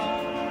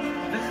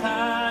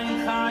וחי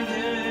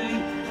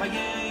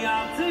חיי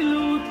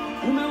אצילות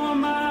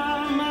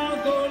ומרומם על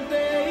כל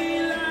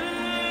תהילה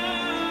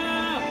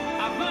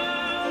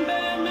אבל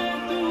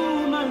באמת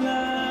הוא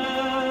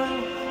מלאך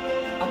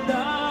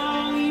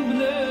אדם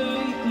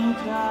לבני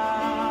תמותה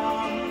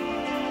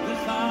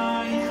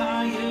וחי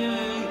חיי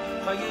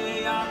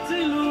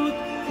אצילות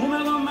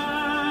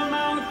ומרומם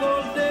על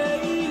כל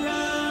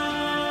תהילה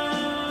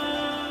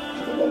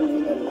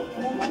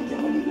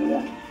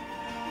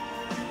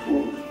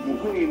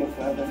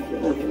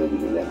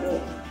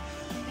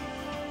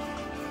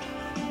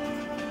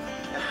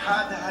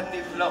אחד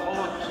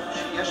הנפלאות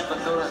שיש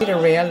בתורה. See the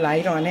real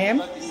light on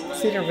him?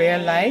 See the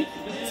real light?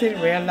 See the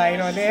real light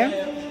on him?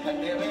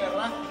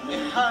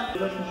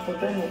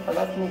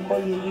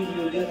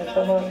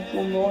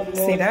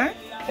 See that?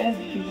 אין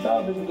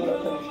תפיסה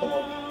בגדולת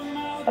הנשמות.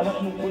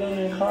 אנחנו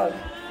כולנו אחד.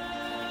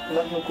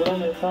 אנחנו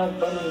כולנו אחד,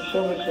 באנו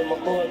משורש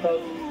למקור אחד.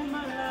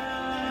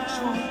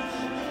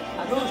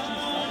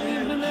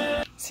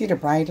 See the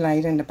bright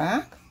light in the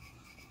back?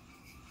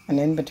 And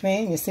in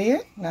between, you see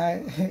it? Now,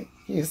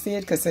 you see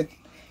it because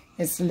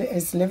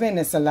it's living,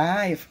 it's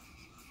alive.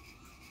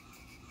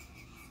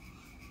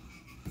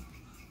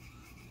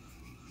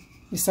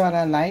 You saw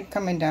that light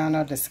coming down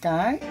out of the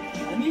sky?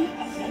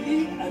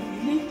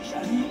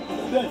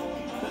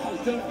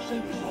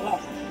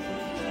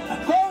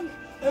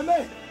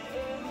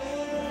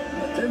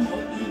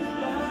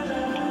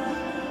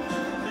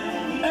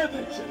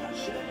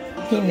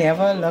 He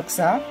never looks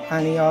up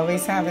and he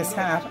always have his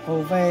hat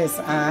over his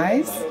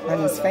eyes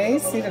and his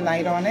face. See the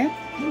light on him?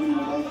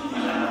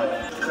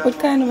 What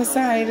kind of a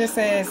side this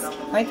is?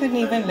 I couldn't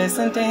even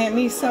listen to him.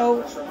 He's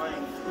so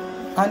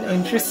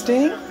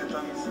uninteresting.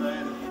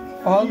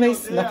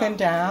 Always looking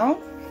down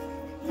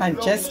and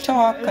just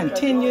talk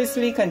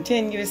continuously.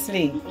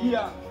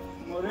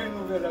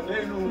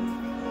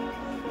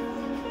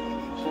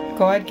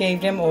 God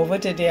gave them over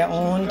to their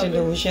own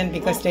delusion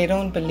because they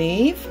don't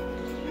believe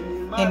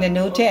in the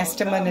New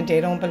Testament and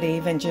they don't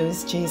believe in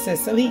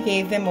Jesus. So he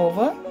gave them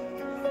over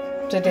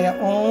to their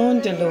own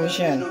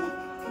delusion.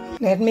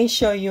 Let me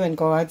show you in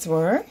God's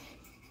word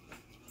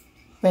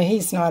where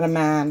he's not a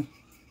man.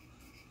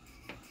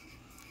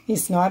 He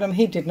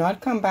did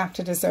not come back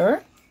to this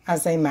earth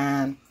as a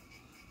man,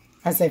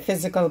 as a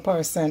physical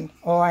person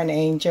or an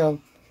angel.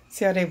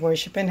 See how they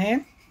worshiping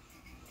him?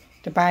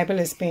 The Bible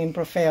is being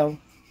fulfilled.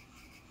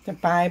 The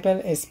Bible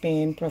is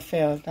being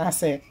fulfilled.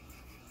 That's it.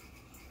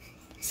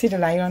 See the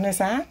light on his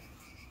hat?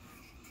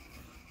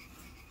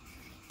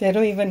 They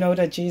don't even know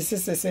that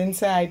Jesus is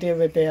inside there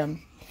with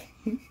them.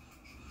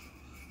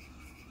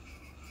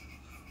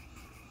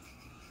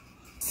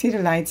 See the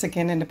lights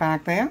again in the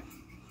back there?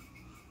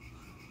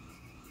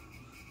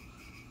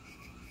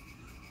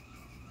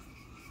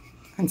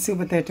 And see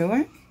what they're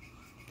doing?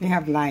 They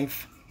have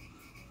life.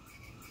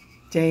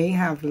 They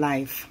have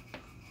life.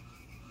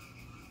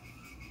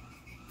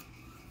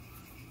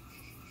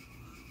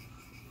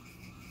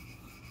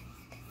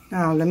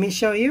 Now let me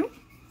show you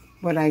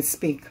what I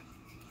speak.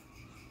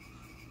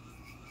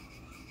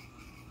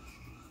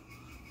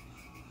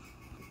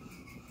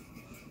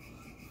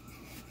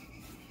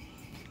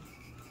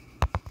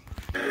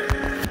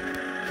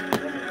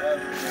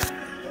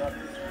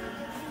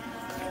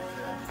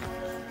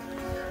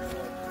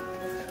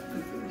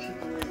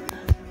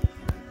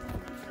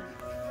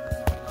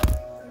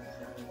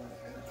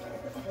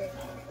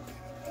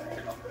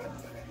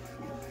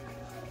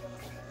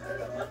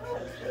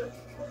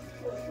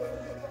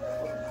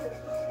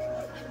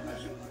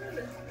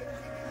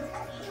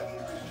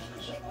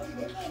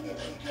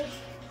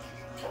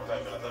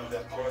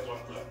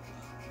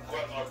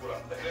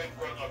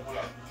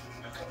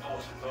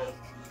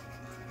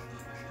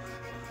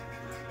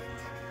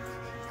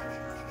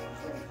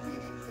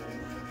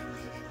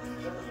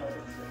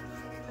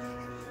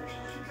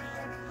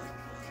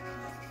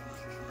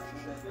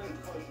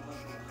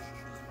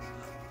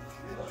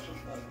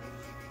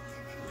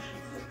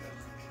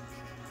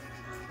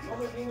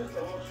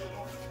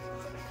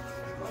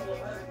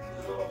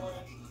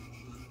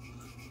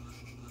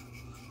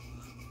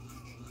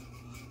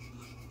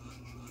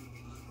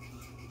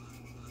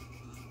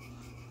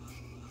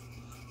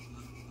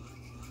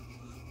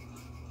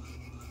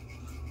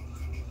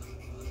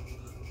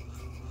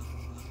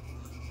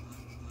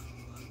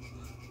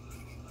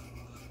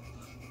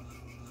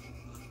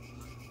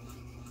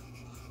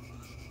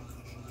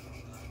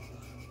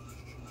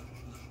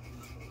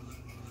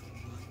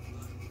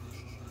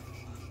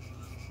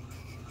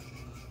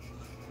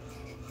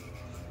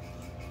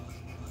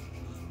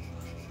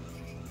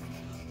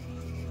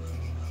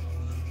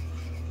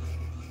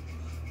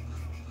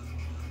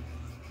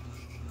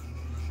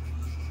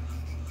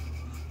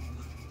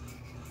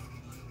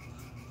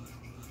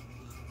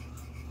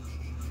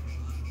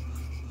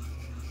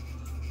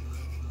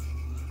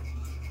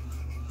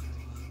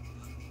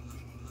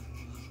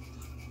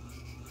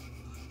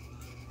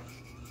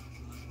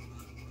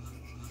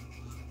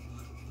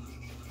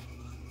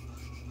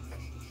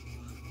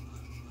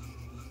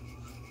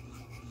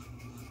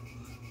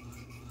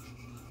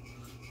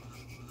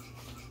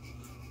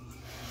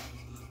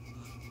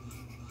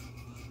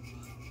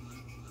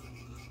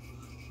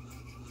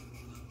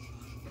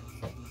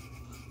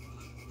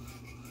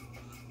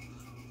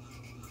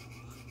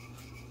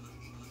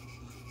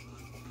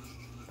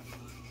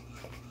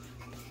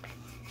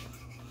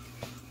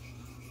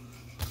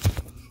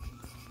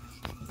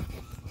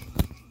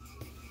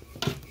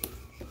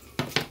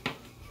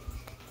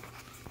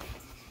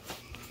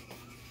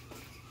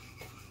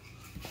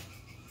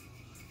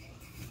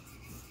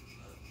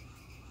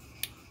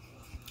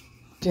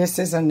 This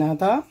is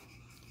another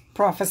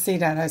prophecy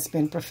that has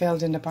been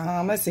fulfilled in the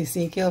Bahamas,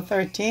 Ezekiel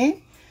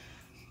 13.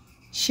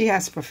 She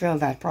has fulfilled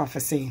that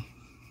prophecy.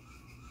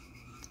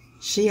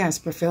 She has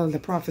fulfilled the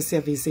prophecy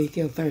of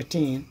Ezekiel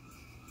 13.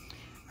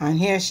 And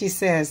here she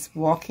says,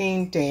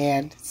 walking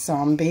dead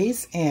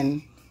zombies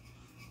in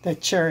the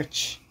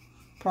church.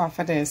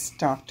 Prophetess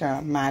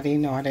Dr. Maddie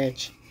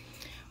Nordich.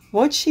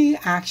 What she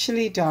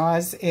actually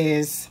does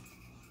is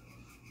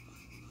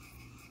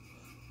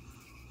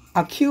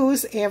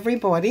accuse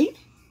everybody.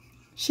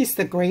 She's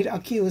the great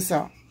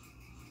accuser.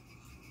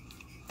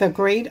 The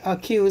great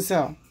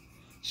accuser.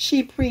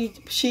 She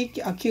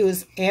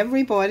accused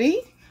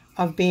everybody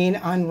of being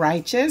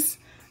unrighteous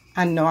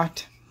and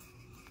not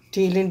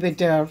dealing with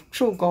the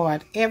true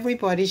God.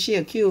 Everybody she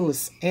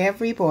accused.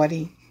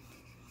 Everybody.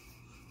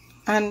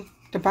 And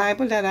the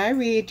Bible that I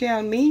read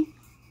tell me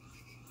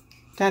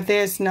that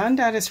there's none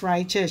that is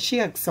righteous. She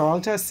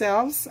exalts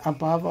herself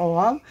above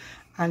all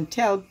and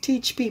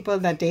teach people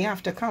that they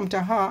have to come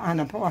to her,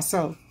 an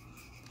apostle.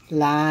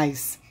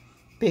 Lies.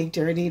 Big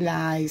dirty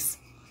lies.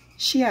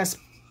 She has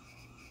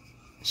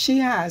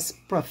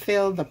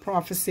fulfilled the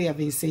prophecy of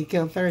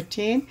Ezekiel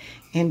 13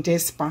 in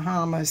this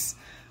Bahamas.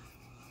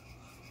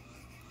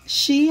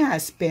 She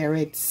has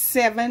buried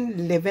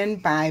 7 living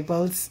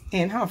Bibles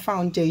in her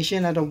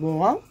foundation of the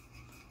wall,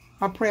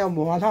 her prayer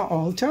wall, her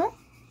altar.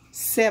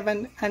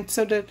 7. And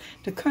so the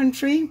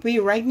country, we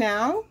right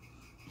now,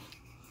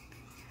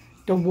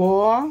 the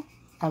war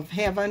of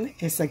heaven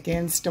is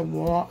against the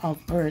war of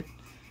earth.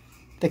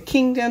 The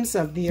kingdoms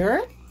of the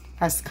earth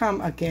has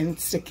come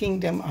against the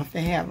kingdom of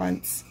the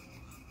heavens.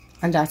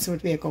 And that's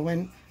what we are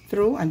going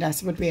through, and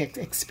that's what we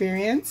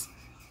experience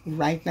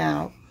right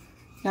now.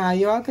 Now,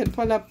 you all could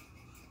pull up,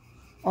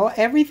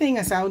 everything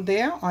is out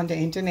there on the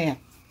internet.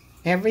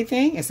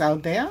 Everything is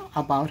out there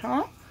about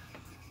her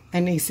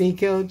in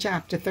Ezekiel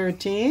chapter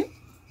 13.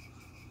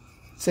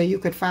 So you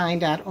could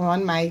find that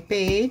on my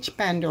page,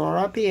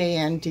 Pandora,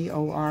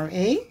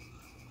 Pandora.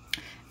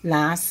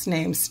 Last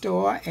name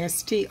store,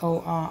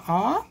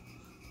 STORR.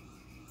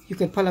 You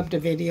could pull up the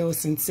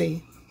videos and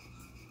see.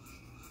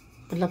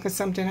 But look at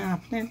something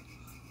happening.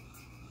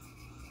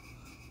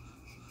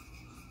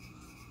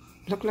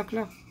 Look, look,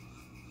 look.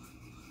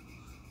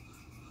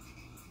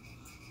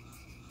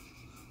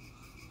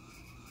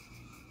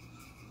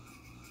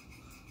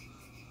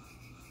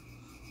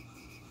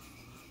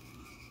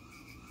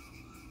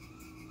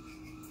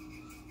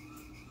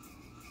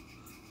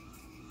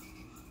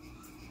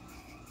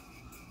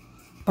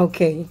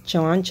 Okay,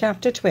 John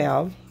chapter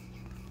 12,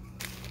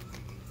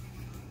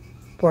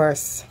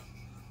 verse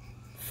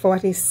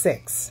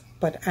 46.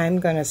 But I'm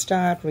going to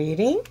start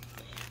reading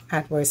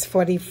at verse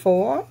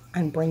 44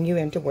 and bring you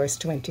into verse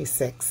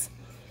 26.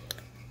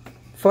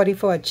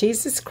 44,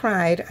 Jesus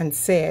cried and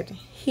said,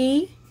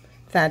 He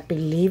that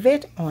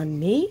believeth on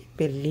me,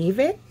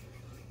 believeth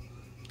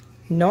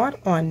not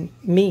on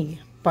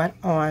me, but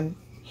on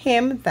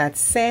him that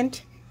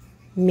sent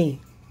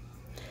me.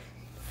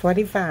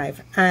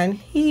 45, and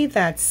he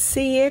that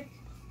seeth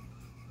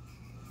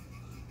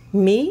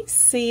me,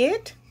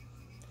 seeth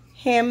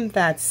him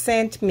that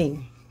sent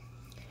me.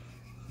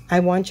 I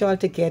want y'all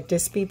to get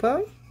this,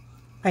 people.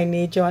 I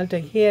need y'all to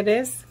hear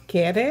this,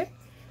 get it,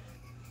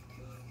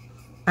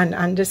 and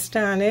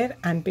understand it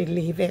and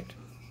believe it.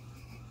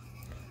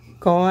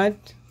 God,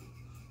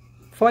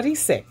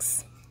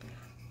 46.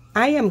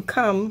 I am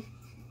come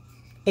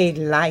a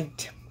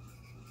light.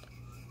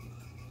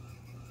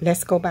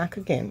 Let's go back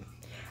again.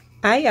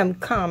 I am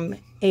come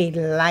a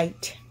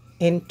light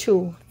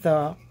into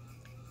the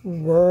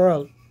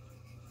world,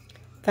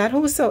 that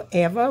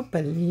whosoever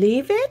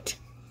believeth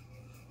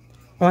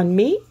on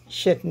me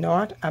should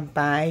not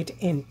abide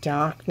in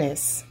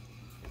darkness.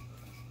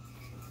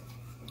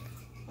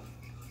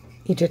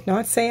 He did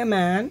not say a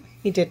man.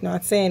 He did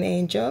not say an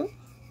angel.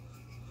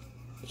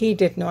 He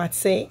did not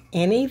say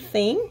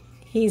anything.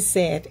 He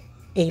said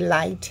a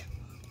light.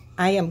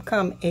 I am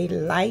come a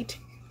light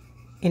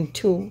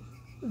into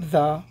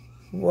the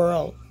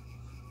world,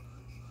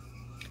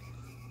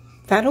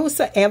 that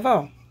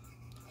whosoever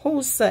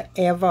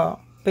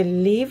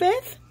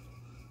believeth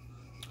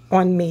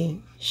on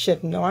me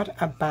should not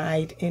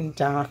abide in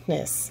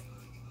darkness.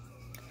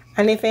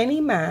 And if any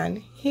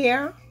man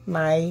hear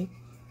my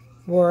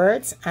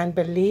words and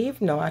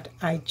believe not,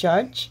 I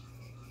judge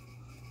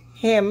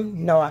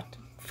him not.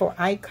 For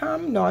I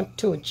come not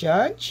to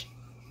judge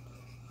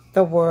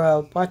the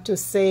world, but to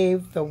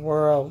save the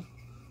world.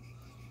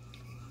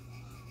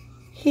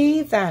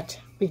 He that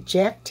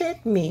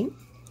rejected me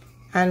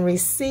and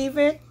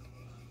receiveth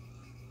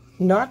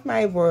not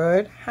my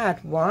word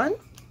hath one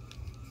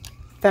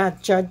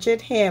that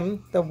judgeth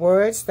him. The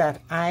words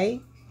that I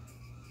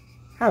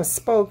have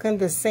spoken,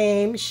 the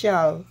same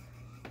shall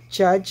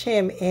judge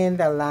him in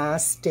the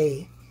last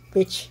day,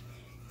 which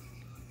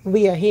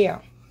we are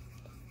here.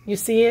 You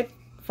see it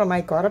from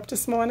I got up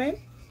this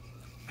morning.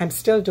 I'm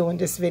still doing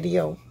this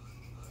video.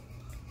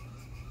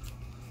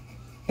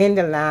 In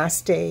the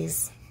last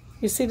days,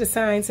 you see the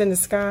signs in the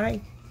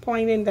sky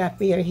pointing that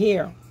we are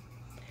here.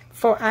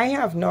 For I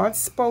have not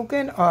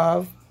spoken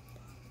of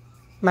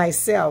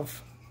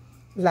myself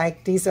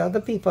like these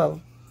other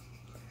people,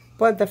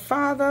 but the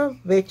Father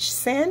which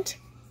sent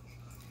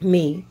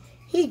me,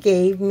 he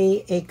gave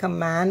me a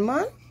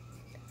commandment,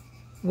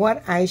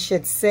 what I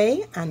should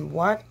say and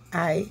what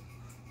I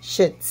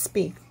should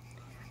speak.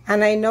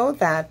 And I know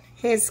that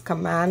his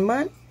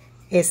commandment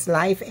is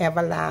life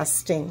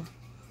everlasting.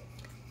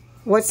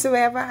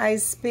 Whatsoever I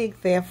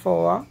speak,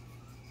 therefore,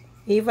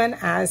 even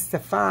as the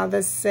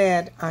Father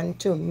said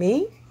unto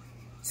me,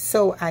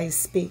 so I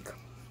speak.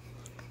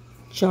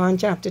 John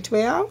chapter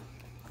 12,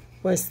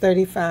 verse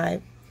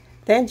 35.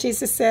 Then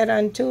Jesus said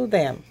unto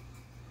them,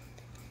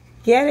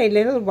 Yet a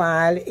little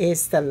while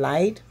is the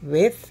light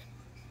with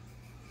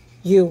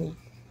you.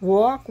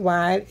 Walk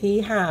while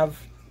ye have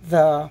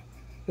the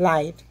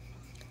light,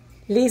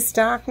 lest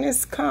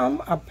darkness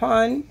come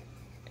upon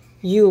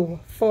you.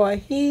 For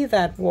he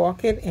that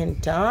walketh in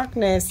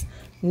darkness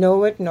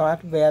knoweth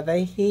not whither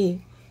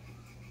he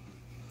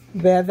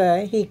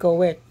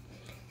goeth.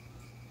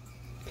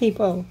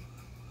 People,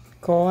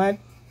 God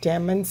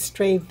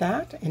demonstrated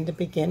that in the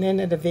beginning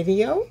of the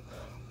video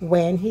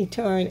when he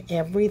turned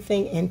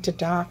everything into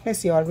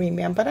darkness. You all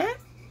remember that?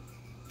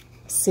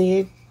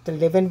 See the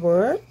living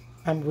word?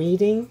 I'm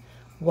reading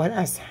what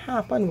has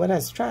happened, what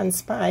has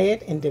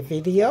transpired in the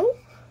video.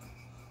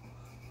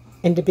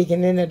 In the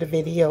beginning of the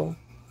video,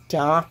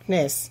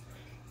 darkness.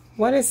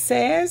 What it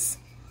says,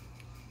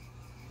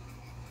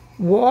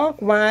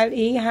 walk while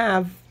ye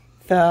have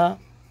the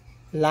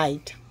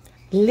light,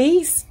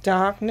 lest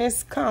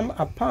darkness come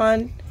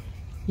upon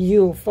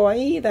you. For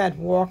he that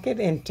walketh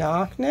in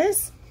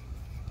darkness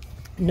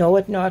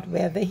knoweth not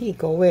whither he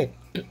goeth.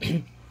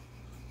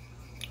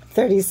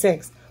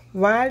 36.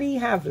 While ye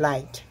have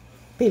light,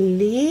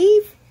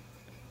 believe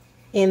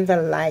in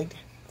the light,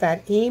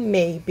 that ye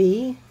may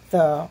be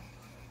the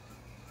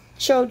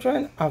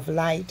children of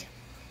light.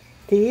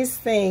 These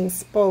things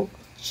spoke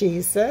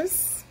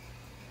Jesus,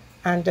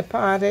 and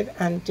departed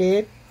and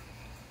did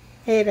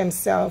hid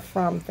himself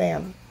from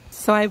them.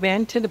 So I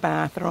went to the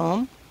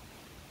bathroom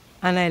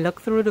and I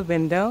looked through the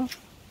window,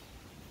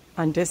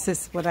 and this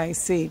is what I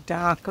see: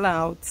 dark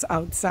clouds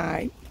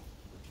outside.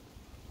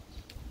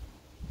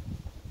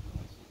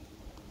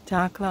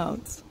 Dark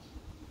clouds.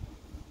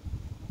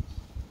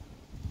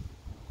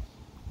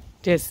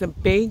 There's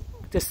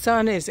the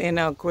sun is in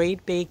a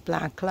great big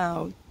black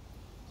cloud.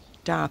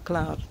 Dark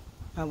cloud.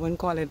 I wouldn't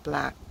call it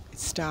black.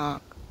 It's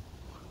dark.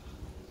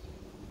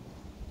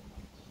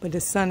 But the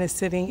sun is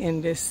sitting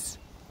in this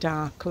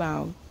dark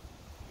cloud.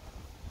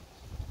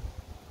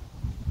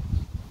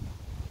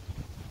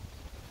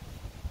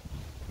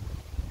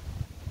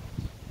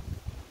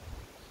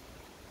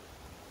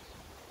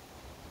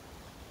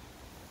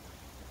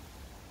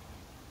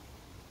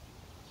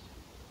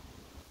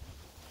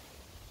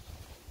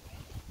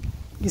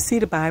 You see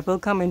the Bible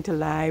coming to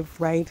life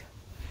right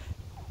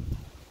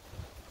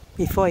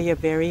before your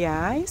very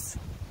eyes.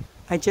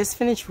 I just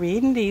finished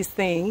reading these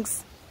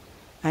things,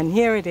 and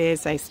here it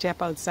is. I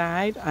step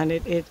outside, and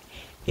it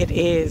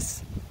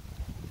is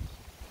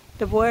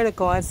The word of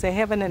God says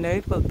heaven and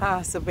earth will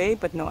pass away,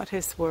 but not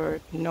his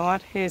word.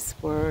 Not his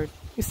word.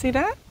 You see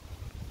that?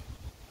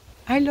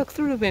 I looked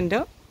through the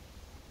window.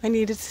 I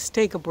needed to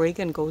take a break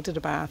and go to the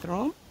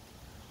bathroom.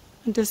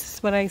 And this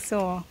is what I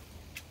saw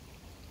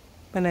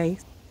when I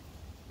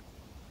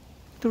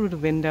through the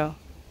window.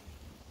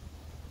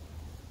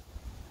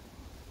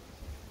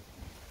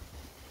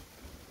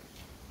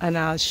 And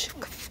I'll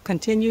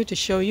continue to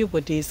show you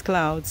what these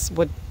clouds,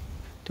 what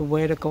the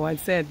word of God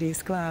said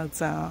these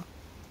clouds are.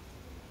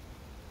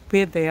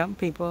 We're there,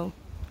 people.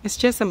 It's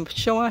just a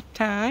short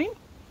time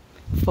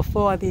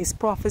for these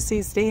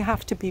prophecies. They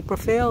have to be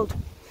fulfilled.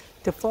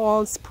 The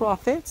false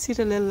prophet, see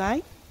the little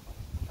light?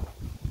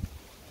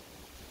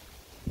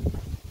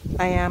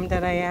 I am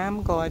that I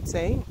am, God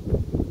say.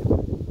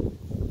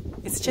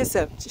 It's just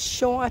a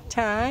short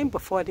time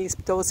before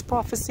those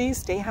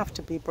prophecies, they have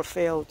to be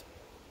fulfilled.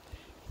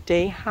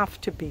 They have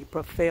to be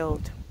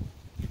fulfilled.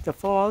 The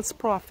false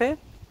prophet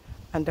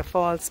and the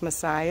false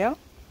Messiah.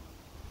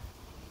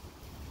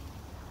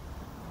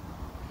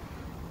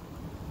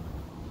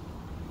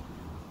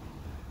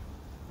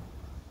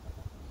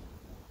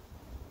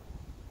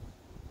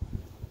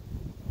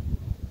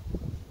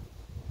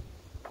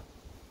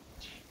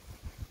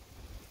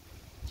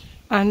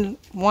 And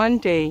one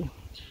day,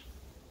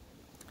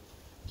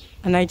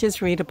 and I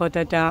just read about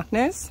the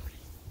darkness,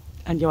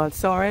 and you all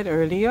saw it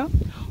earlier.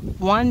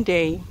 One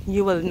day,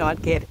 you will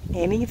not get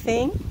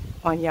anything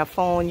on your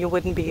phone. You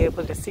wouldn't be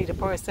able to see the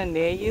person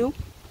near you.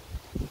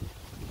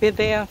 We're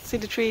there. See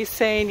the trees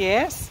saying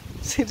yes?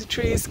 See the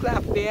trees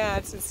clapping their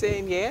hands and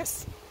saying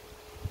yes?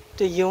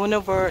 The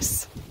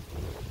universe.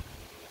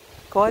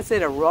 God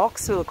said the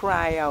rocks will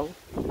cry out.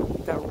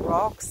 The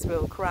rocks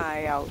will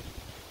cry out.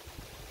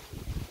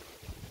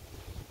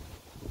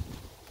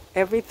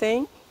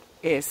 Everything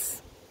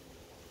is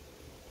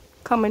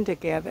coming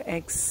together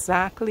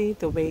exactly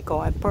the way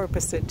God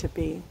purposed it to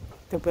be,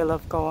 the will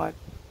of God.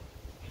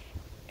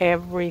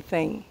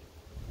 Everything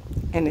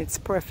in its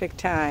perfect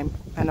time.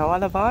 And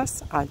all of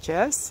us are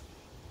just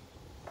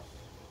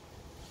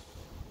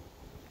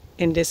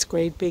in this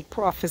great big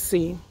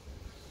prophecy.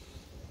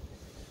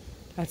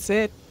 That's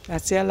it.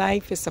 That's your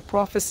life. It's a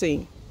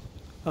prophecy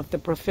of the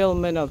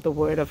fulfillment of the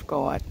Word of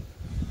God.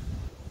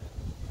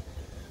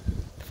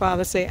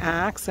 Father say,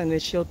 ask and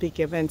it shall be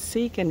given,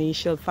 seek and ye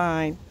shall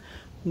find,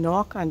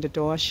 knock and the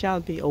door shall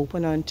be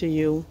open unto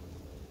you.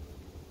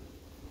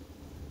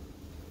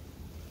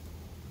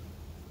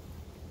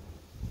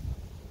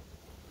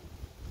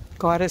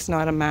 God is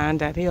not a man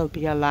that he'll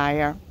be a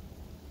liar.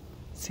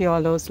 See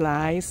all those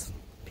lies?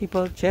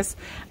 People just,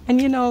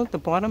 and you know, the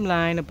bottom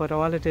line about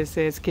all of this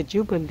is, could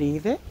you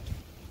believe it?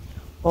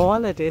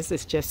 All of this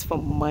is just for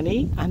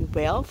money and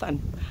wealth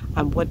and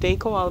what they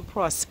call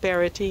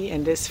prosperity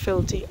in this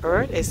filthy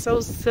earth. It's so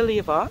silly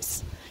of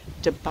us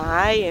to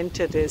buy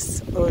into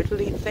this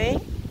earthly thing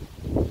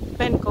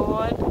when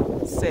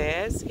God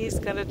says he's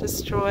going to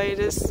destroy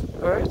this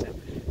earth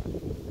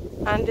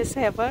and this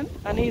heaven,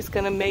 and he's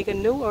going to make a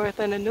new earth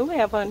and a new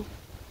heaven.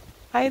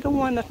 I don't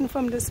want nothing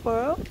from this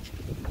world.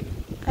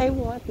 I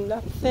want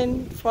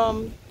nothing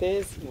from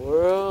this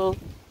world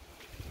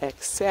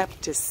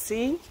except to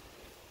see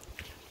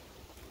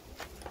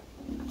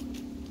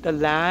the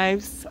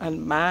lives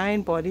and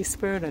mind, body,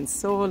 spirit, and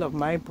soul of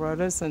my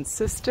brothers and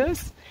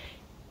sisters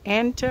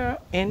enter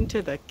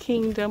into the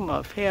kingdom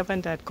of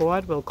heaven that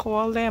God will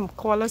call them,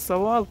 call us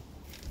all.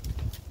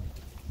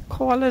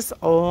 Call us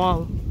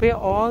all. We're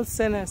all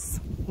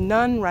sinners.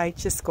 None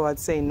righteous, God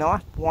say,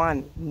 not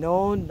one.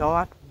 No,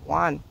 not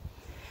one.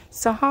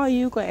 So how are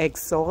you going to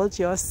exalt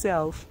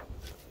yourself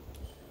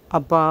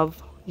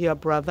above your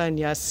brother and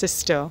your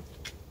sister?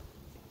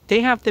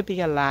 They have to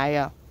be a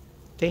liar.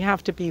 They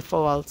have to be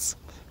false.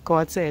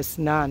 God says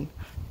none.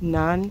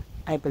 None.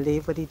 I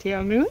believe what he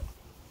tell me.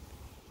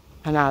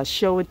 And I'll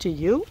show it to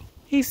you.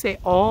 He said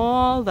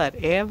all that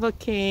ever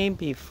came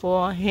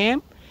before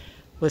him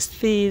was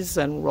thieves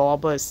and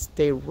robbers.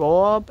 They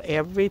rob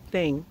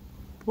everything.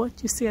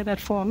 What you say that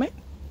for me?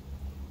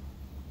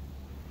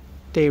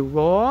 They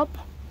rob.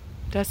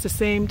 That's the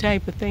same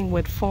type of thing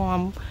with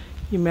form.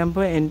 You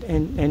remember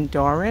in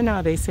Dorian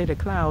how they say the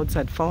clouds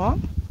had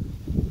formed?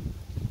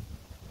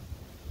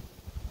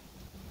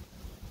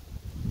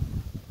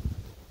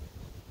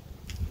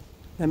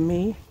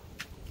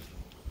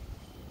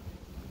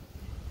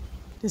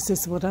 This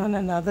is what on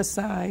another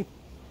side.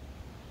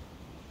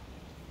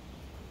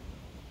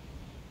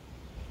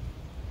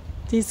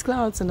 These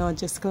clouds are not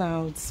just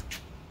clouds,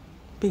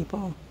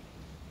 people.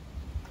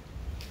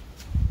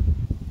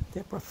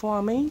 They're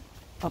performing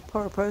a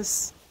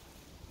purpose,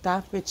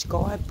 that which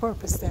God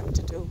purposed them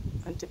to do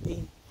and to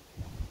be.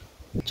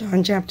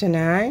 John chapter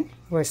 9,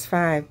 verse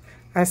 5.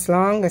 As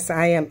long as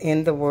I am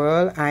in the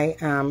world, I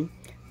am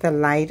the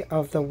light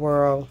of the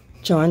world.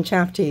 John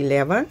chapter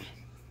 11,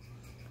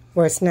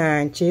 verse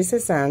 9.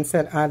 Jesus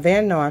answered, are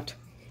there not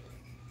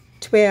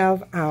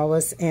 12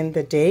 hours in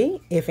the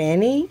day? If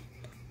any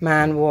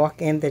man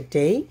walk in the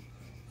day,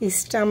 he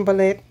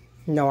stumbleth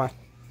not,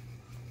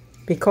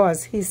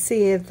 because he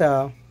seeth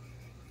the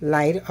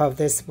light of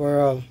this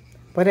world.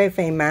 But if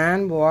a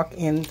man walk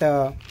in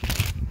the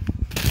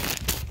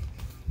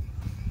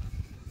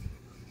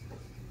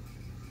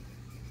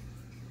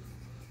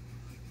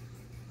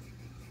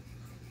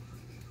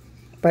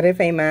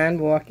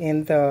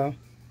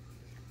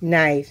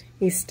night,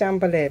 he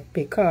stumbleth,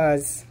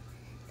 because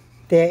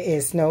there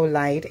is no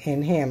light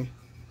in him.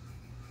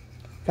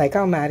 Like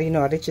how Maddie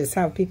Nordich just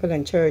have people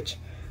in church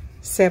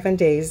 7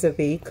 days a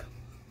week,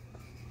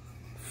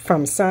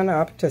 from sun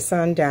up to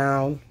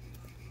sundown.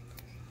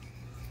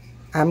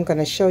 I'm going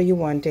to show you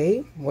one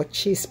day what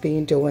she's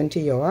been doing to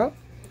y'all,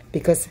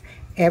 because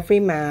every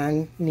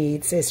man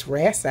needs his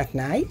rest at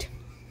night,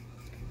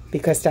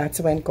 because that's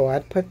when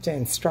God put the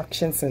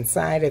instructions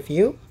inside of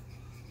you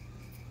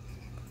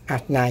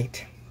at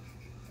night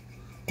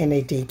in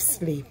a deep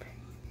sleep.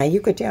 Now you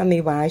could tell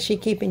me why she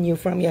keeping you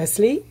from your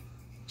sleep.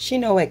 She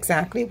know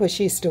exactly what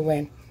she's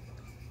doing.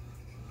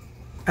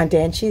 And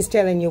then she's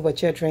telling you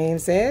what your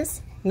dreams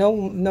is.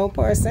 No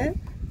person.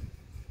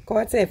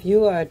 God said if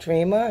you are a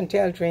dreamer and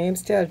tell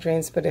dreams,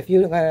 but if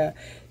you're going to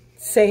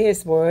say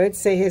his word,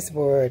 say his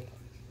word.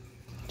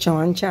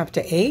 John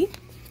chapter 8,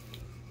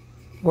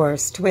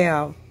 verse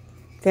 12.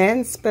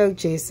 Then spoke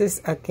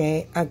Jesus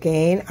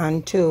again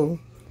unto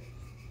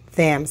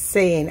them,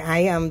 saying, I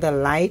am the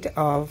light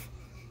of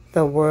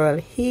the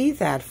world. He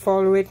that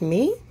followeth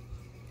me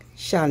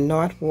shall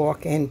not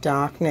walk in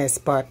darkness,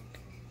 but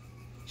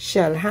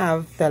shall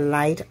have the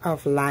light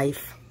of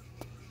life.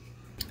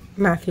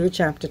 Matthew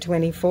chapter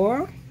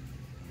 24,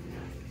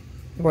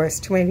 verse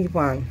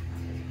 21.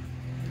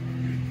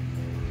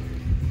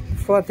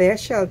 For there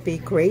shall be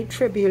great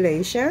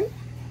tribulation,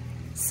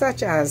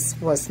 such as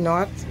was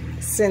not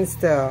since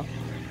the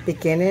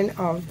beginning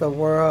of the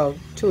world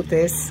to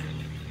this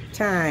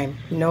time,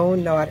 no,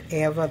 not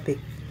ever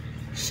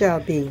shall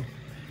be.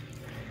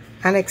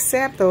 And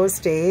except those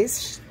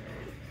days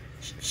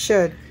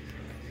should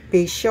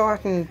be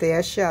shortened,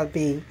 there shall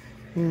be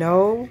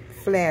no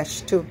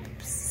flesh to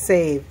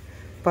save.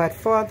 But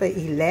for the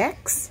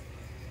elect's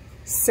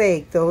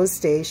sake, those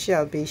days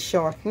shall be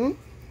shortened.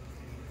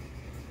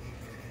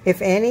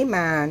 If any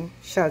man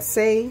shall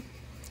say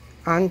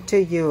unto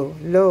you,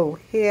 Lo,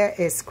 here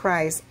is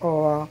Christ,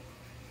 or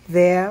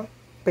there,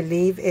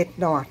 believe it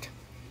not.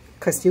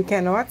 Because you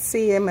cannot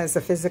see him as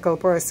a physical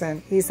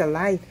person. He's a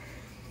light.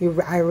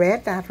 I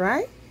read that,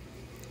 right?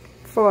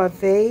 For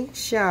they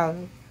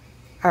shall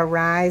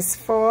arise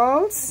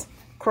false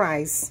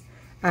Christs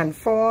and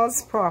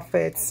false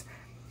prophets,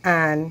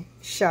 and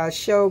shall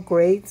show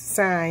great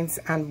signs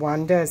and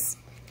wonders,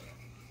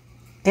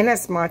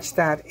 inasmuch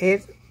that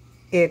it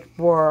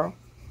were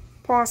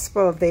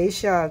possible they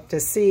shall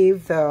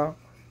deceive the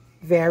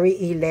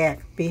very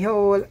elect.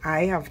 Behold,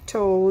 I have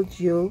told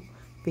you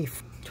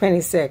before.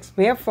 26.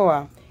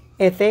 Wherefore,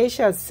 if they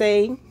shall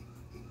say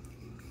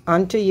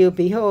unto you,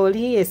 Behold,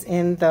 he is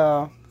in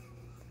the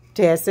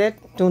desert,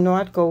 do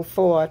not go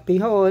forth.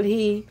 Behold,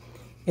 he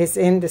is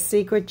in the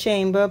secret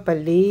chamber,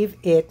 believe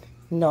it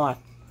not.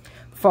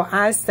 For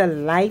as the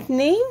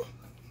lightning,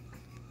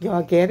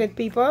 y'all get it,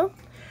 people?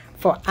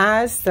 For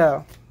as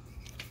the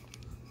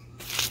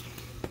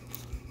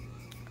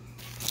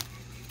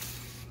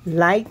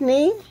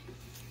lightning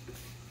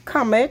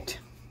cometh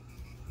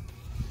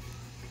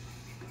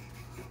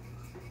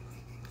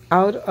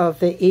out of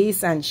the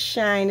east and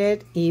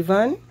shineth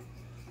even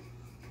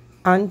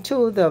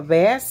unto the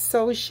west,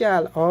 so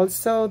shall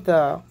also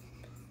the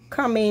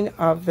coming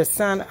of the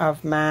Son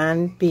of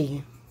Man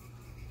be.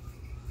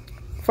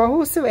 For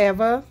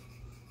wheresoever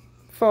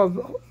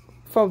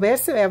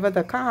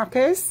the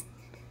carcass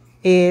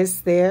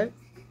is, there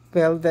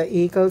will the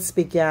eagles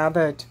be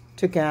gathered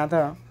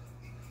together.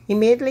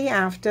 Immediately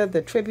after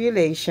the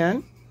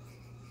tribulation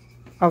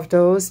of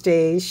those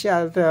days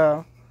shall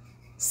the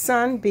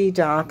sun be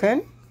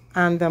darkened,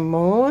 and the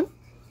moon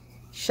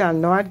shall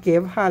not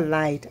give her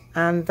light,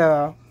 and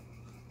the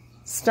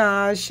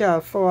stars shall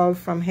fall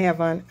from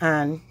heaven,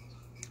 and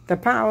the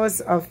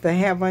powers of the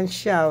heaven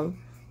shall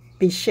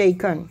be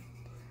shaken.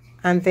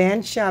 And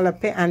then shall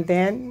appear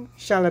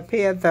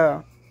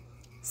the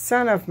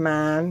Son of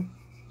Man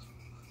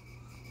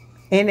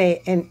there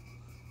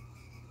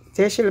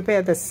shall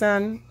appear the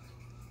sign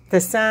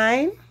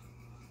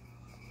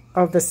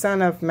of the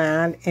Son of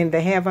Man in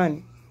the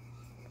heaven.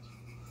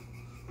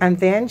 And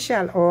then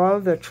shall all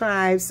the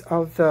tribes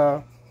of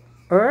the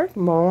earth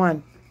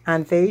mourn,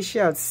 and they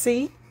shall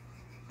see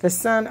the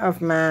Son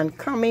of Man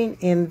coming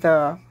in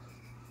the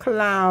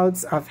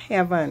clouds of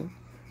heaven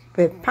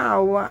with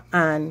power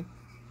and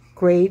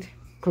great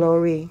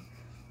glory.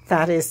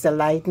 That is the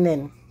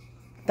lightning.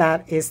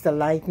 That is the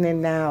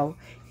lightning now.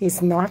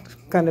 He's not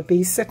going to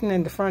be sitting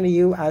in front of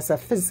you as a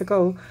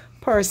physical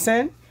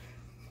person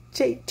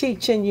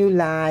teaching you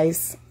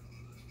lies.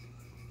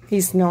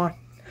 He's not.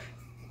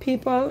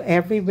 People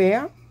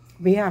everywhere,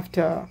 we have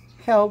to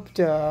help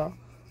the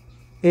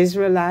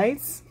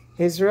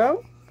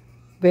Israel,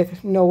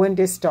 with knowing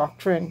this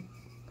doctrine.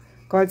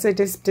 God said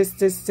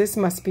this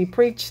must be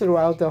preached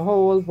throughout the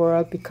whole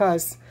world,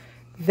 because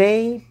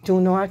they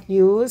do not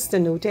use the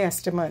New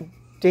Testament.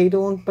 They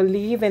don't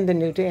believe in the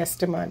New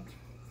Testament.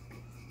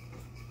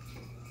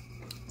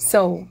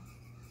 So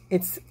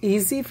it's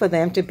easy for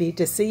them to be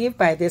deceived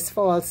by this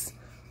false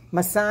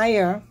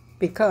Messiah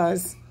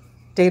because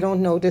they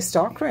don't know this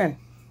doctrine.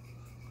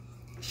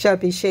 Shall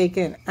be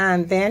shaken,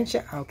 and then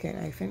shall, okay,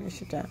 I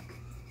finish it down.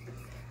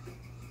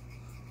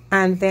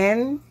 And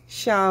then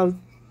shall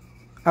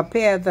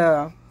appear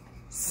the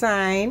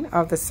sign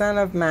of the Son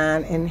of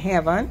Man in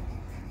heaven,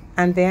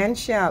 and then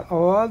shall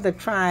all the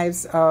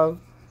tribes of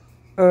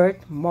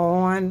earth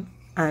mourn,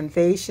 and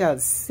they shall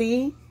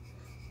see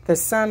the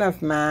Son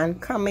of Man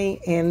coming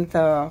in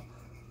the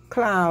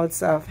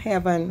clouds of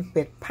heaven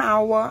with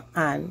power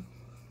and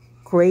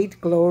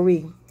great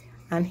glory.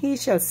 And he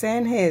shall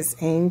send his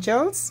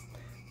angels,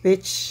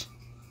 which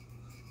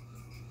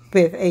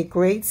with a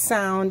great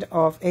sound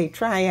of a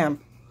triumph,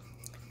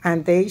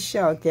 and they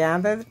shall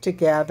gather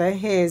together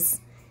his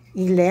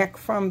elect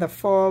from the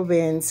four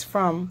winds,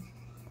 from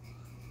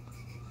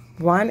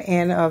one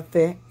end of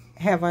the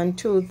heaven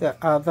to the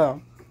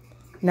other.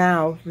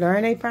 Now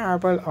learn a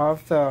parable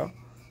of the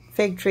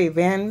fig tree.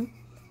 When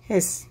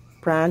his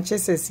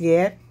branches is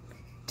yet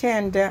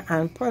tender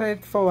and put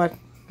it forth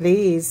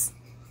leaves,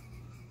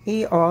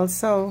 ye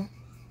also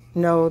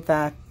know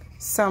that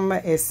summer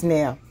is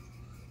near.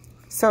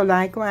 So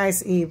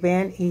likewise ye,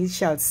 when ye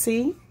shall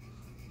see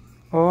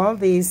all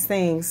these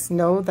things,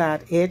 know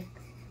that it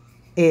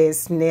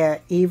is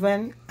near,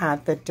 even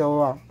at the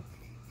door.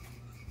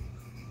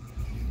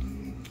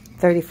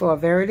 34.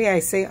 Verily I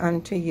say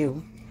unto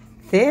you,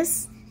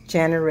 this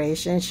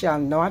generation shall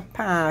not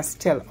pass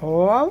till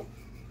all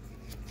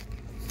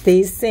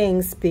these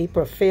things be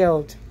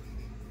fulfilled.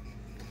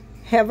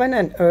 Heaven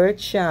and earth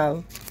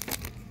shall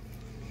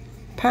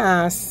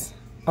pass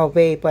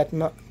away,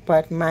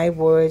 but my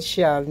word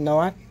shall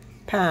not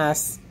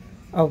pass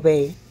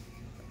away.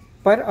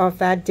 But of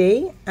that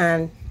day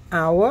and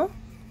hour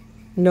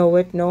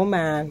knoweth no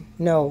man,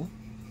 no,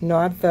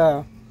 not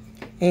the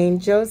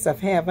angels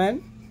of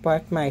heaven,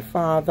 but my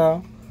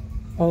Father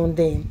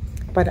only.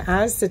 But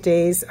as the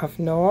days of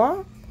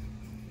Noah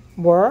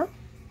were,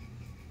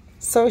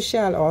 so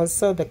shall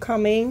also the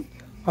coming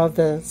of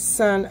the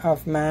Son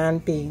of Man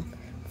be.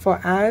 For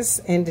as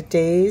in the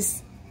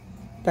days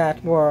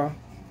that were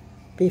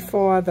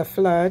before the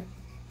flood,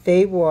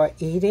 they were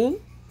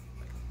eating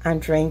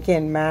and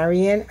drinking,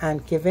 marrying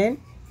and giving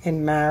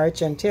in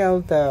marriage until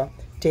the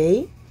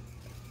day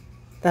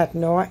that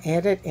Noah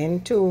entered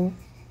into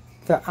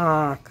the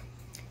ark,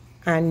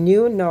 and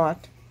knew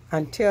not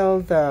until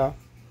the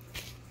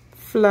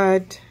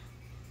flood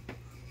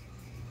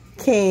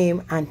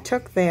came and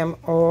took them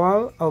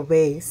all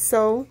away.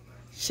 So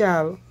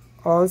shall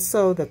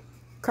also the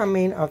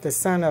coming of the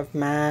Son of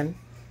Man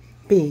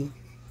be.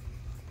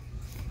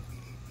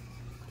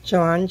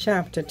 John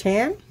chapter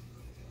 10,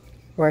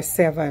 verse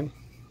 7.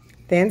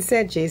 Then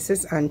said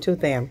Jesus unto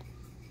them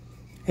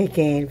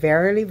again,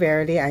 Verily,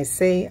 verily, I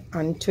say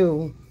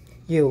unto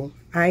you,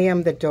 I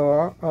am the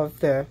door of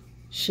the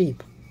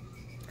sheep.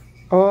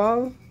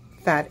 All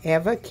that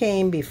ever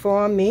came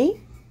before me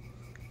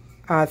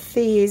are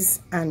thieves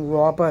and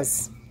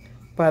robbers,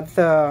 but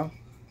the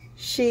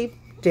sheep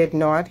did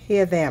not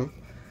hear them.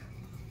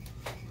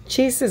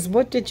 Jesus,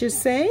 what did you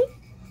say?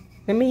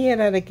 Let me hear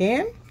that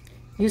again.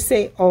 You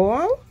say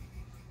all?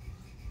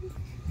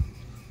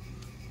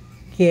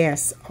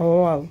 Yes,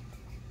 all.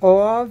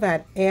 All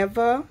that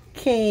ever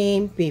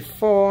came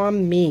before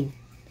me.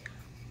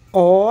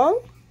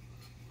 All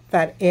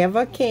that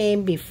ever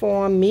came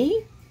before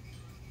me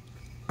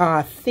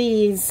are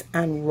thieves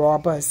and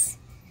robbers,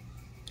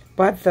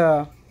 but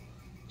the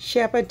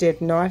shepherd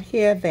did not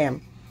hear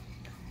them.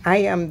 I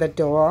am the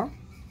door.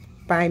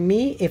 By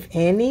me, if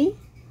any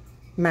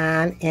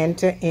man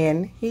enter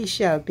in, he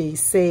shall be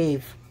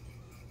saved,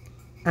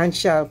 and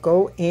shall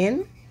go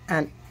in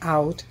and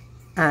out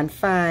and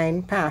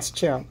find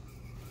pasture.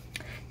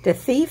 The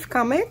thief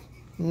cometh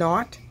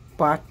not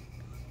but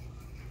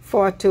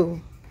for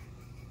to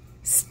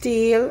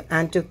steal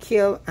and to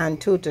kill and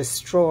to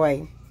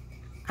destroy.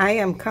 I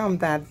am come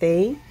that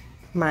they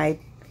might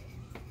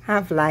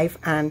have life,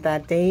 and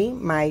that they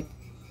might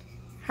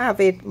have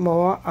it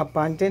more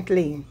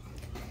abundantly.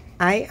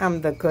 I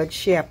am the good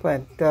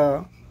shepherd.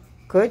 The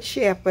good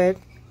shepherd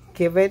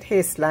giveth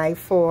his life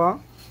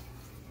for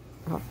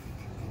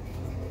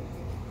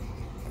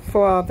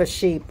the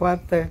sheep.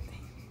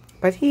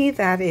 But he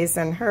that is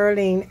an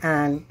hireling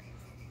and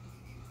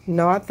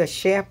not the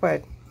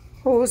shepherd,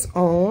 whose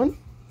own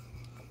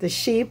the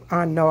sheep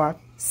are not,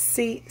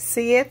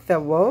 seeth the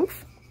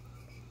wolf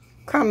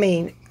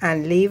coming,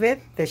 and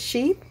leaveth the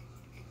sheep,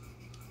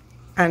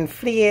 and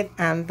fleeth,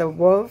 and the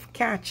wolf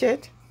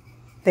catcheth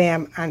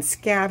them, and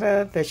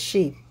scattereth the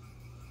sheep.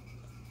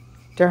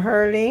 The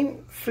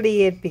hireling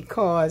fleeth,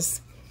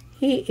 because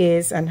he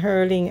is an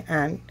hireling,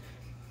 and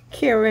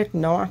careth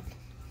not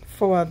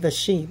for the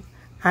sheep.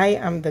 I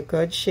am the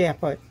good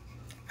shepherd,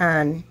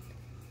 and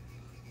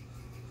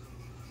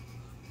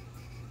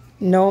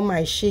know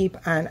my sheep,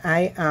 and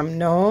I am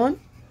known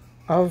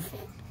of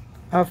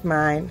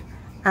mine.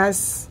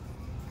 As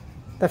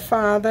the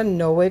Father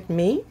knoweth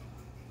me,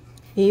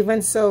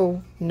 even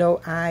so know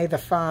I the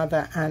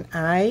Father, and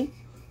I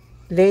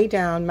lay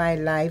down my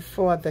life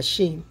for the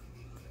sheep.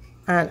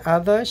 And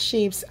other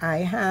sheep I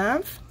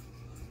have,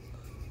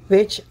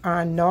 which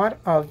are not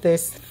of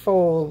this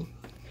fold.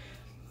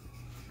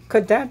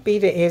 Could that be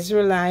the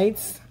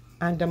Israelites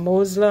and the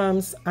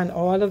Muslims and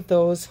all of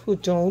those who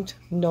don't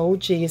know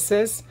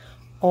Jesus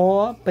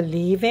or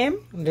believe him?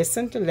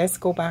 Let's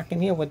go back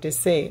and hear what they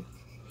say.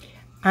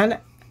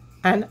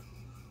 And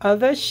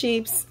other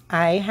sheep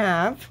I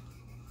have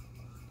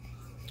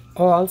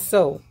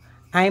also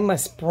I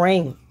must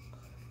bring,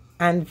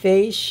 and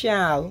they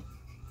shall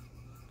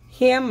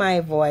hear my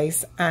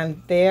voice,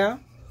 and there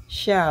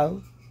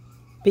shall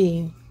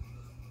be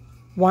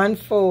one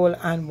fold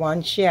and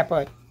one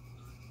shepherd.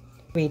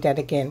 Read that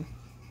again.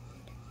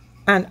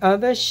 And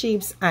other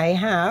sheep I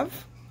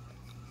have,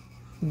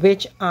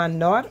 which are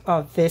not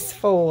of this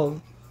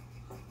fold.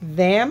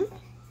 Them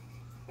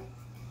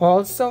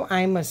also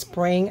I must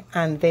bring,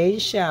 and they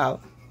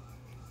shall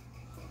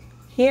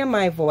hear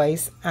my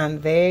voice,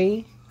 and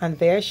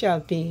there shall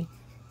be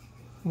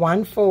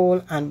one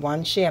fold and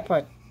one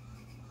shepherd.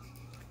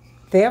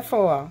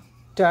 Therefore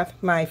doth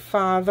my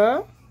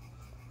Father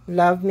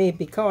love me,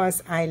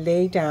 because I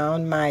lay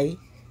down my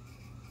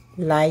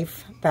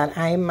life that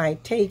I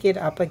might take it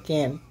up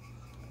again.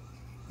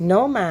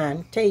 No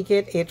man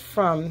taketh it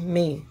from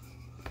me,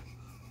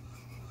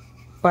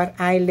 but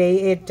I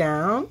lay it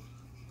down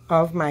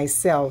of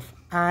myself.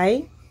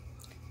 I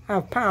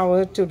have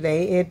power to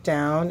lay it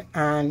down,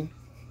 and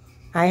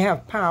I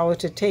have power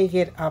to take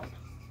it up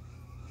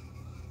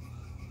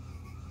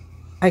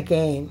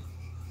again.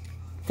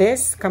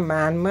 This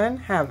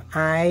commandment have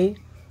I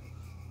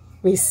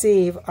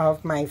received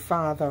of my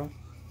Father.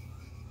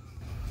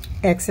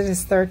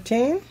 Exodus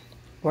 13,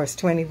 verse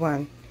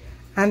 21.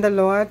 And the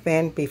Lord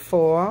went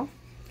before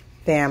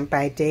them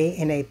by day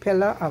in a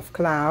pillar of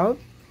cloud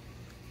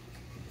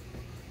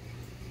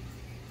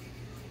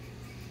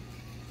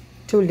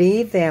to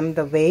lead them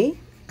the way,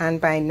 and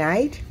by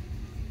night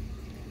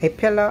a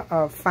pillar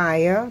of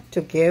fire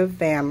to give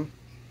them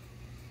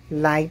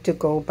light to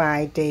go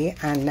by day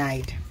and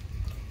night.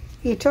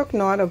 He took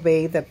not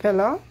away the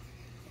pillar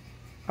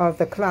of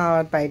the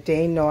cloud by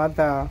day, nor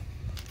the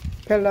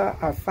pillar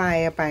of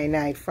fire by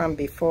night from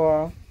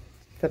before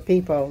the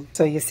people.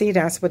 So you see,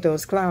 that's what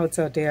those clouds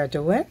are there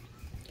doing.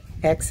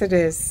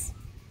 Exodus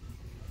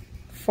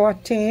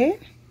 14,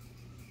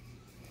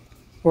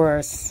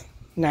 verse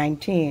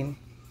 19.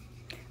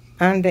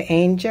 And the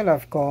angel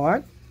of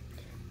God,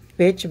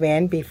 which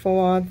went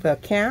before the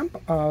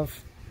camp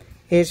of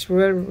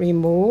Israel,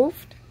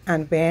 removed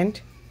and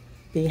went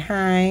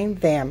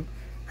behind them,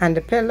 and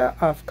the pillar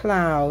of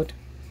cloud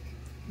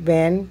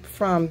went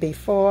from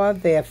before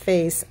their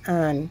face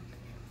and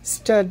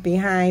stood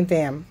behind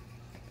them.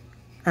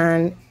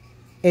 And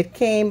it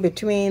came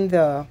between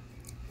the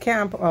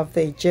camp of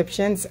the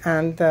Egyptians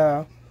and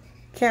the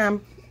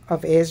camp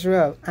of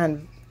Israel,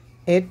 and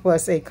it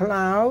was a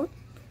cloud.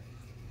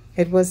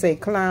 It was a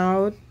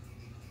cloud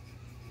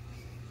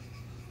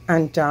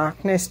and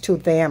darkness to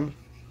them.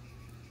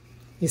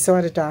 You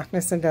saw the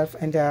darkness in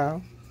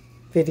the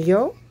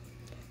video,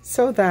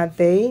 so that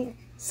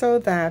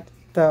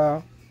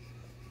the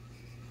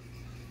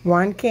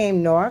one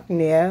came not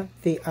near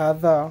the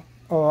other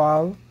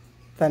all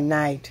the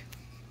night.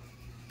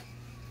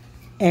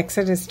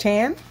 Exodus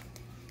 10,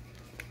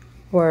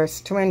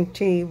 verse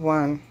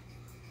 21.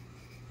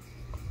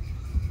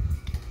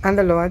 And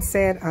the Lord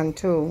said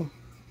unto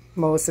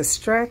Moses,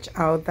 stretch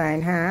out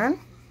thine hand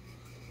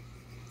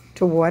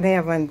toward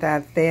heaven,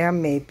 that there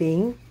may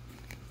be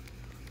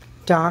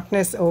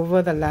darkness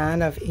over the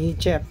land of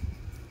Egypt,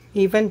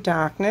 even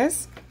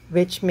darkness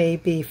which may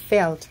be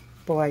felt.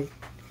 Boy,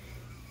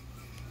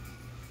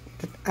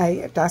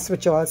 that's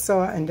what you all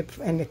saw in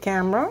the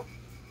camera.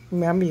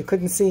 Remember, you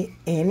couldn't see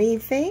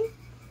anything.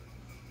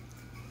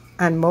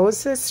 And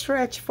Moses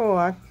stretched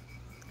forth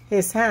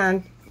his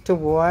hand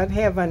toward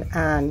heaven,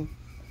 and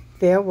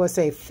there was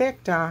a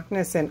thick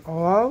darkness in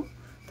all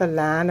the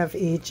land of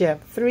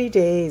Egypt 3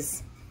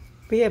 days.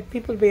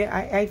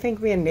 I think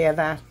we're near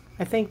that.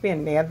 I think we're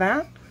near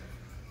that.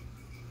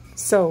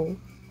 So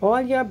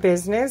all your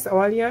business,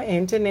 all your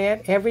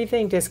internet,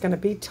 everything, there's going to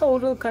be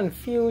total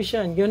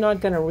confusion. You're not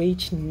going to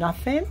reach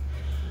nothing.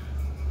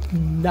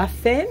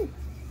 Nothing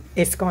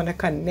is going to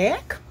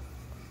connect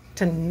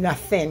to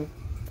nothing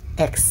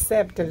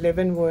except the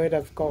living word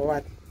of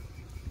God.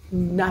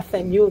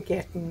 Nothing. You'll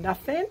get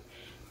nothing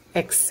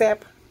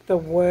except the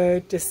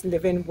word, this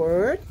living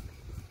word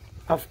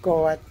of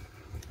God.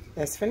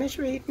 Let's finish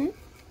reading.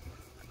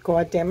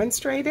 God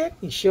demonstrated.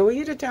 He showed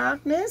you the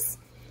darkness.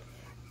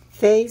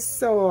 They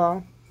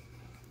saw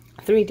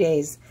 3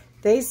 days.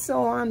 They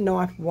saw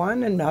not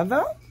one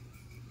another,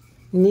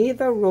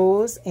 neither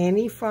rose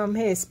any from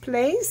his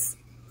place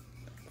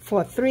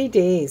for 3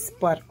 days.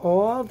 But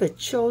all the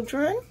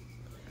children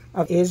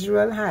of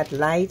Israel had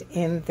light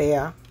in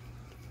their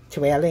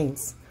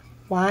dwellings.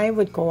 Why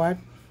would God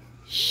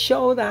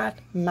show that,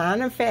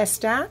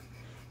 manifest that,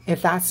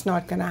 if that's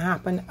not going to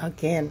happen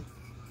again?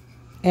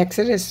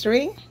 Exodus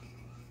 3,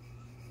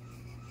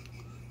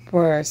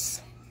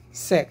 verse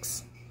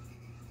 6.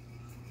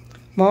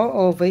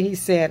 Moreover, he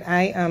said,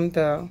 I am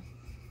the...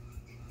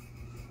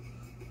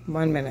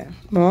 1 minute.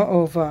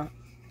 Moreover,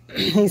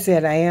 he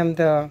said, I am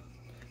the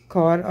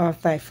God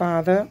of thy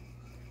father,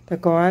 the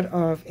God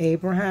of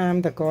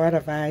Abraham, the God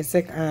of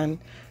Isaac, and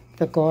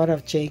the God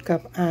of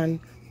Jacob. And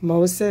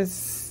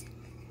Moses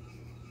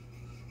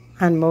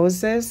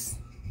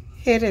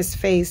hid his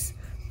face,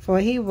 for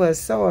he was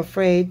so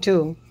afraid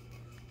to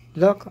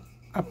look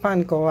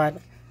upon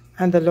God.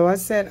 And the Lord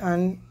said,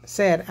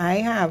 I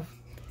have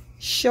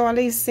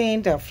surely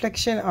seen the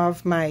affliction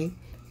of my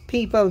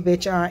people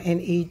which are in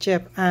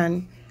Egypt,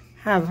 and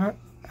have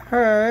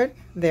heard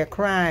their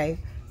cry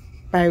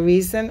by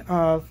reason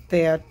of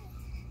their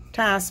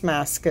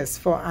taskmasters,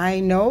 for I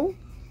know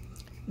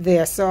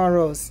their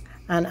sorrows,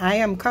 and I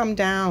am come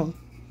down.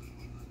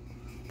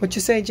 What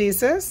you say,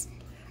 Jesus?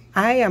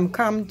 I am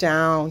come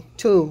down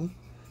to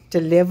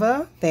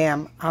deliver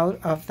them out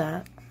of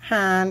the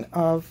hand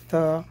of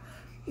the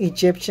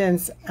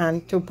Egyptians,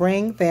 and to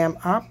bring them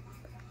up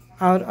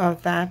out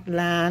of that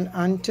land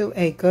unto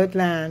a good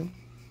land,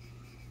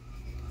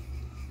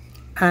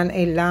 and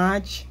a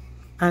large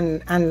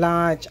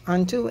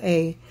unto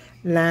a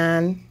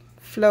land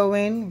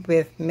flowing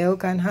with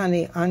milk and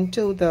honey,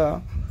 unto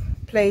the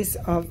place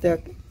of the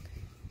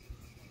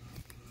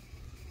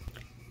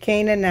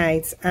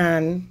Canaanites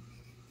and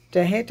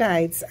the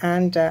Hittites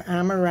and the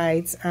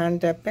Amorites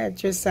and the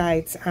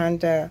Perizzites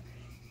and the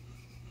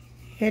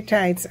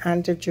Hittites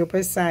and the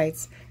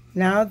Jebusites.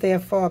 Now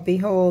therefore,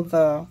 behold,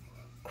 the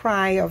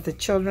cry of the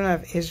children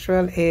of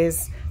Israel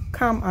is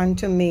come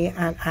unto me,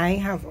 and I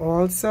have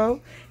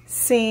also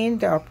seen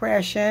the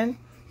oppression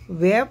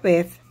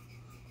wherewith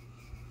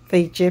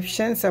the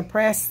Egyptians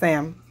oppress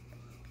them.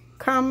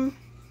 Come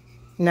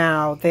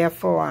now,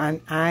 therefore,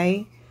 and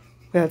I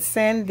will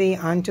send thee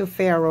unto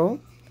Pharaoh,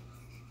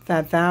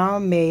 that thou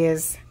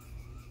mayest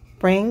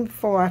bring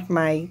forth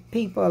my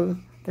people,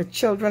 the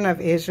children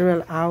of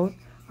Israel, out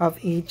of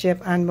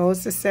Egypt. And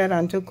Moses said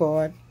unto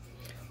God,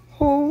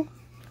 Who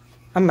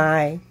am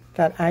I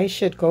that I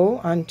should go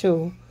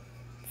unto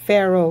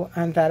Pharaoh,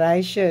 and that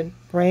I should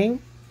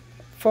bring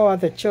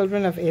forth the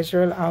children of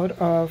Israel out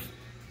of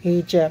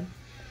Egypt?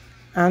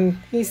 And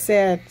he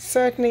said,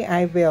 Certainly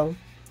I will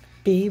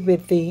be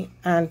with thee,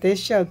 and this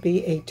shall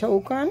be a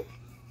token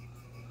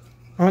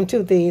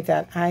unto thee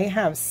that I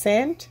have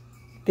sent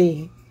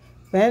thee.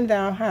 When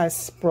thou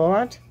hast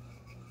brought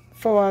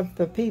forth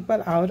the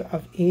people out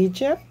of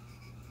Egypt,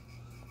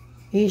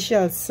 ye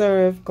shall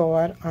serve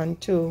God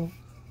unto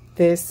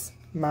this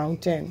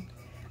mountain.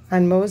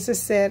 And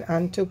Moses said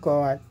unto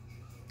God,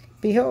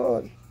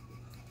 Behold,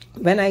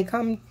 when I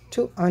come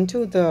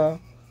unto the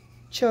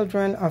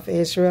children of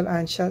Israel,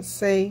 and shall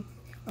say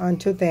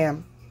unto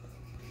them,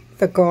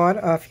 The God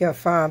of your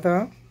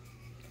father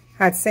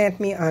hath sent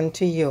me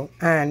unto you,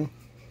 and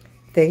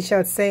they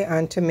shall say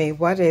unto me,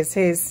 What is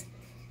his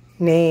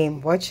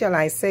name? What shall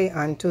I say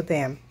unto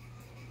them?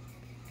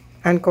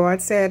 And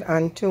God said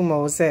unto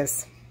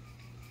Moses,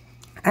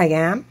 I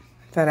am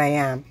that I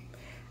am.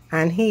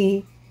 And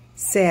he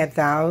said,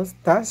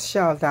 Thus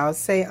shalt thou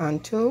say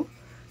unto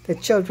the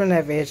children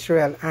of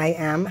Israel, I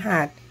am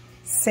hath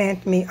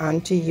sent me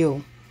unto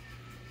you.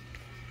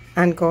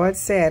 And God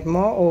said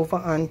moreover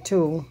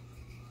unto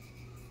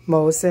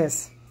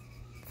Moses,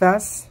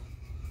 Thus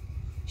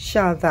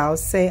shalt thou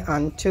say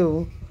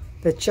unto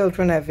the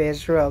children of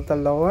Israel, The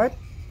Lord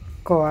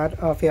God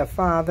of your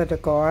father, the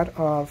God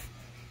of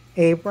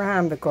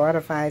Abraham, the God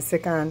of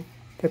Isaac, and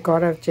the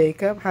God of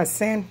Jacob, has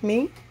sent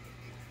me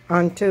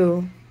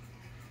unto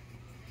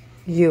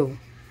you.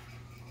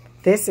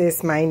 This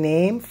is my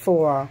name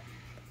forever,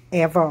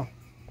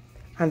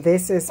 and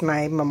this is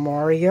my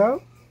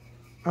memorial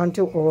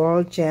unto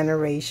all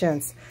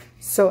generations.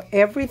 So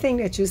everything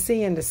that you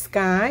see in the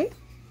sky,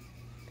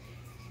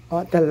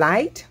 or the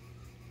light,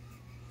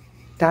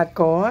 that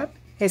God,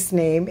 his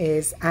name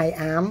is I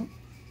am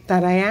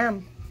that I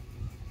am.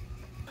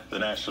 The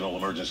National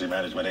Emergency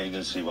Management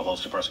Agency will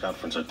host a press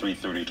conference at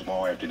 3:30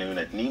 tomorrow afternoon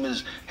at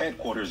NEMA's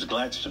headquarters,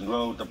 Gladstone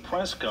Road. The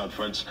press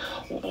conference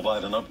will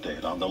provide an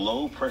update on the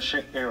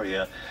low-pressure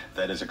area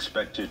that is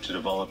expected to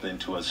develop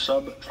into a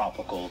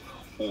subtropical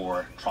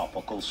or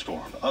tropical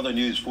storm. Other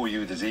news for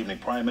you this evening: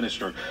 Prime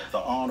Minister the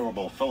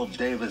Honorable Philip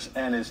Davis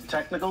and his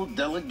technical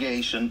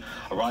delegation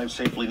arrived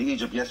safely in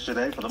Egypt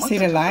yesterday for the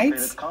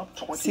much-anticipated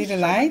COP27 See the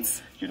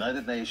lights?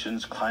 United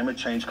Nations Climate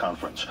Change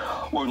Conference,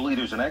 where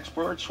leaders and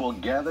experts will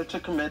gather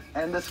to commit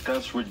and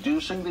discuss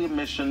reducing the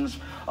emissions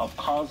of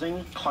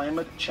causing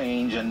climate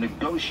change and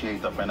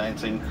negotiate the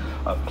financing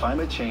of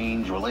climate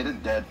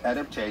change-related debt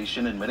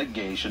adaptation and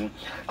mitigation.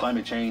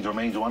 Climate change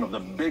remains one of the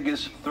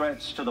biggest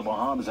threats to the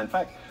Bahamas. In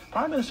fact,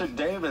 Prime Minister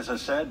Davis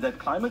has said that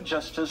climate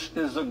justice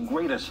is the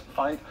greatest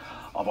fight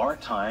of our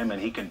time,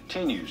 and he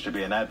continues to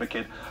be an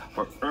advocate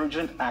for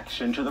urgent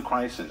action to the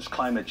crisis.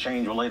 Climate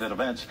change-related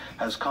events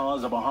has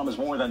caused the Bahamas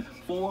more than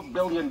 $4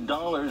 billion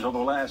over the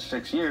last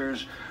 6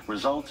 years,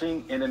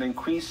 resulting in an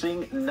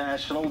increasing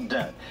national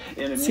debt.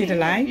 In a meeting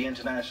with the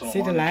International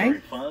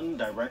Monetary Fund,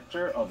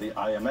 Director of the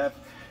IMF,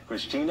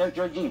 Christina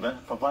Georgieva,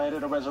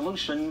 provided a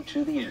resolution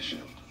to the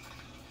issue.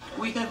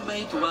 We have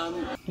made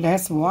one.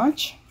 Let's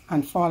watch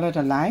and follow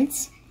the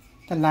lights.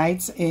 The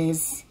lights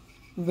is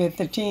with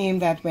the team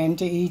that went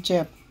to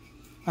Egypt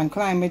on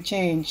climate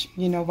change.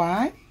 You know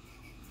why?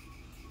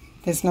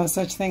 There's no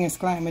such thing as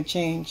climate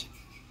change.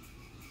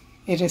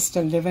 It is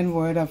the living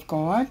word of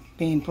God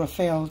being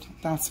fulfilled.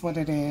 That's what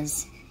it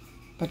is.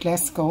 But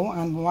let's go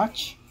and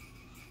watch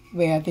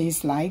where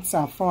these lights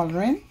are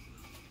following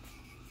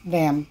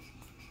them.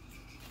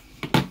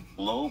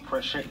 Low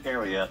pressure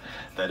area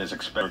that is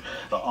expected.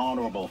 The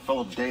Honorable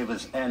Philip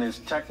Davis and his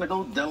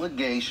technical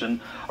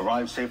delegation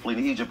arrived safely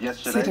in Egypt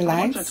yesterday See the for the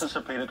much lights?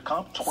 anticipated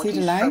COP27 See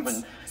the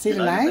lights? See the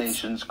United lights?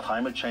 Nations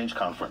Climate Change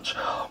Conference,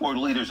 where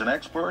leaders and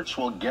experts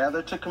will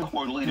gather to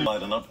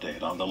provide an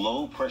update on the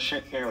low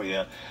pressure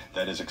area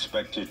that is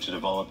expected to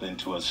develop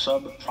into a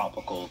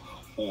subtropical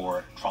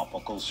or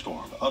tropical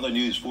storm. Other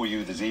news for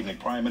you this evening: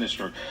 Prime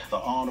Minister, the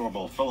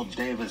Honorable Philip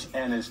Davis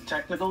and his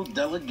technical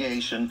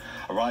delegation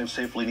arrived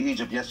safely in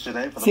Egypt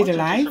yesterday for the See much the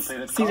lights?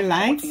 anticipated See the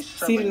lights?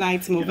 See the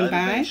lights moving United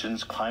by?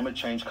 Nations Climate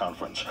Change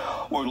Conference,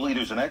 where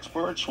leaders and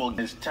experts will.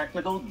 His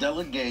technical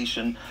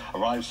delegation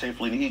arrived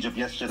safely in Egypt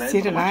yesterday See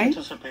for the the much light?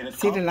 anticipated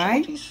See the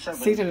light? COP27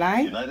 See the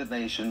light? United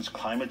Nations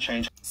Climate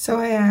Change. So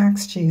I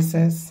asked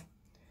Jesus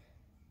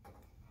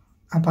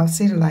about,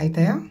 see the light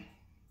there?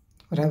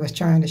 What I was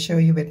trying to show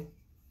you with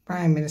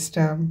Prime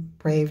Minister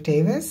Brave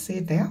Davis, see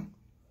it there?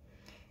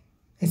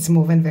 It's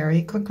moving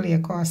very quickly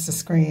across the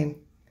screen.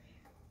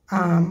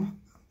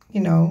 You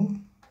know,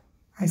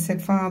 I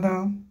said,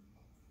 Father,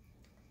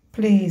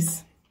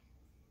 please,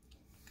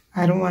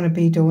 I don't want to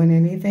be doing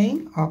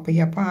anything or be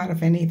a part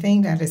of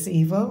anything that is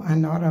evil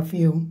and not of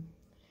you.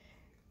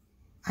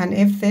 And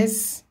if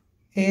this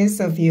is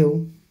of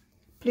you,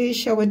 please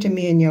show it to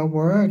me in your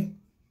word.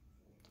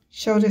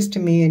 Show this to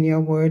me in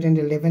your word in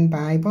the Living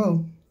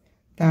Bible,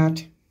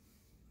 that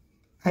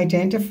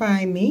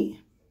identify me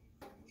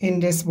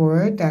in this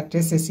word, that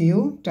this is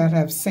you that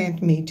have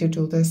sent me to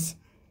do this.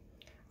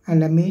 And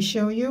let me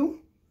show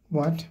you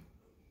what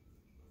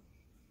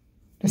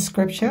the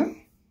scripture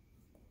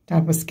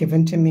that was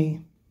given to me.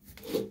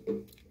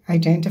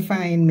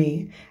 Identifying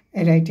me.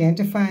 It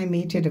identified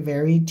me to the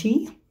very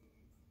T.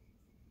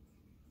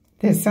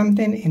 There's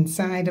something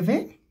inside of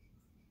it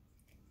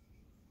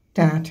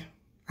that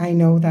I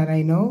know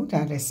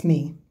that is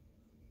me.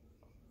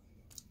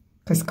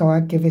 Because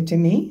God gave it to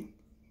me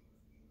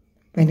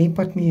when he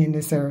put me in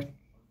this earth.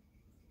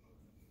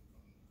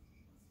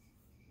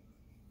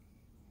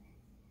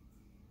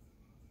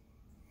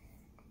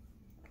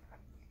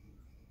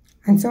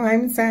 And so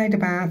I'm inside the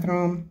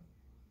bathroom.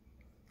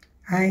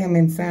 I am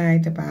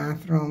inside the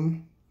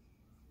bathroom.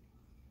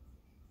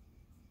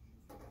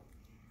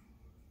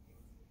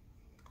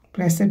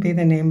 Blessed be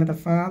the name of the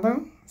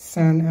Father,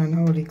 Son, and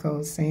Holy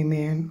Ghost.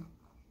 Amen.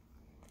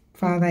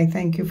 Father, I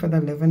thank you for the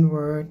living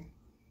word,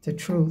 the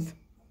truth.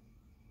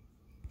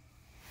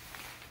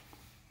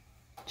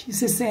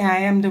 Jesus said, I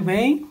am the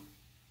way,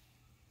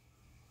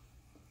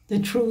 the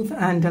truth,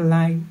 and the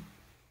life.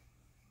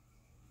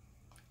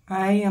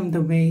 I am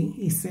the way,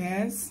 he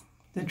says,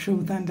 the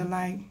truth and the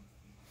life.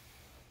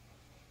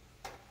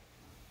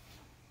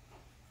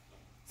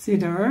 See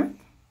the earth?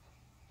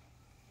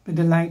 With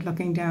the light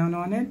looking down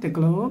on it, the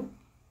globe.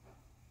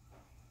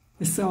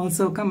 It's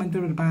also coming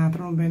through the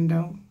bathroom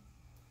window.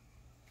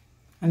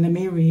 And let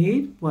me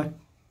read what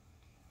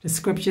the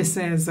scripture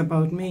says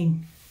about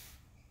me.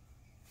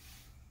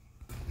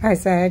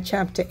 Isaiah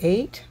chapter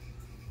 8,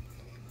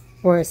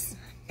 verse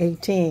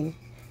 18.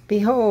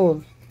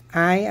 Behold,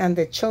 I and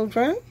the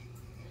children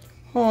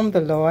whom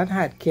the Lord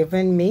had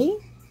given me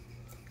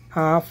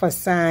are for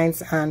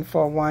signs and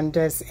for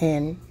wonders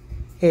in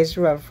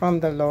Israel from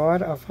the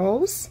Lord of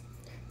hosts,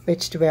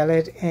 which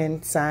dwelleth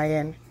in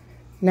Zion.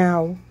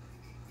 Now,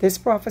 this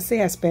prophecy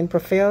has been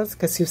fulfilled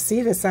because you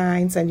see the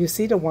signs and you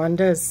see the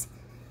wonders.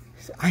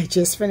 I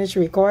just finished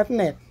recording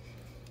it.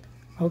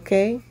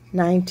 Okay,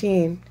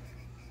 19.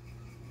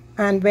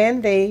 And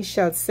when they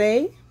shall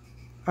say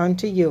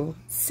unto you,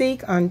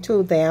 seek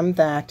unto them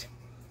that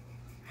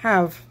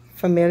have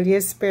familiar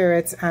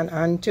spirits, and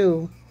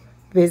unto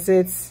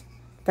visits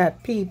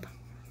that peep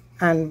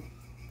and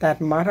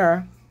that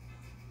mutter,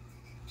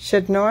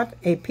 should not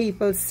a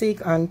people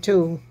seek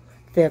unto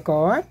their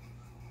God?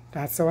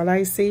 That's all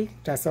I see.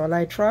 That's all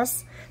I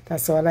trust.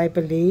 That's all I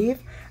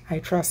believe. I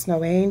trust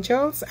no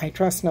angels. I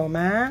trust no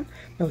man,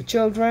 no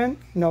children,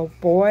 no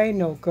boy,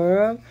 no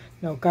girl,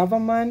 no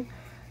government.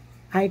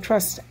 I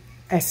trust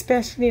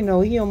especially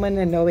no human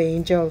and no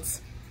angels.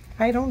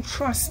 I don't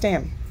trust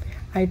them.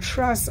 I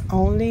trust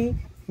only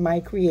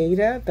my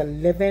Creator, the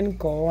living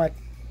God.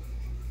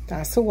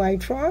 That's who I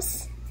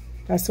trust.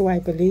 That's who I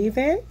believe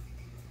in.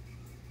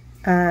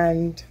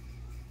 And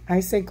I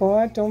say,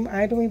 God,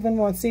 I don't even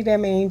want to see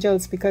them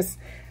angels, because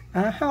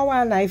how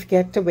our life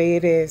get the way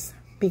it is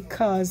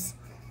because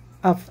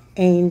of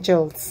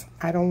angels.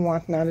 I don't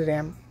want none of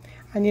them.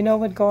 And you know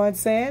what God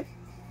said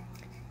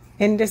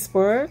in this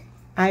word?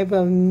 I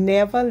will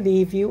never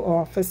leave you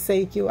or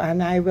forsake you,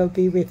 and I will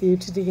be with you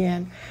to the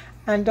end.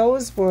 and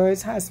those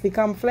words has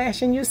become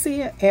flesh. And you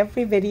see,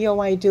 every video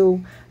I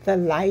do, the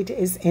light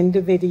is in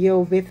the video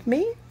with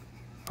me.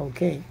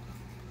 Okay.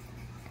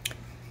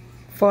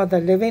 For the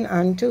living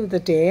unto the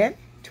dead,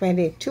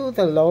 20, to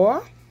the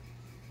law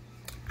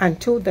and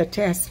to the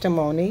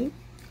testimony,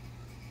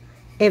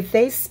 if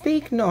they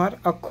speak not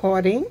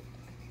according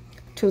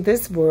to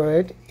this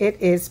word, it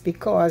is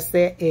because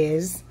there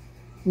is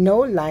no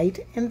light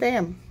in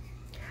them,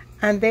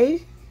 and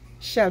they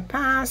shall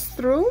pass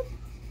through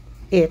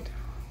it,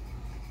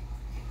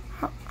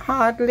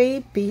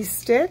 hardly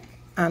beasted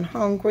and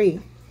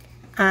hungry.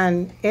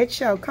 And it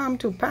shall come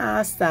to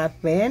pass that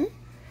when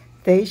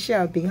they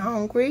shall be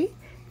hungry,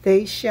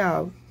 they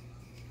shall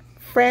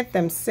fret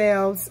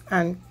themselves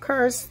and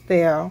curse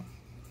their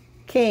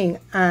king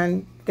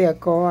and their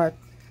God,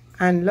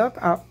 and look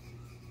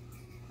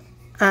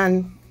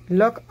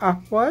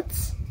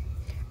upwards,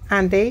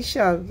 and they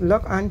shall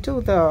look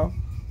unto the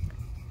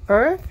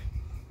earth,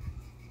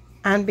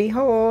 and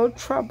behold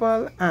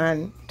trouble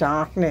and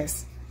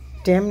darkness,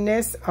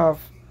 dimness of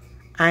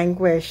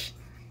anguish,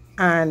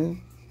 and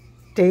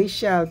they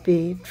shall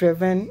be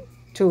driven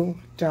to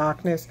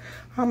darkness.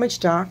 How much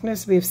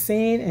darkness we've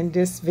seen in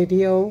this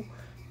video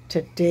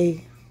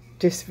today,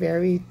 this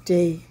very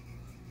day.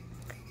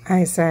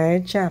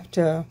 Isaiah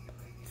chapter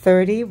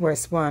 30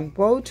 verse 1.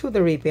 Woe to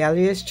the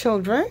rebellious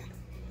children,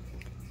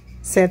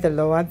 said the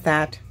Lord,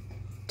 that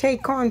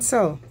take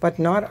counsel, but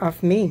not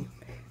of me,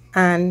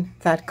 and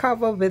that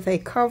cover with a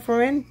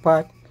covering,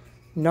 but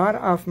not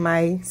of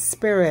my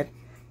spirit,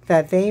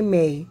 that they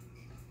may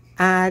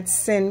add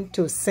sin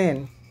to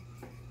sin.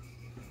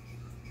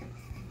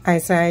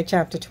 Isaiah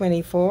chapter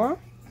 24,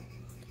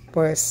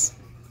 verse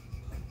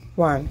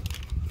 1.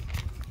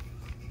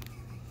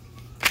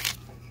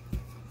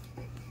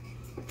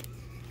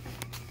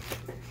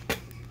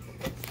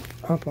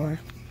 Oh boy.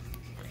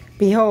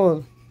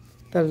 Behold,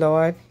 the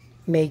Lord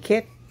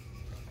maketh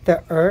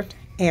the earth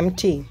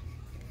empty,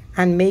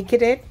 and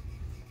maketh it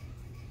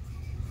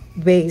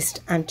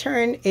waste, and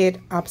turn it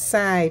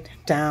upside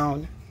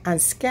down,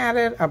 and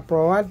scattered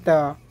abroad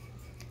the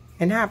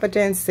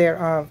inhabitants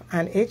thereof.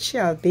 And it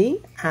shall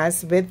be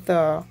as with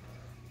the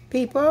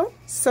people,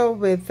 so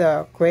with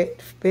the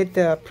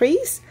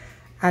priests,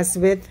 as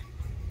with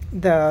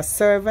the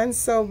servants,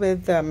 so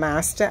with the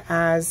master,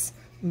 as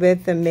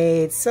with the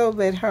maid, so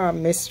with her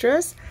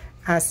mistress,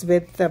 as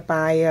with the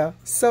buyer,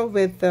 so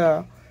with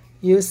the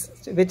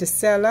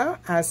seller,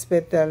 as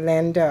with the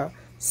lender,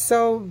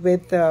 so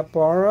with the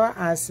borrower,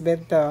 as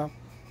with the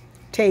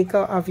taker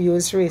of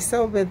usury,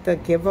 so with the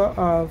giver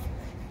of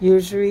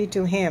usury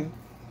to him.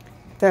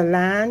 The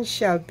land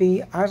shall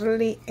be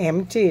utterly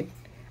emptied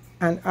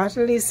and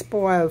utterly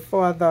spoiled,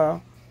 for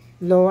the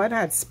Lord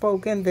had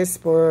spoken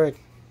this word.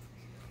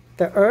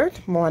 The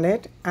earth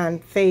mourneth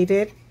and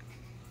faded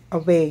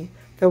away.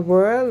 The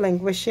world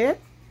languisheth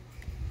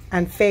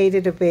and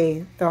faded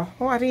away. The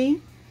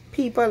haughty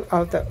people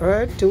of the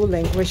earth do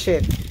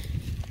languisheth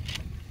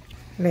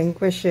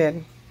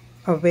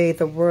away.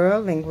 The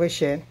world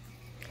languisheth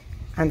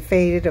and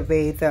faded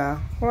away. The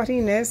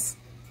haughtiness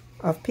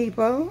of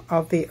people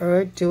of the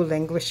earth do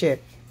languisheth.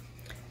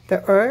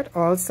 The earth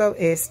also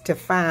is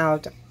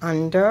defiled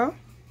under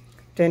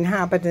the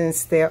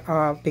inhabitants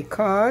thereof,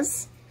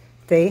 because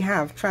they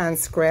have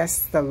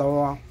transgressed the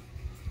law,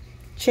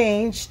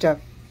 changed the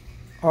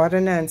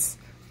ordinance,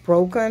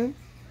 broken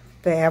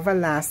the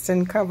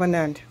everlasting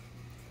covenant.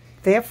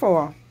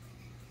 Therefore,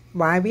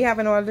 why we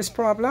having all this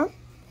problem?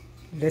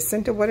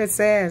 Listen to what it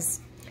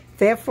says.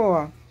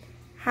 Therefore,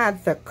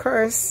 had the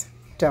curse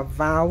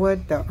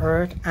devoured the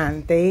earth,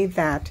 and they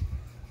that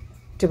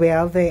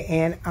dwell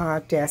therein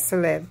are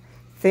desolate.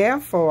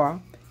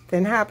 Therefore, the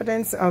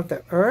inhabitants of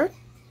the earth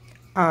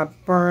are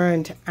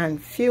burned,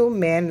 and few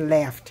men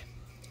left.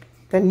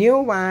 The new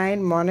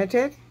wine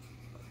mourneth,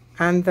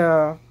 and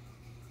the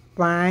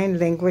wine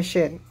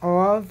languisheth.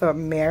 All the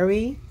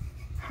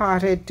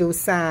merry-hearted do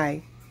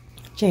sigh.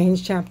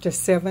 James chapter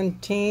 1,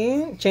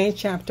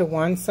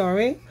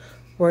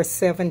 verse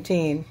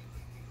 17.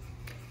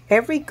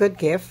 Every good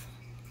gift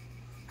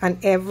and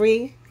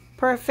every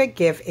perfect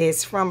gift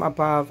is from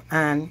above,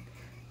 and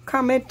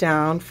cometh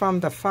down from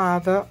the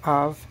Father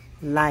of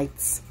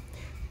lights,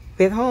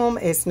 with whom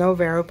is no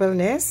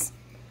variableness,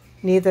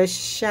 neither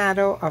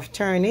shadow of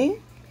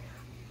turning.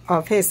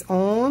 Of his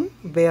own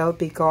will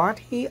begot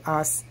he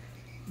us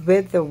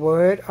with the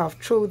word of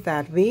truth,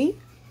 that we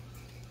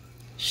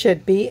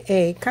should be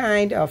a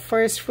kind of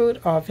first fruit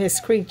of his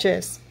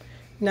creatures.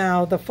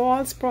 Now the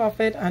false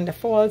prophet and the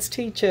false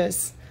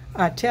teachers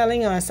are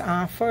telling us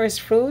our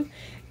first fruit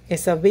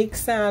is a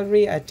week's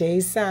salary, a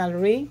day's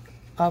salary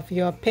of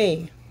your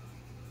pay.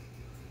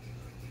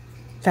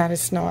 That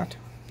is not.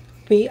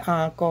 We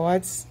are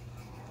God's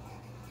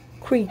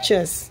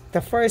creatures,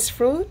 the first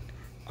fruit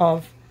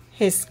of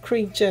his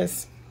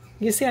creatures.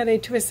 You see how they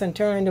twist and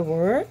turn the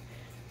word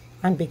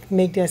and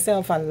make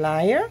themselves a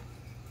liar?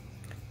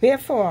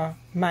 Wherefore,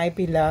 my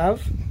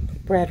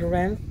beloved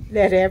brethren,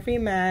 let every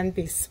man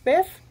be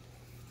swift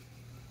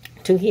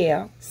to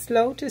hear,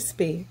 slow to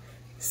speak,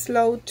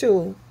 slow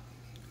to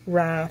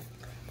wrath,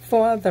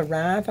 For the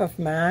wrath of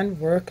man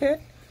worketh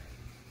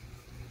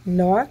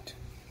not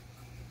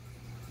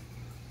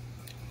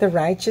the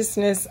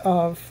righteousness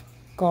of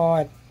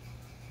God.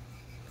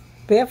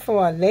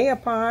 Therefore lay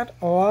apart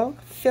all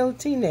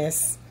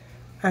filthiness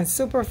and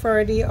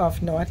superfluity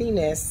of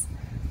naughtiness,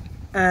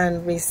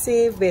 and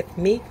receive with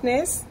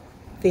meekness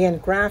the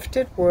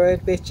engrafted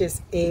word which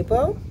is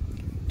able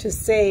to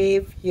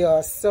save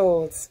your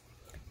souls.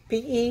 Be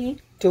ye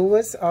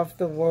doers of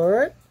the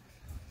word,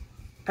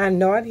 and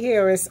not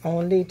hearers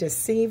only,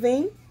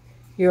 deceiving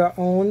your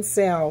own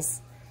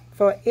selves.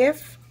 For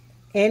if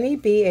any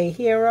be a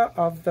hearer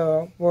of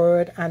the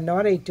word and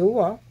not a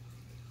doer,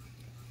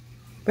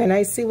 when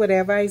I see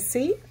whatever I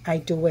see, I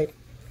do it.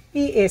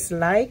 He is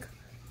like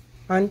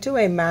unto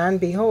a man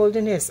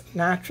beholding his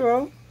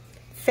natural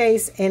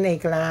face in a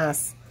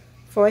glass.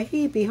 For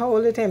he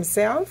beholdeth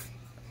himself,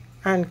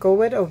 and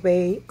goeth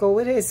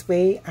his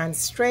way, and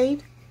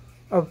straight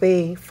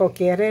away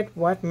forgetteth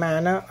what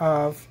manner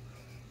of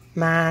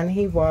man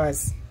he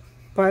was.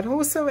 But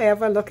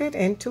whosoever looketh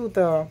into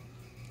the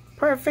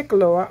perfect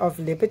law of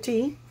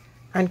liberty,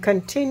 and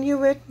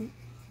continueth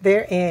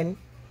therein,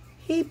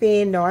 he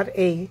being not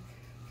a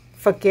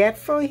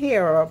forgetful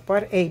hearer,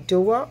 but a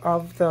doer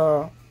of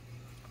the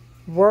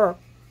work,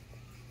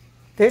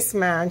 this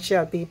man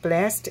shall be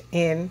blessed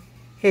in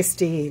his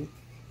deed.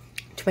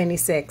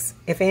 26.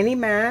 If any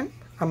man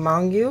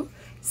among you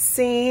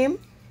seem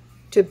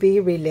to be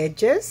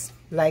religious,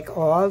 like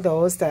all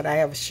those that I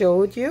have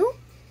showed you,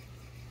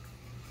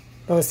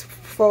 those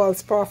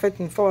false prophet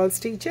and false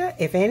teacher,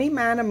 if any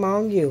man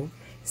among you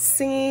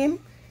seem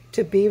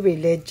to be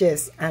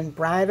religious, and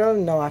bridle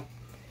not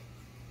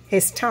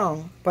his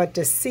tongue, but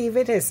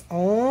deceiveth his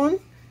own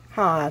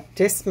heart,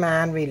 this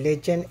man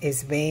religion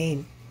is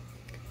vain.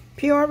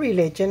 Pure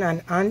religion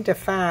and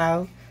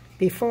undefiled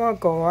before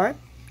God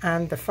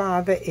and the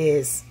Father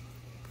is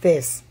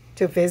this,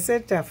 to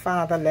visit the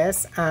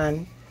fatherless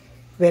and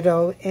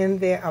widow in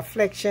their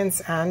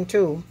afflictions, and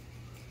to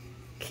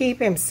keep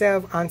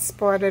himself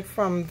unspotted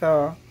from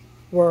the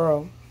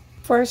world.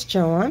 1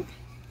 John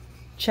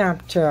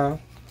chapter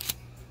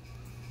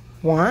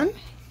 1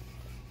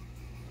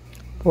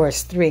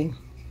 verse 3.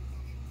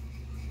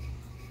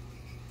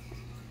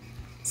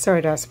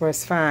 Sorry, that's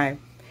verse 5.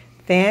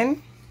 This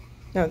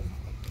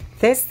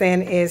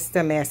then is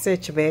the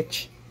message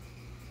which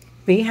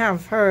we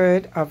have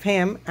heard of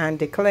him and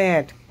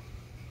declared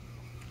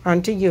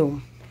unto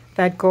you,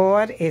 that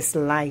God is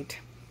light,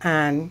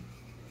 and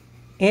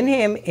in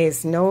him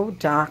is no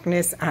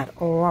darkness at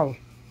all.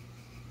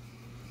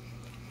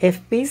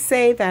 If we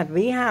say that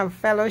we have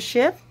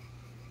fellowship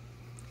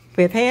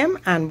with him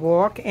and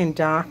walk in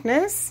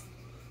darkness,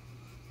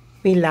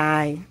 we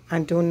lie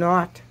and do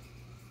not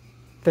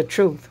the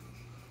truth.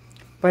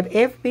 But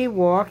if we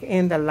walk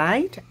in the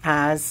light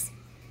as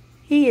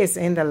he is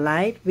in the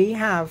light, we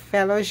have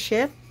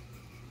fellowship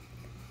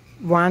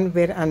one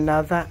with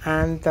another,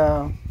 and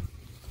the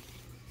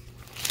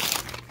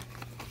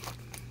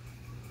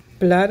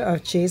blood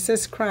of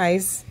Jesus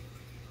Christ,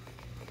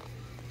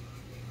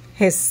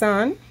 his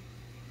Son,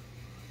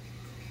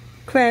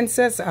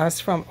 cleanses us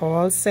from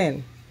all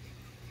sin.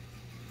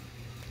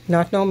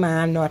 Not no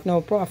man, not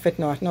no prophet,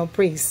 not no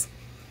priest,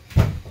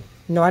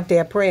 not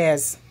their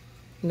prayers,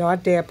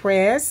 not their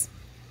prayers.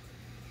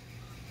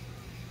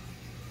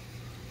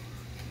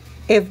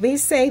 If we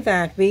say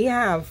that we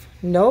have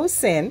no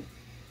sin,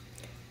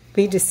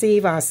 we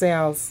deceive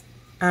ourselves,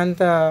 and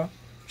the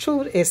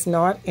truth is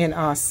not in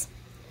us.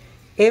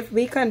 If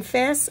we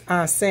confess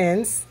our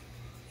sins,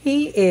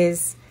 he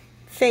is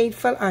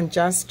faithful and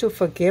just to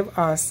forgive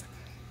us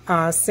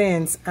our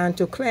sins and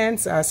to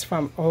cleanse us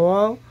from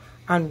all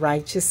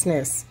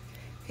unrighteousness.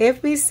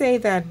 If we say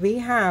that we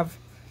have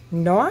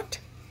not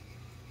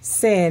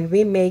sinned,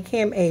 we make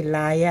him a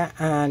liar,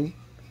 and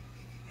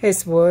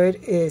his word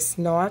is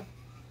not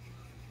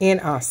in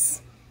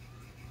us.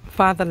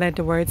 Father, let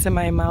the words of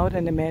my mouth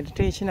and the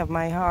meditation of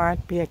my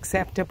heart be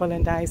acceptable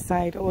in thy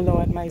sight, O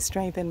Lord, my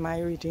strength and my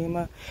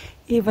redeemer.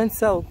 Even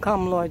so,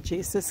 come, Lord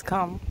Jesus,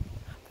 come.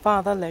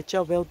 Father, let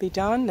your will be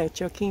done. Let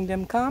your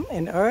kingdom come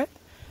in earth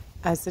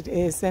as it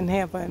is in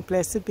heaven.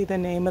 Blessed be the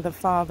name of the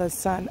Father,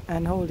 Son,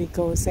 and Holy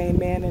Ghost.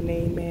 Amen and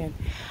amen.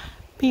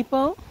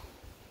 People,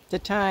 the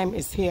time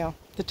is here.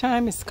 The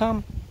time is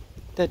come.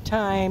 The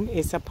time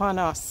is upon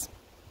us.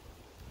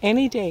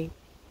 Any day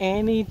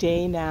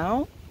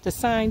now. The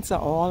signs are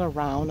all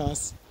around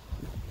us.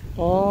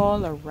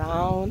 All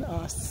around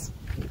us.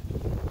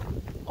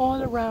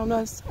 All around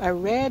us. I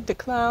read the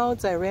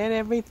clouds. I read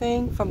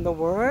everything from the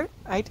Word.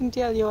 I didn't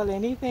tell you all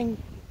anything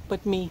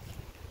but me.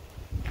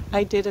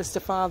 I did as the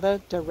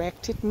Father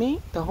directed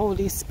me, the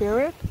Holy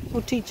Spirit,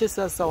 who teaches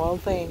us all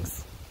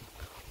things.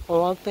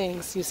 All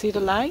things. You see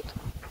the light?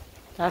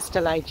 That's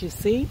the light you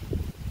see.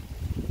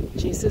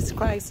 Jesus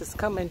Christ has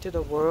come into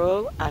the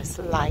world as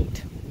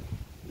light.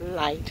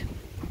 Light.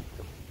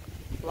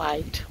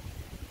 Light.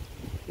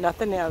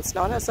 Nothing else.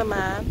 Not as a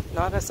man,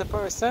 not as a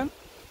person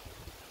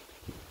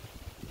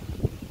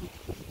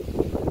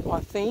or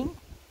thing,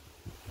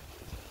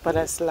 but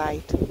as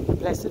light.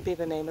 Blessed be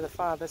the name of the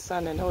Father,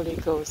 Son, and Holy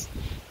Ghost.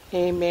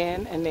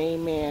 Amen and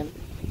amen.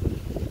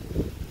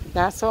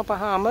 Nassau,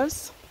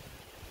 Bahamas,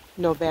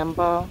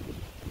 November.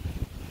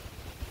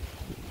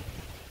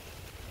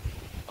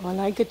 All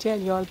I could tell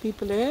y'all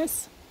people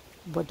is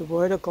what the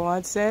Word of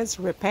God says: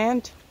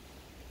 repent.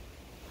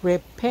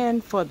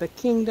 Repent, for the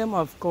kingdom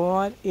of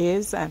God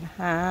is at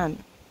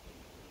hand.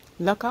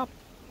 Look up.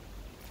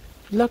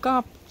 Look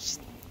up.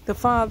 The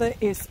Father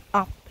is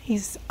up.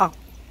 He's up.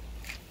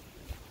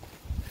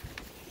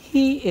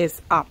 He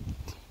is up.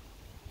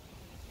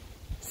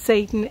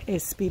 Satan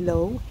is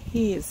below.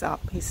 He is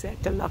up. He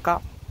said to look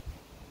up.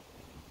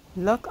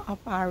 Look up,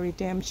 our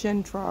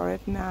redemption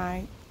draweth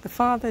nigh. The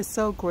Father is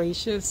so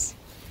gracious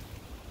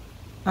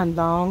and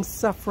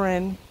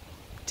long-suffering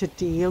to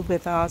deal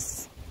with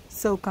us,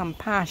 so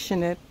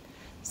compassionate,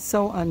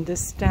 so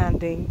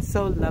understanding,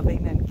 so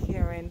loving and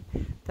caring,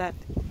 that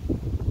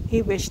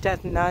He wished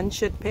that none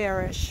should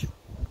perish.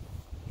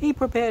 He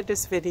prepared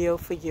this video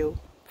for you.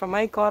 From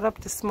I got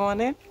up this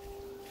morning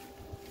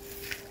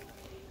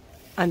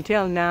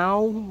until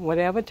now,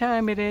 whatever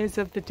time it is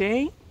of the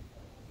day,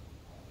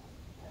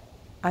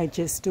 I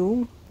just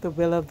do the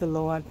will of the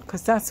Lord,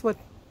 because that's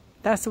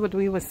what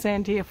we were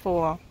sent here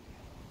for,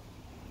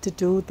 to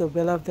do the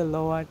will of the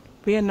Lord.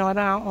 We are not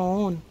our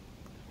own.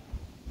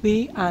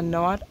 We are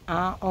not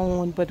our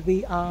own, but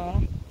we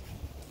are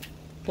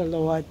the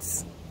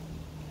Lord's.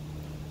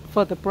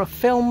 For the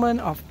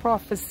fulfillment of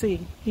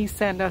prophecy, He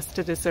sent us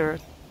to this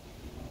earth.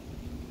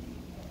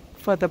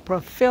 For the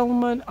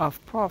fulfillment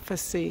of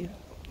prophecy,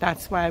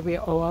 that's why we're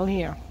all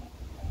here.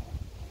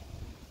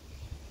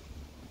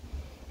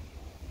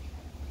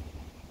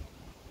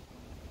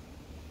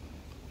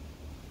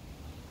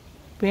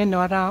 We are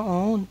not our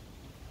own.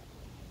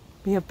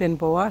 We have been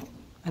bought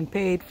and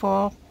paid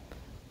for.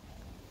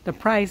 The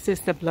price is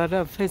the blood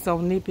of His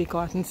only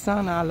begotten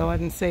Son, our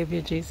Lord and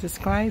Savior Jesus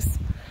Christ,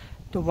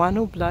 the one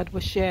whose blood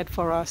was shed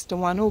for us, the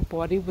one whose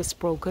body was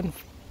broken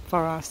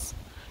for us,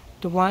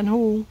 the one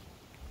who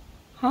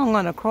hung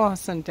on a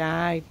cross and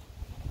died,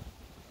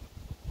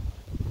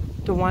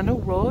 the one who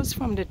rose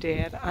from the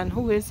dead and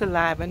who is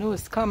alive and who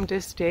has come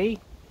this day.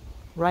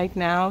 Right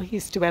now,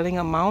 He's dwelling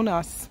among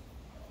us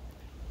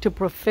to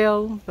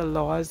fulfill the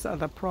laws of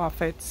the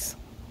prophets.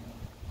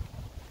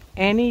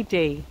 Any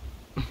day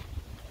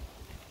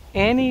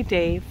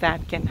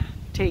that can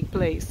take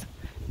place.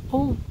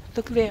 Oh,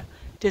 look there.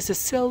 There's a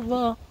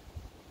silver,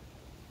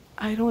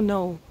 I don't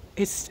know,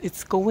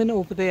 it's going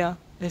over there.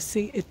 Let's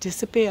see, it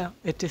disappeared.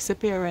 It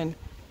disappearing.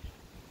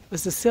 It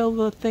was a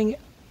silver thing.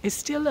 It's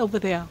still over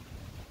there.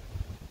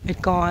 It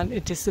gone.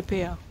 It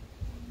disappeared.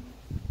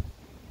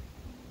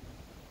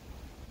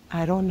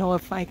 I don't know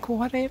if I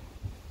caught it.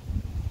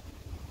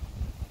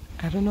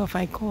 I don't know if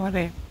I caught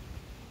it.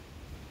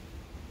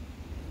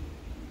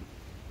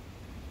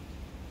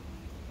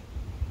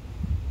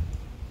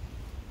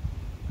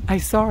 I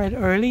saw it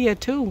earlier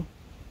too,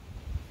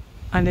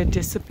 and it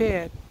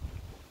disappeared.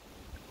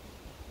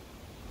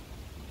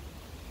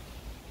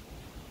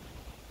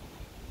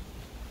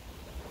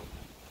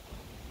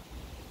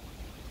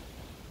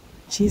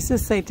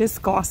 Jesus said this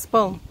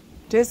gospel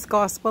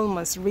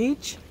must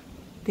reach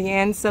the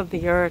ends of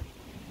the earth.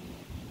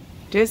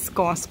 This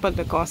gospel,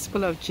 the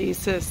gospel of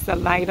Jesus, the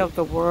light of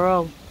the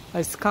world,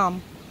 has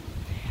come.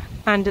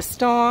 And the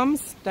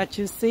storms that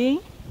you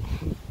see,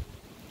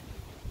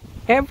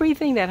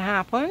 everything that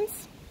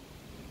happens,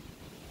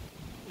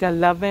 the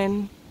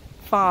loving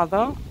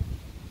Father,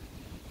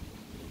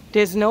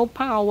 there's no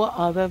power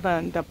other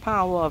than the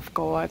power of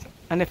God.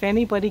 And if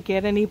anybody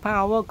get any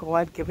power,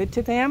 God give it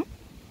to them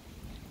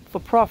for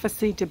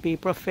prophecy to be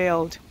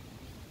fulfilled.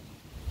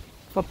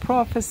 For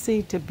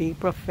prophecy to be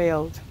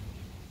fulfilled.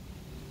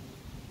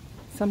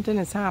 Something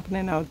is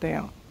happening out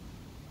there.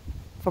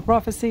 For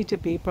prophecy to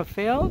be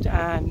fulfilled,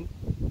 and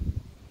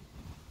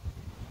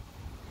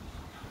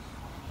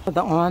for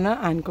the honor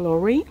and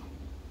glory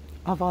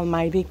of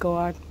Almighty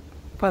God,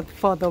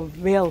 for the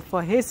will,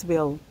 for His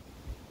will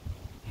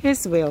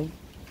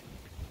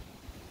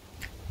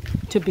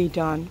to be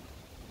done.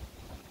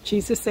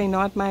 Jesus say,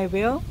 not my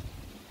will,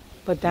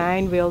 but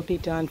thine will be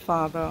done,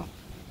 Father.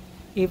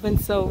 Even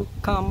so,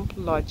 come,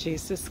 Lord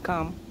Jesus,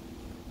 come.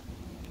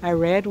 I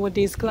read what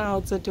these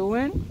clouds are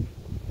doing.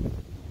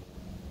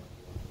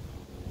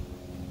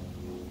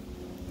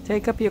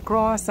 Take up your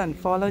cross and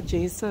follow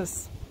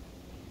Jesus.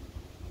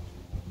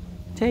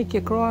 Take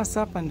your cross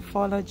up and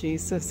follow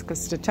Jesus,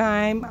 because the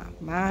time,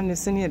 man,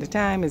 listen here, the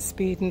time is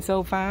speeding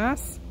so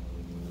fast.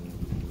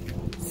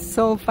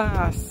 So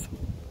fast.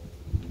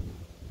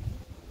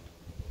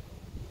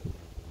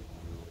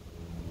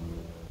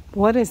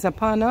 What is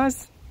upon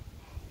us?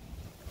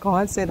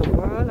 God said the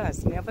world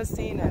has never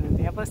seen and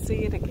never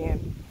see it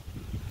again.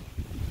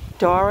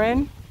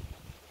 Dorian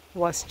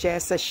was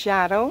just a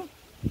shadow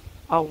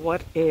of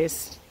what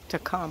is to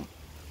come.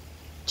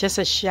 Just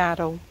a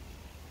shadow.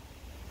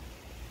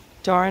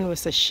 Dorian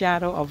was a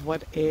shadow of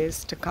what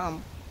is to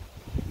come.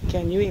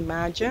 Can you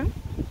imagine?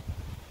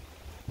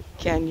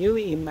 Can you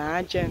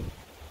imagine?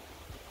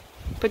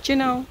 But you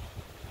know,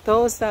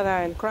 those that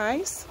are in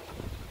Christ,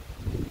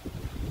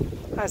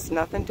 has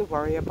nothing to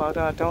worry about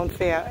or don't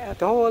fear.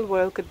 The whole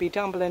world could be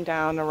tumbling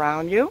down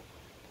around you.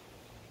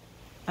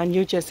 And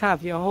you just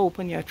have your hope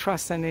and your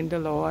trusting in the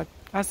Lord.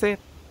 That's it.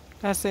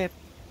 That's it.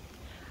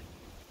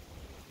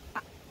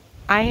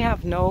 I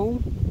have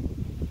no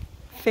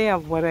fear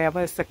of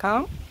whatever is to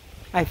come.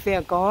 I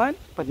fear God,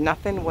 but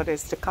nothing what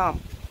is to come.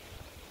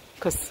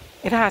 Because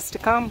it has to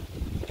come.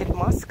 It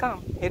must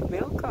come. It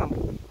will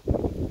come.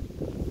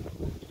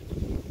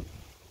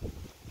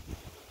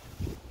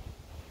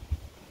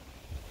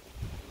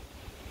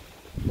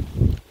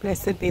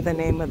 Blessed be the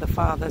name of the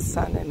Father,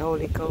 Son, and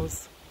Holy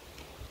Ghost.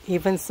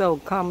 Even so,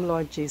 come,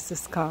 Lord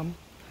Jesus, come.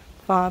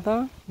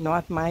 Father,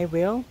 not my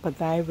will, but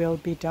thy will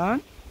be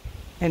done,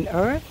 in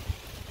earth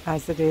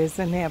as it is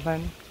in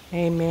heaven.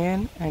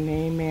 Amen and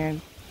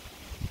amen.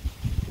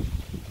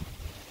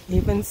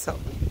 Even so,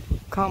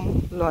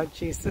 come, Lord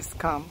Jesus,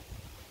 come.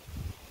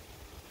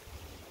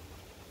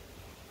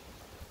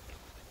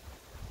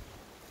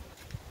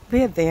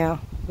 We're there.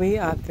 We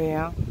are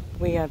there.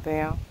 We are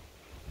there.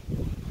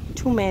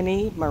 Too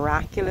many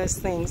miraculous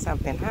things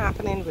have been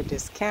happening with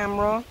this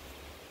camera.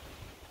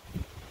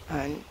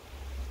 And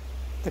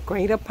the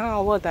greater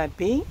power that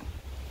be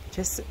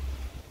just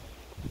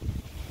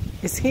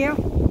is here.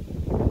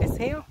 It's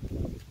here.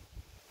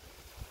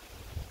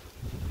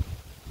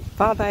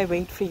 Father, I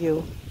wait for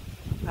you.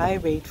 I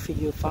wait for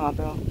you,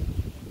 Father.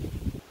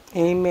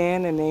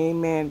 Amen and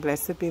amen.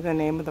 Blessed be the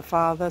name of the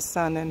Father,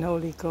 Son, and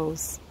Holy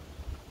Ghost.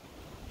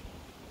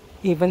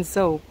 Even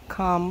so,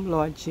 come,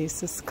 Lord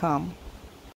Jesus, come.